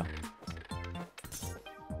 There we go.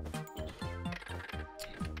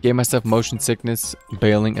 Gave myself motion sickness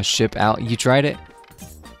bailing a ship out. You tried it?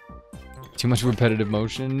 Too much repetitive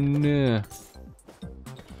motion?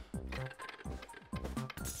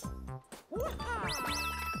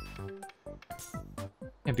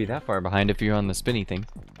 Can't be that far behind if you're on the spinny thing.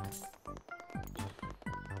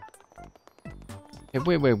 Hey,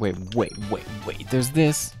 wait. There's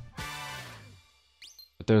this.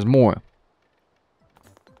 But there's more.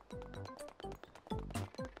 There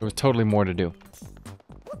was totally more to do.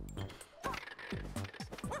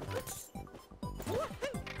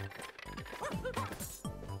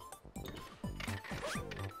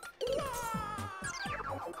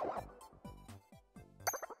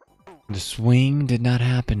 The swing did not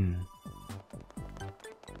happen.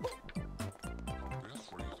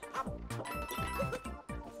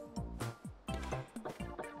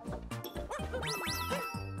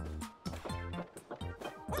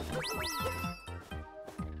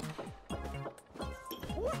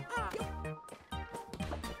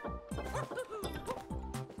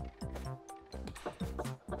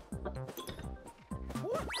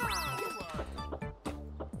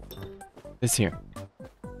 This here.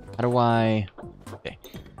 How do I... Okay.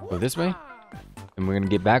 Go this way. And we're gonna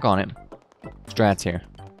get back on it. Strats here.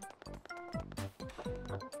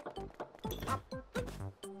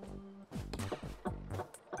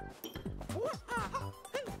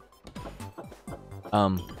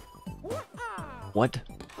 What?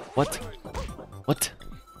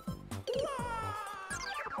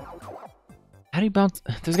 How do you bounce?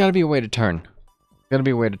 There's gotta be a way to turn. Gotta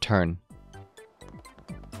be a way to turn.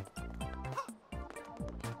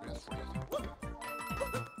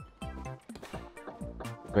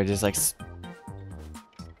 Where just like...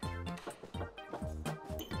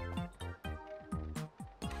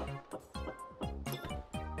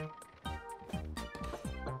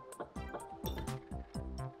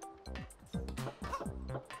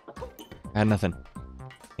 I had nothing.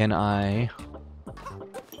 Can I...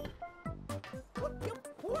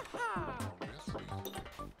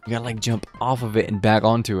 You gotta like jump off of it and back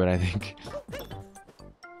onto it, I think.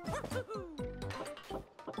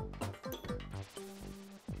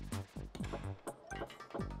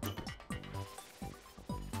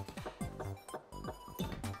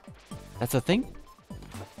 That's a thing?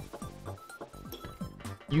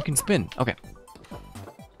 You can spin. Okay.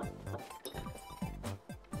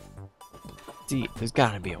 See, there's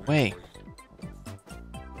gotta be a way.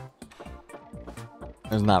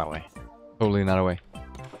 There's not a way. Totally not a way.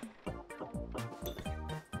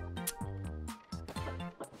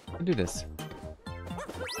 I'll do this.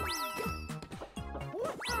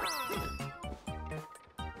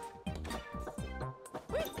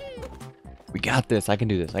 We got this. I can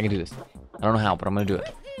do this. I can do this. I don't know how, but I'm gonna do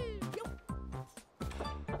it.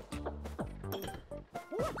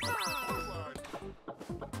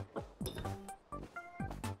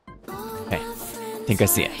 Okay. I think I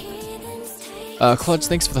see it. Clutch,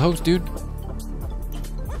 thanks for the host, dude.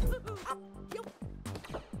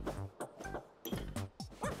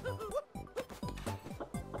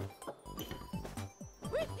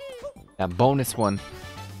 That bonus one.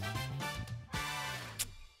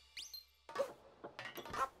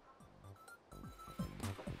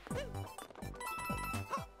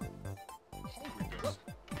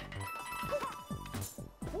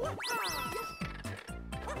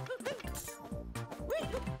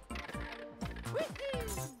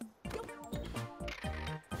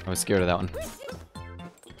 I was scared of that one.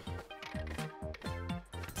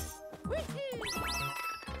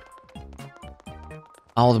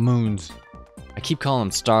 All the moons. I I keep calling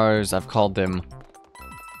them stars. I've called them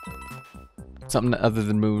something other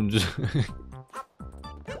than moons.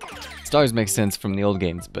 Stars make sense from the old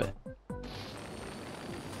games, but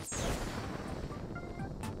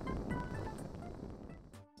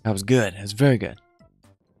that was good. It was very good.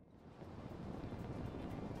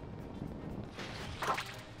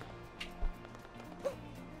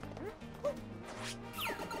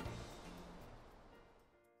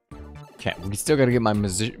 Okay, we still gotta get my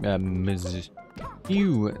musician,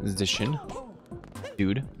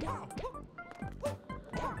 dude.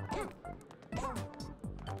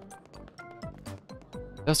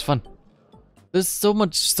 That was fun. There's so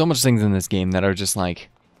much things in this game that are just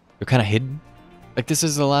like, they're kind of hidden. Like this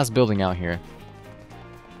is the last building out here,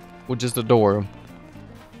 with just a door,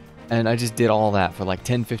 and I just did all that for like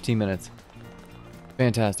 10-15 minutes.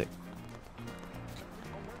 Fantastic.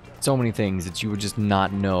 So many things that you would just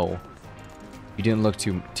not know. You didn't look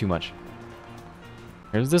too much.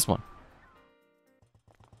 Here's this one.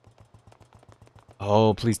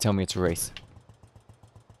 Oh, please tell me it's a race.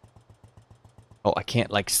 Oh, I can't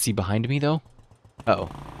like see behind me though. Uh-oh.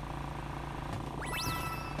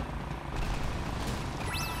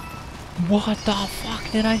 What the fuck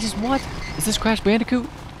did I just what? Is this Crash Bandicoot?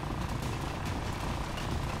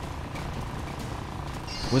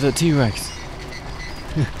 With a T-Rex.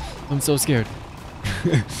 I'm so scared.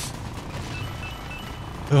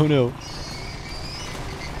 Oh no.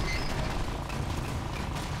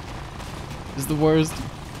 This is the worst.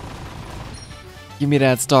 Give me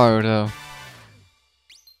that star though.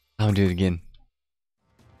 I'll do it again.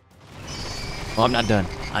 Oh, I'm not done.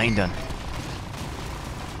 I ain't done.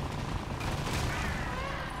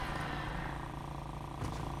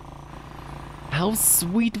 How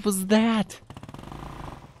sweet was that?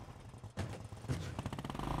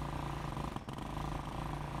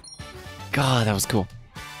 God, that was cool.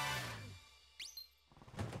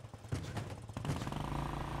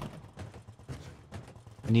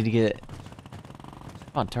 I need to get...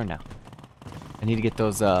 Come on, turn now. I need to get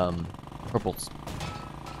those, purples.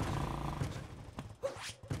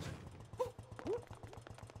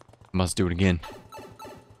 Must do it again.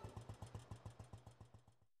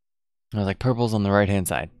 I was like, purple's on the right-hand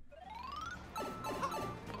side.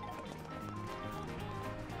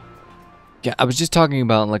 Yeah, I was just talking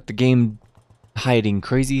about, like, the game hiding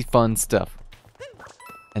crazy fun stuff.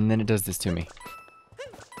 And then it does this to me.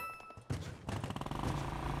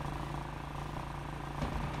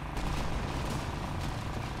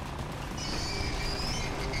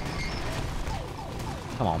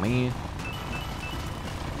 Come on, man.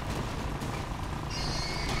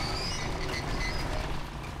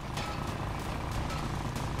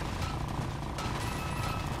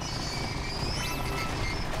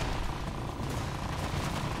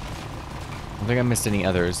 I don't think I missed any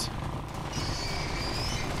others.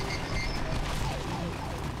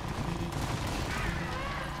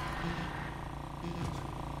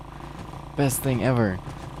 Best thing ever.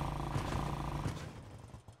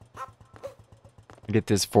 Get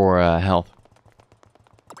this for health.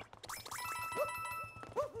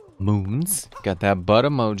 Moons. Got that butt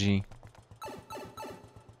emoji.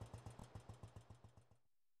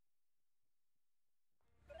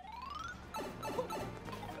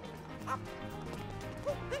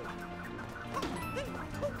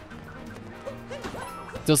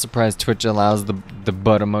 Still surprised Twitch allows the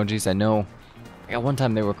butt emojis. I know. At one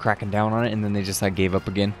time they were cracking down on it, and then they just like gave up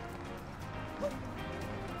again.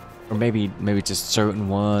 Or maybe just certain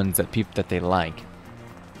ones that they like.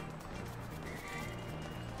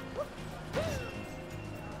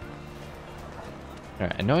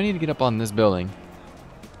 Alright, I know I need to get up on this building.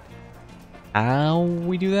 How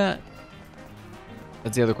we do that?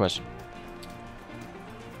 That's the other question.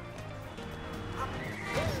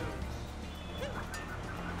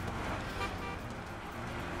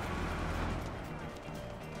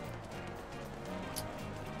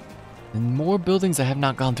 And more buildings I have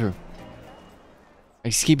not gone through. I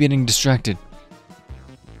just keep getting distracted.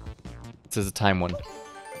 This is a time one.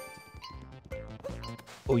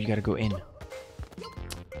 Oh, you gotta go in.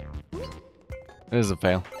 This is a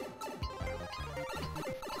fail.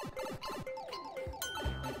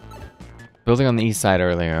 Building on the east side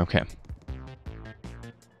earlier, okay.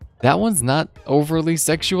 That one's not overly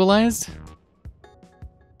sexualized?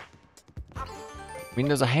 I mean,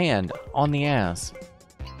 there's a hand on the ass.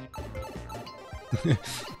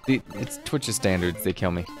 It's Twitch's standards, they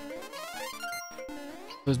kill me.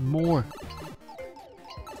 There's more.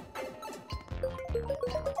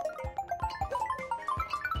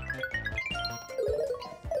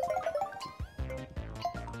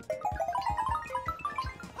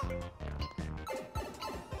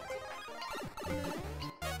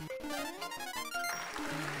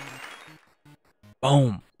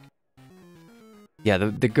 Boom. Yeah,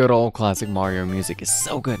 the good old classic Mario music is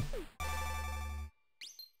so good.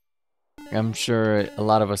 I'm sure a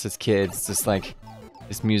lot of us as kids, just like,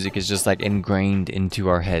 this music is just like ingrained into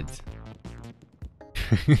our heads.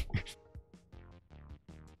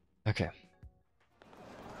 Okay.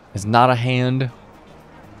 It's not a hand.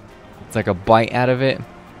 It's like a bite out of it.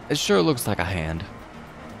 It sure looks like a hand.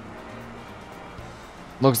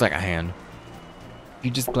 Looks like a hand.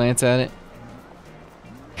 You just glance at it.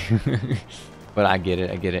 But I get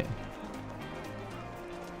it, I get it.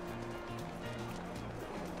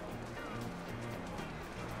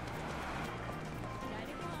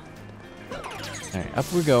 Alright,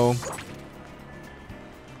 up we go.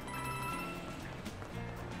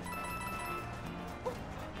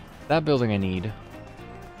 That building I need.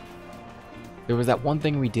 There was that one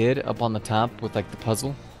thing we did up on the top with like the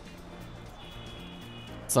puzzle.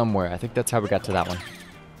 Somewhere. I think that's how we got to that one.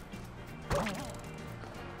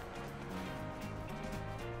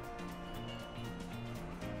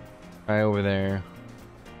 Right over there.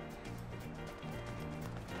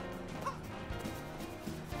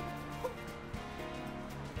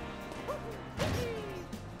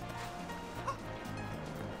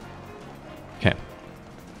 Okay.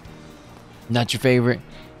 Not your favorite.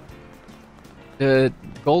 The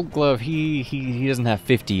Gold Glove, he doesn't have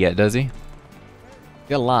 50 yet, does he?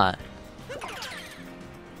 Got a lot.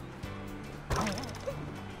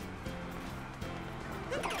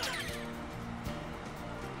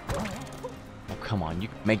 Oh, come on, you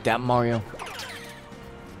can make that, Mario.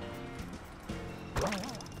 I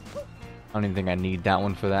don't even think I need that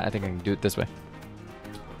one for that. I think I can do it this way.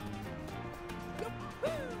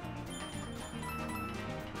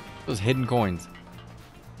 Those hidden coins.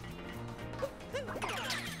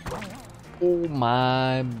 Oh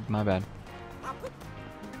my bad.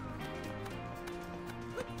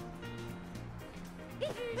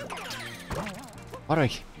 Why do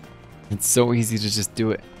I? It's so easy to just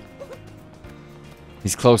do it.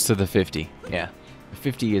 He's close to the 50. Yeah, the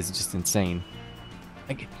 50 is just insane.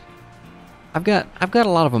 Like, I've got a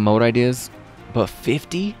lot of emote ideas, but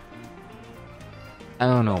 50? I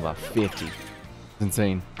don't know about 50. It's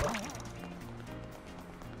insane.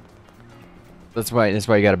 That's why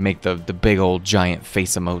you gotta make the big old giant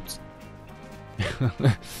face emotes.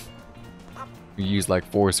 You use like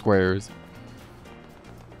 4 squares.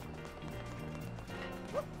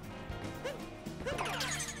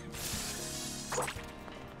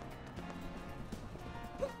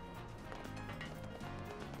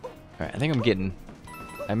 Alright, I think I'm getting...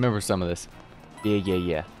 I remember some of this.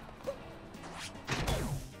 Yeah.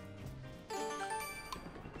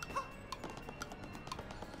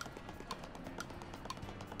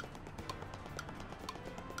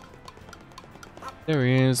 There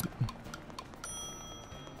he is.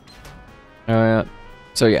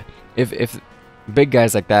 So yeah, if big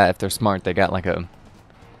guys like that, if they're smart, they got like a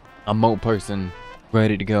moat person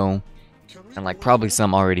ready to go, and like probably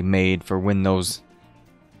some already made for when those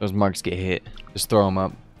marks get hit. Just throw them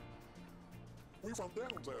up.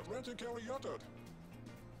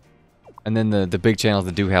 And then the big channels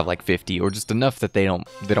that do have like 50 or just enough that they don't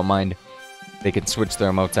mind, they can switch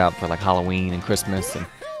their emotes out for like Halloween and Christmas and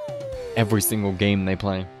every single game they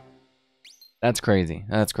play. That's crazy.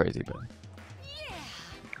 That's crazy, but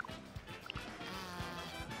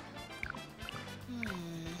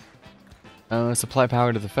supply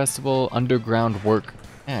power to the festival, underground work.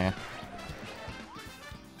 Yeah.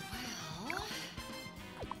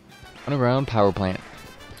 Underground power plant.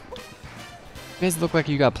 You guys look like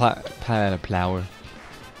you got power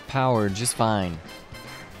just fine.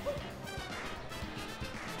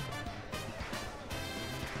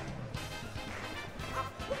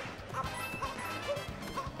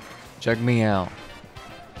 Check me out.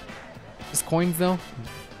 Just coins though?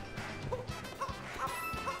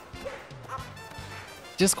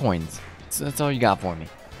 Just coins. So that's all you got for me.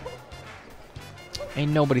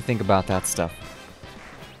 Ain't nobody think about that stuff.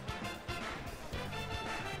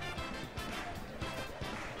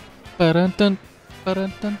 Ba-dun-dun,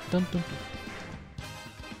 ba-dun-dun-dun-dun.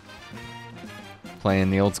 Playing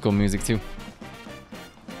the old school music too.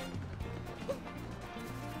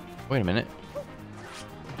 Wait a minute.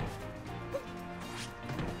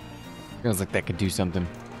 Feels like that could do something.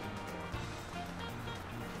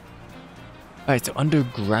 Alright, so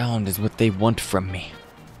underground is what they want from me.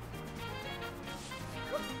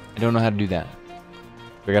 I don't know how to do that.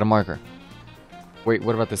 We got a marker. Wait,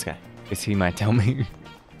 what about this guy? Guess he might tell me.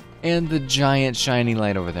 And the giant shiny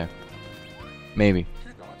light over there. Maybe.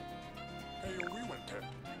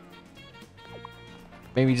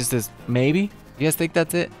 Maybe just this. Maybe? You guys think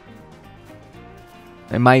that's it?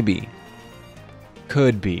 It might be.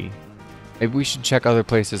 Could be. Maybe we should check other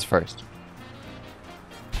places first.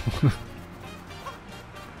 Enough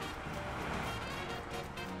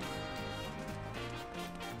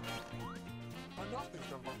is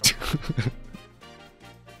the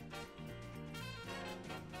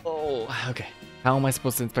Oh, okay. How am I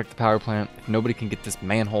supposed to inspect the power plant if nobody can get this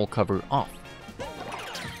manhole cover off?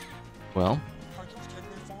 Well, Can you take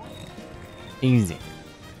me far? easy.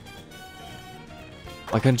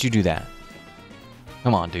 Why couldn't you do that?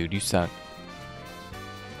 Come on, dude, you suck.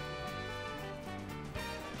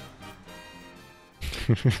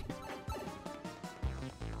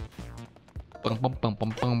 Bum, bum, bum,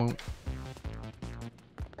 bum, bum, bum.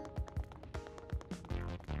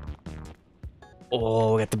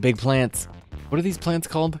 Oh, we got the big plants. What are these plants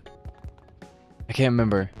called? I can't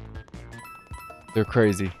remember. They're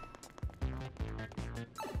crazy.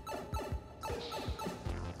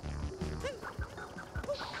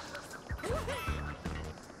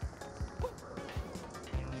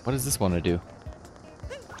 What does this want to do?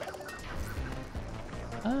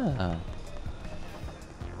 Ah.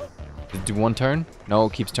 Does it do one turn? No,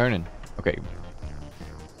 it keeps turning. Okay.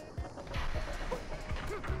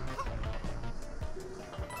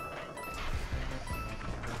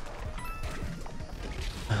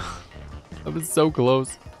 That was so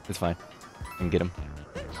close. It's fine. I can get him.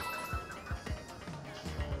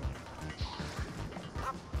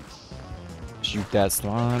 Shoot that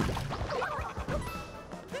slot.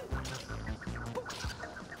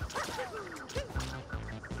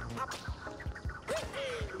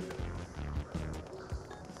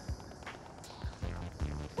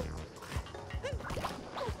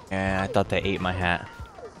 Yeah, I thought they ate my hat.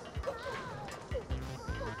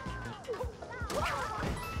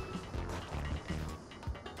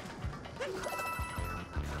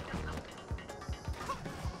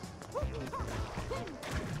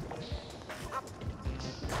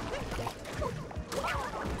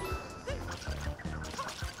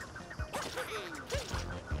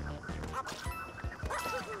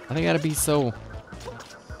 Why they gotta be so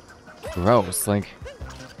gross? Like,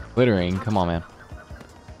 glittering. Come on, man.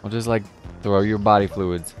 I'll just like throw your body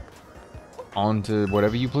fluids onto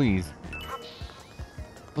whatever you please.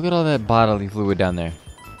 Look at all that bodily fluid down there.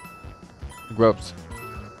 Gross.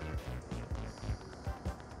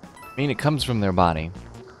 I mean, it comes from their body.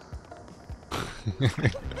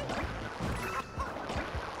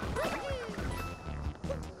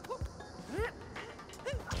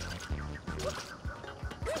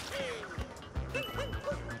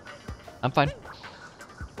 I'm fine.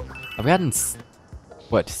 Have we gotten,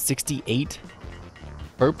 what, 68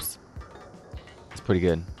 perps? That's pretty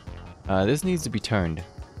good. This needs to be turned.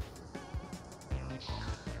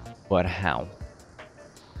 But how?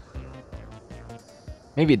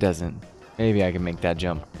 Maybe it doesn't. Maybe I can make that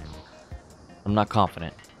jump. I'm not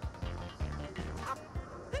confident.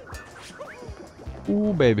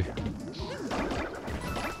 Ooh, baby.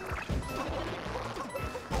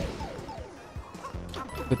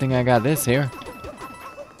 Good thing I got this here.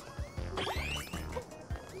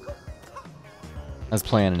 I was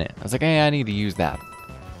planning it. I was like, hey, I need to use that.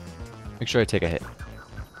 Make sure I take a hit.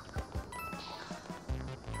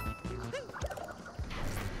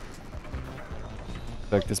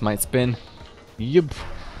 Feel like this might spin. Yup.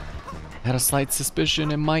 Had a slight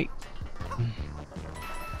suspicion it might.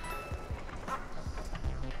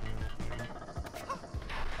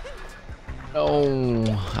 No,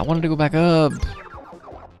 I wanted to go back up.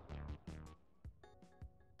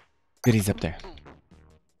 Goodies up there.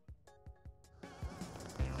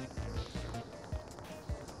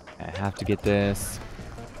 I have to get this.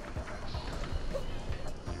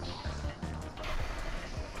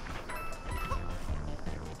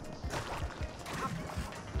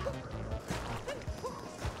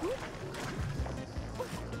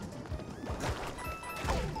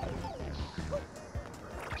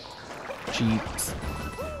 Jeeps.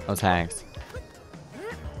 Those hags.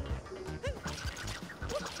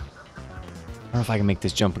 I don't know if I can make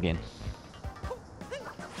this jump again.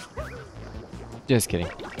 Just kidding.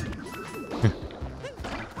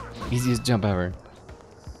 Easiest jump ever.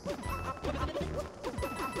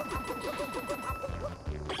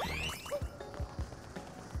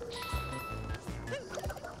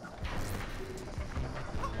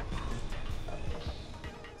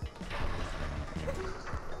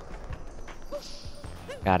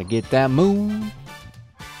 Gotta get that moon.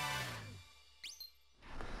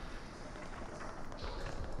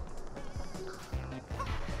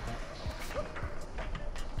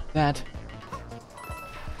 That.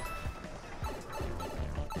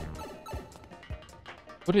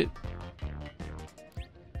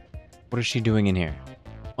 What is she doing in here?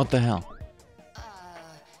 What the hell?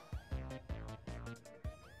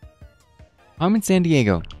 I'm in San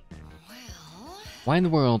Diego. Well, Why in the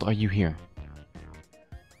world are you here?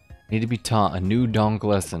 Need to be taught a new donk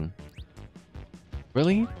lesson.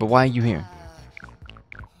 Really? But why are you here?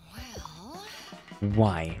 well.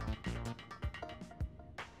 Why?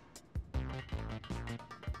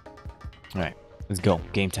 Alright, let's go.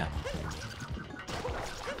 Game time.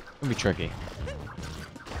 It'll be tricky.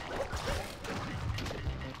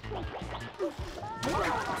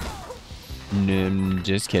 No,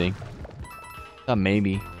 just kidding. Thought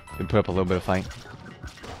maybe could put up a little bit of fight.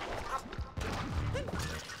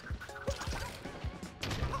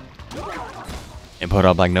 And put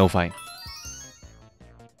up like no fight.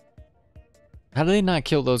 How did they not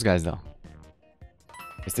kill those guys though?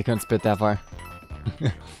 Guess they couldn't spit that far.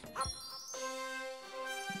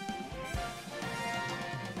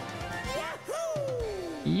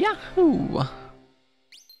 Yahoo!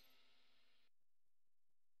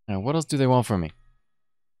 Now, what else do they want from me?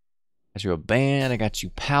 Got you a band, I got you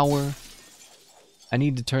power. I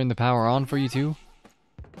need to turn the power on for you too.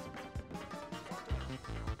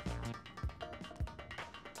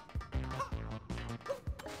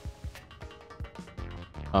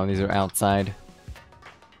 Oh, these are outside.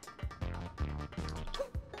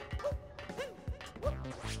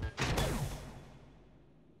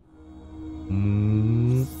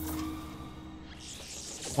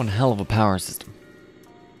 One hell of a power system.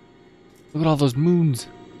 Look at all those moons.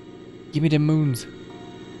 Give me them moons.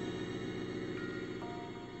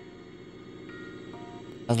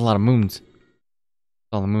 That's a lot of moons.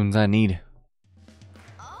 That's all the moons I need.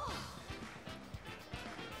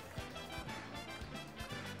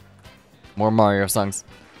 More Mario songs.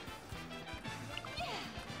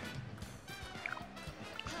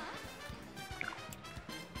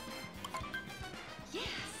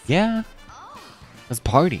 Yeah. Let's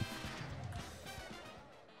party.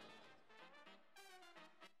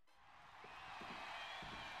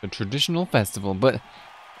 A traditional festival, but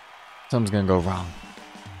something's gonna go wrong.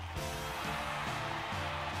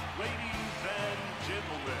 Ladies and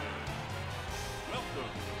gentlemen, welcome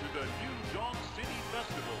to the New Donk City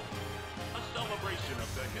Festival, a celebration of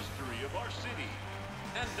the history of our city.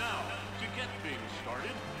 And now, to get things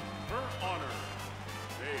started, her honor,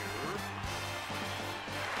 Mayor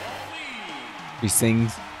Pauline. She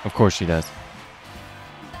sings? Of course she does.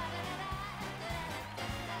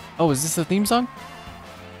 Oh, is this the theme song?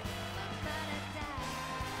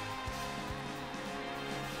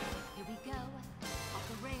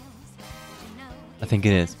 I think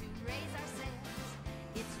it is.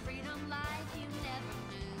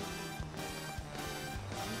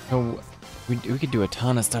 So, we could do a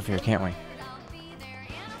ton of stuff here, can't we?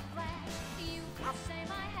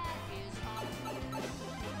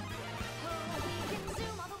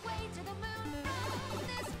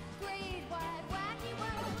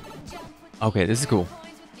 Okay, this is cool.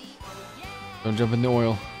 Don't jump in the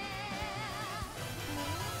oil.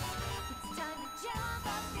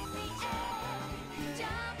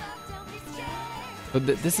 But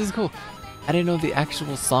this is cool. I didn't know the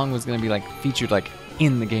actual song was gonna be like featured like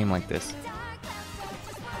in the game like this.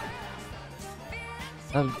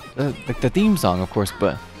 Like the theme song, of course,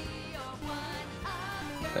 but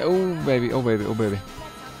oh baby, oh baby, oh baby.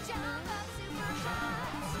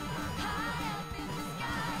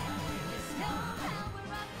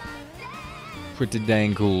 Pretty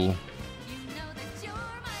dang cool.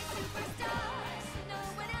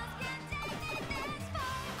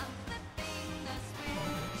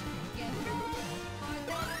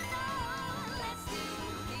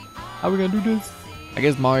 How are we gonna do this? I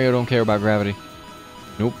guess Mario don't care about gravity.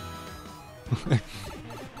 Nope.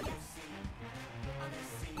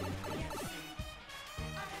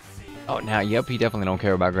 Oh, now, yep, he definitely don't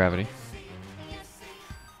care about gravity.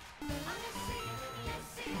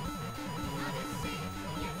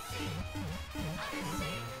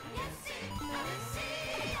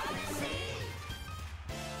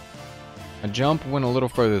 A jump went a little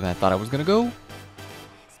further than I thought I was gonna go.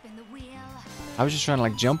 I was just trying to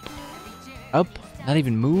like jump up, not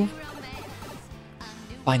even move.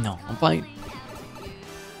 Fine though, I'm fine.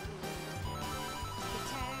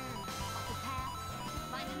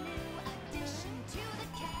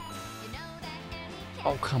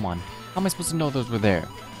 Oh, come on. How am I supposed to know those were there?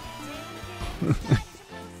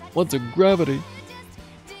 What's a gravity?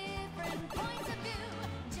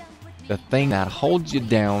 The thing that holds you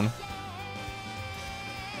down.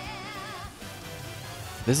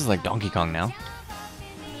 This is like Donkey Kong now.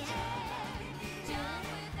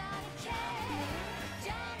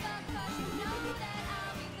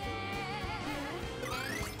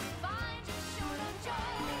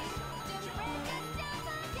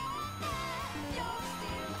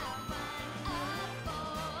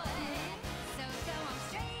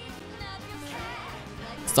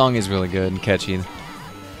 Song is really good and catchy.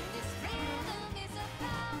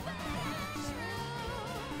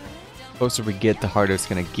 Closer we get, the harder it's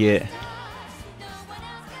gonna get.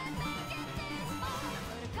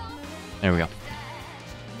 There we go.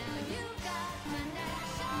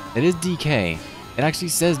 It is DK. It actually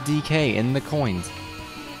says DK in the coins.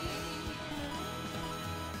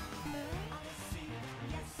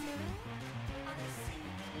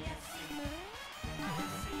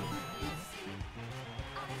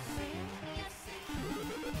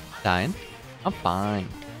 Dying? I'm fine.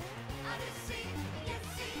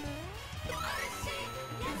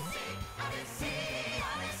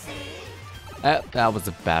 That was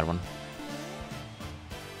a bad one.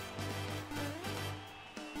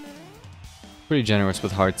 Pretty generous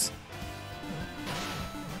with hearts.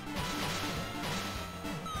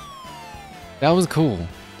 That was cool.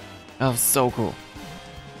 That was so cool.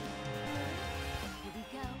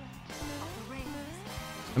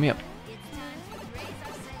 Let me up.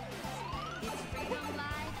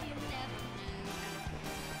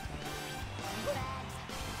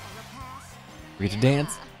 We get to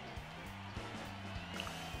dance.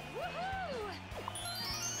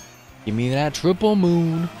 Give me that triple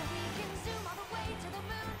moon.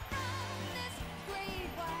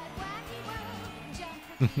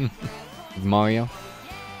 Mario.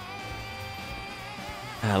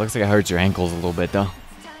 Looks like it hurts your ankles a little bit though.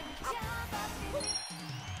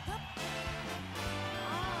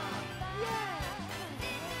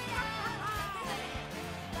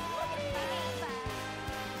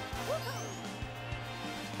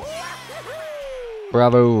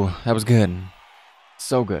 Bravo, that was good.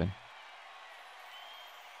 So good.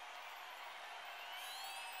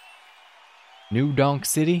 New Donk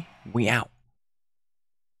City, we out.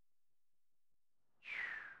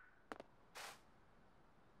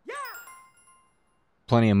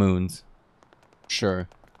 Plenty of moons. Sure.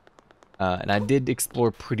 And I did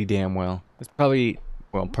explore pretty damn well. It's probably,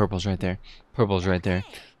 well, purple's right there. Purple's right there.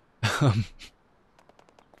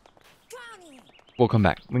 We'll come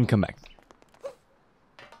back. We can come back.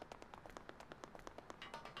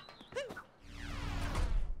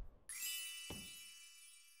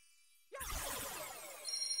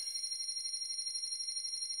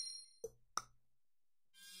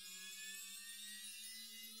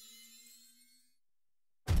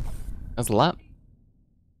 That's a lot.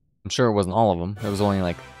 I'm sure it wasn't all of them. It was only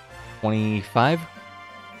like 25?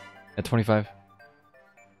 At 25?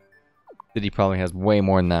 City probably has way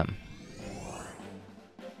more than that.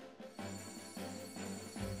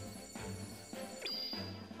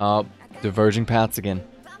 Diverging paths again.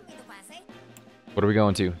 What are we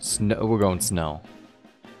going to? Snow. We're going snow.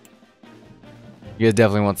 You guys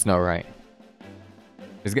definitely want snow, right?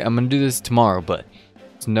 I'm gonna do this tomorrow, but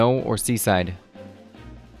snow or seaside?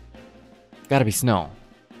 Gotta be snow.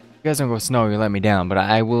 If you guys don't go snow, you let me down, but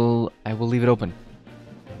I will leave it open.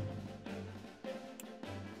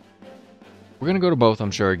 We're gonna go to both,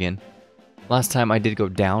 I'm sure, again. Last time I did go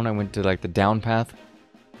down, I went to like the down path.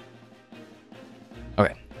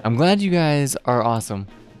 Okay, I'm glad you guys are awesome.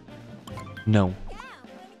 No. We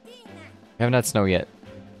haven't had snow yet.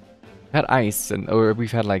 We've had ice, or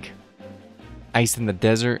we've had like ice in the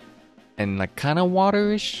desert and like kind of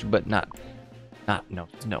waterish, but no.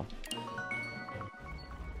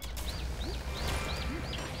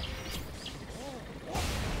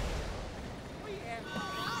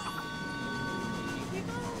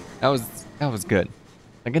 That was good.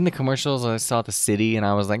 Like in the commercials, I saw the city and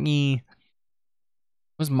I was like,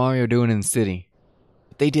 what's Mario doing in the city?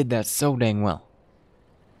 But they did that so dang well.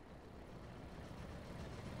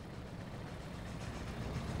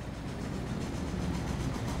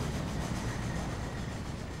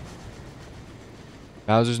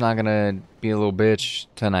 Bowser's not gonna be a little bitch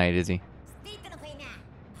tonight, is he?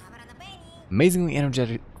 Amazingly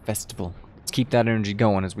energetic festival. Let's keep that energy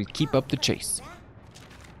going as we keep up the chase.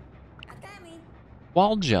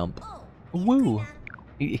 Wall jump. Woo.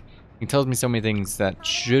 He tells me so many things that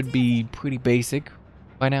should be pretty basic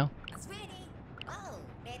by now.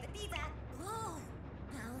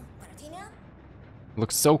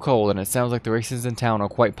 Looks so cold, and it sounds like the races in town are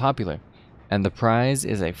quite popular. And the prize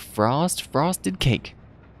is a frosted cake.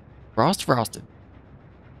 Frosted.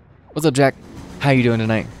 What's up, Jack? How you doing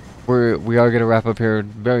tonight? We are gonna wrap up here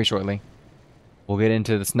very shortly. We'll get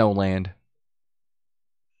into the snowland.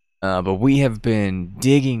 But we have been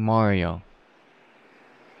digging Mario.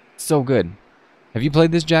 So good. Have you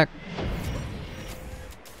played this, Jack?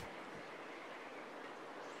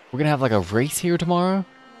 We're gonna have like a race here tomorrow?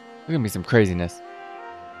 There's gonna be some craziness.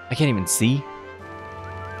 I can't even see.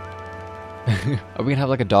 Are we gonna have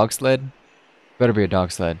like a dog sled? Better be a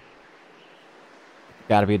dog sled.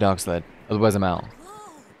 Gotta be a dog sled. Otherwise I'm out.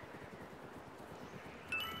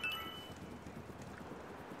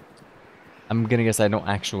 I'm gonna guess I don't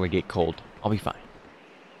actually get cold. I'll be fine.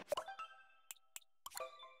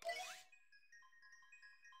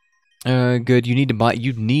 Good. You need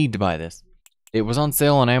to buy this. It was on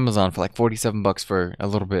sale on Amazon for like 47 bucks for a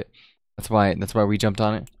little bit. That's why we jumped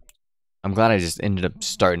on it. I'm glad I just ended up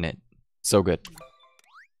starting it. So good.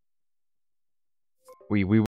 We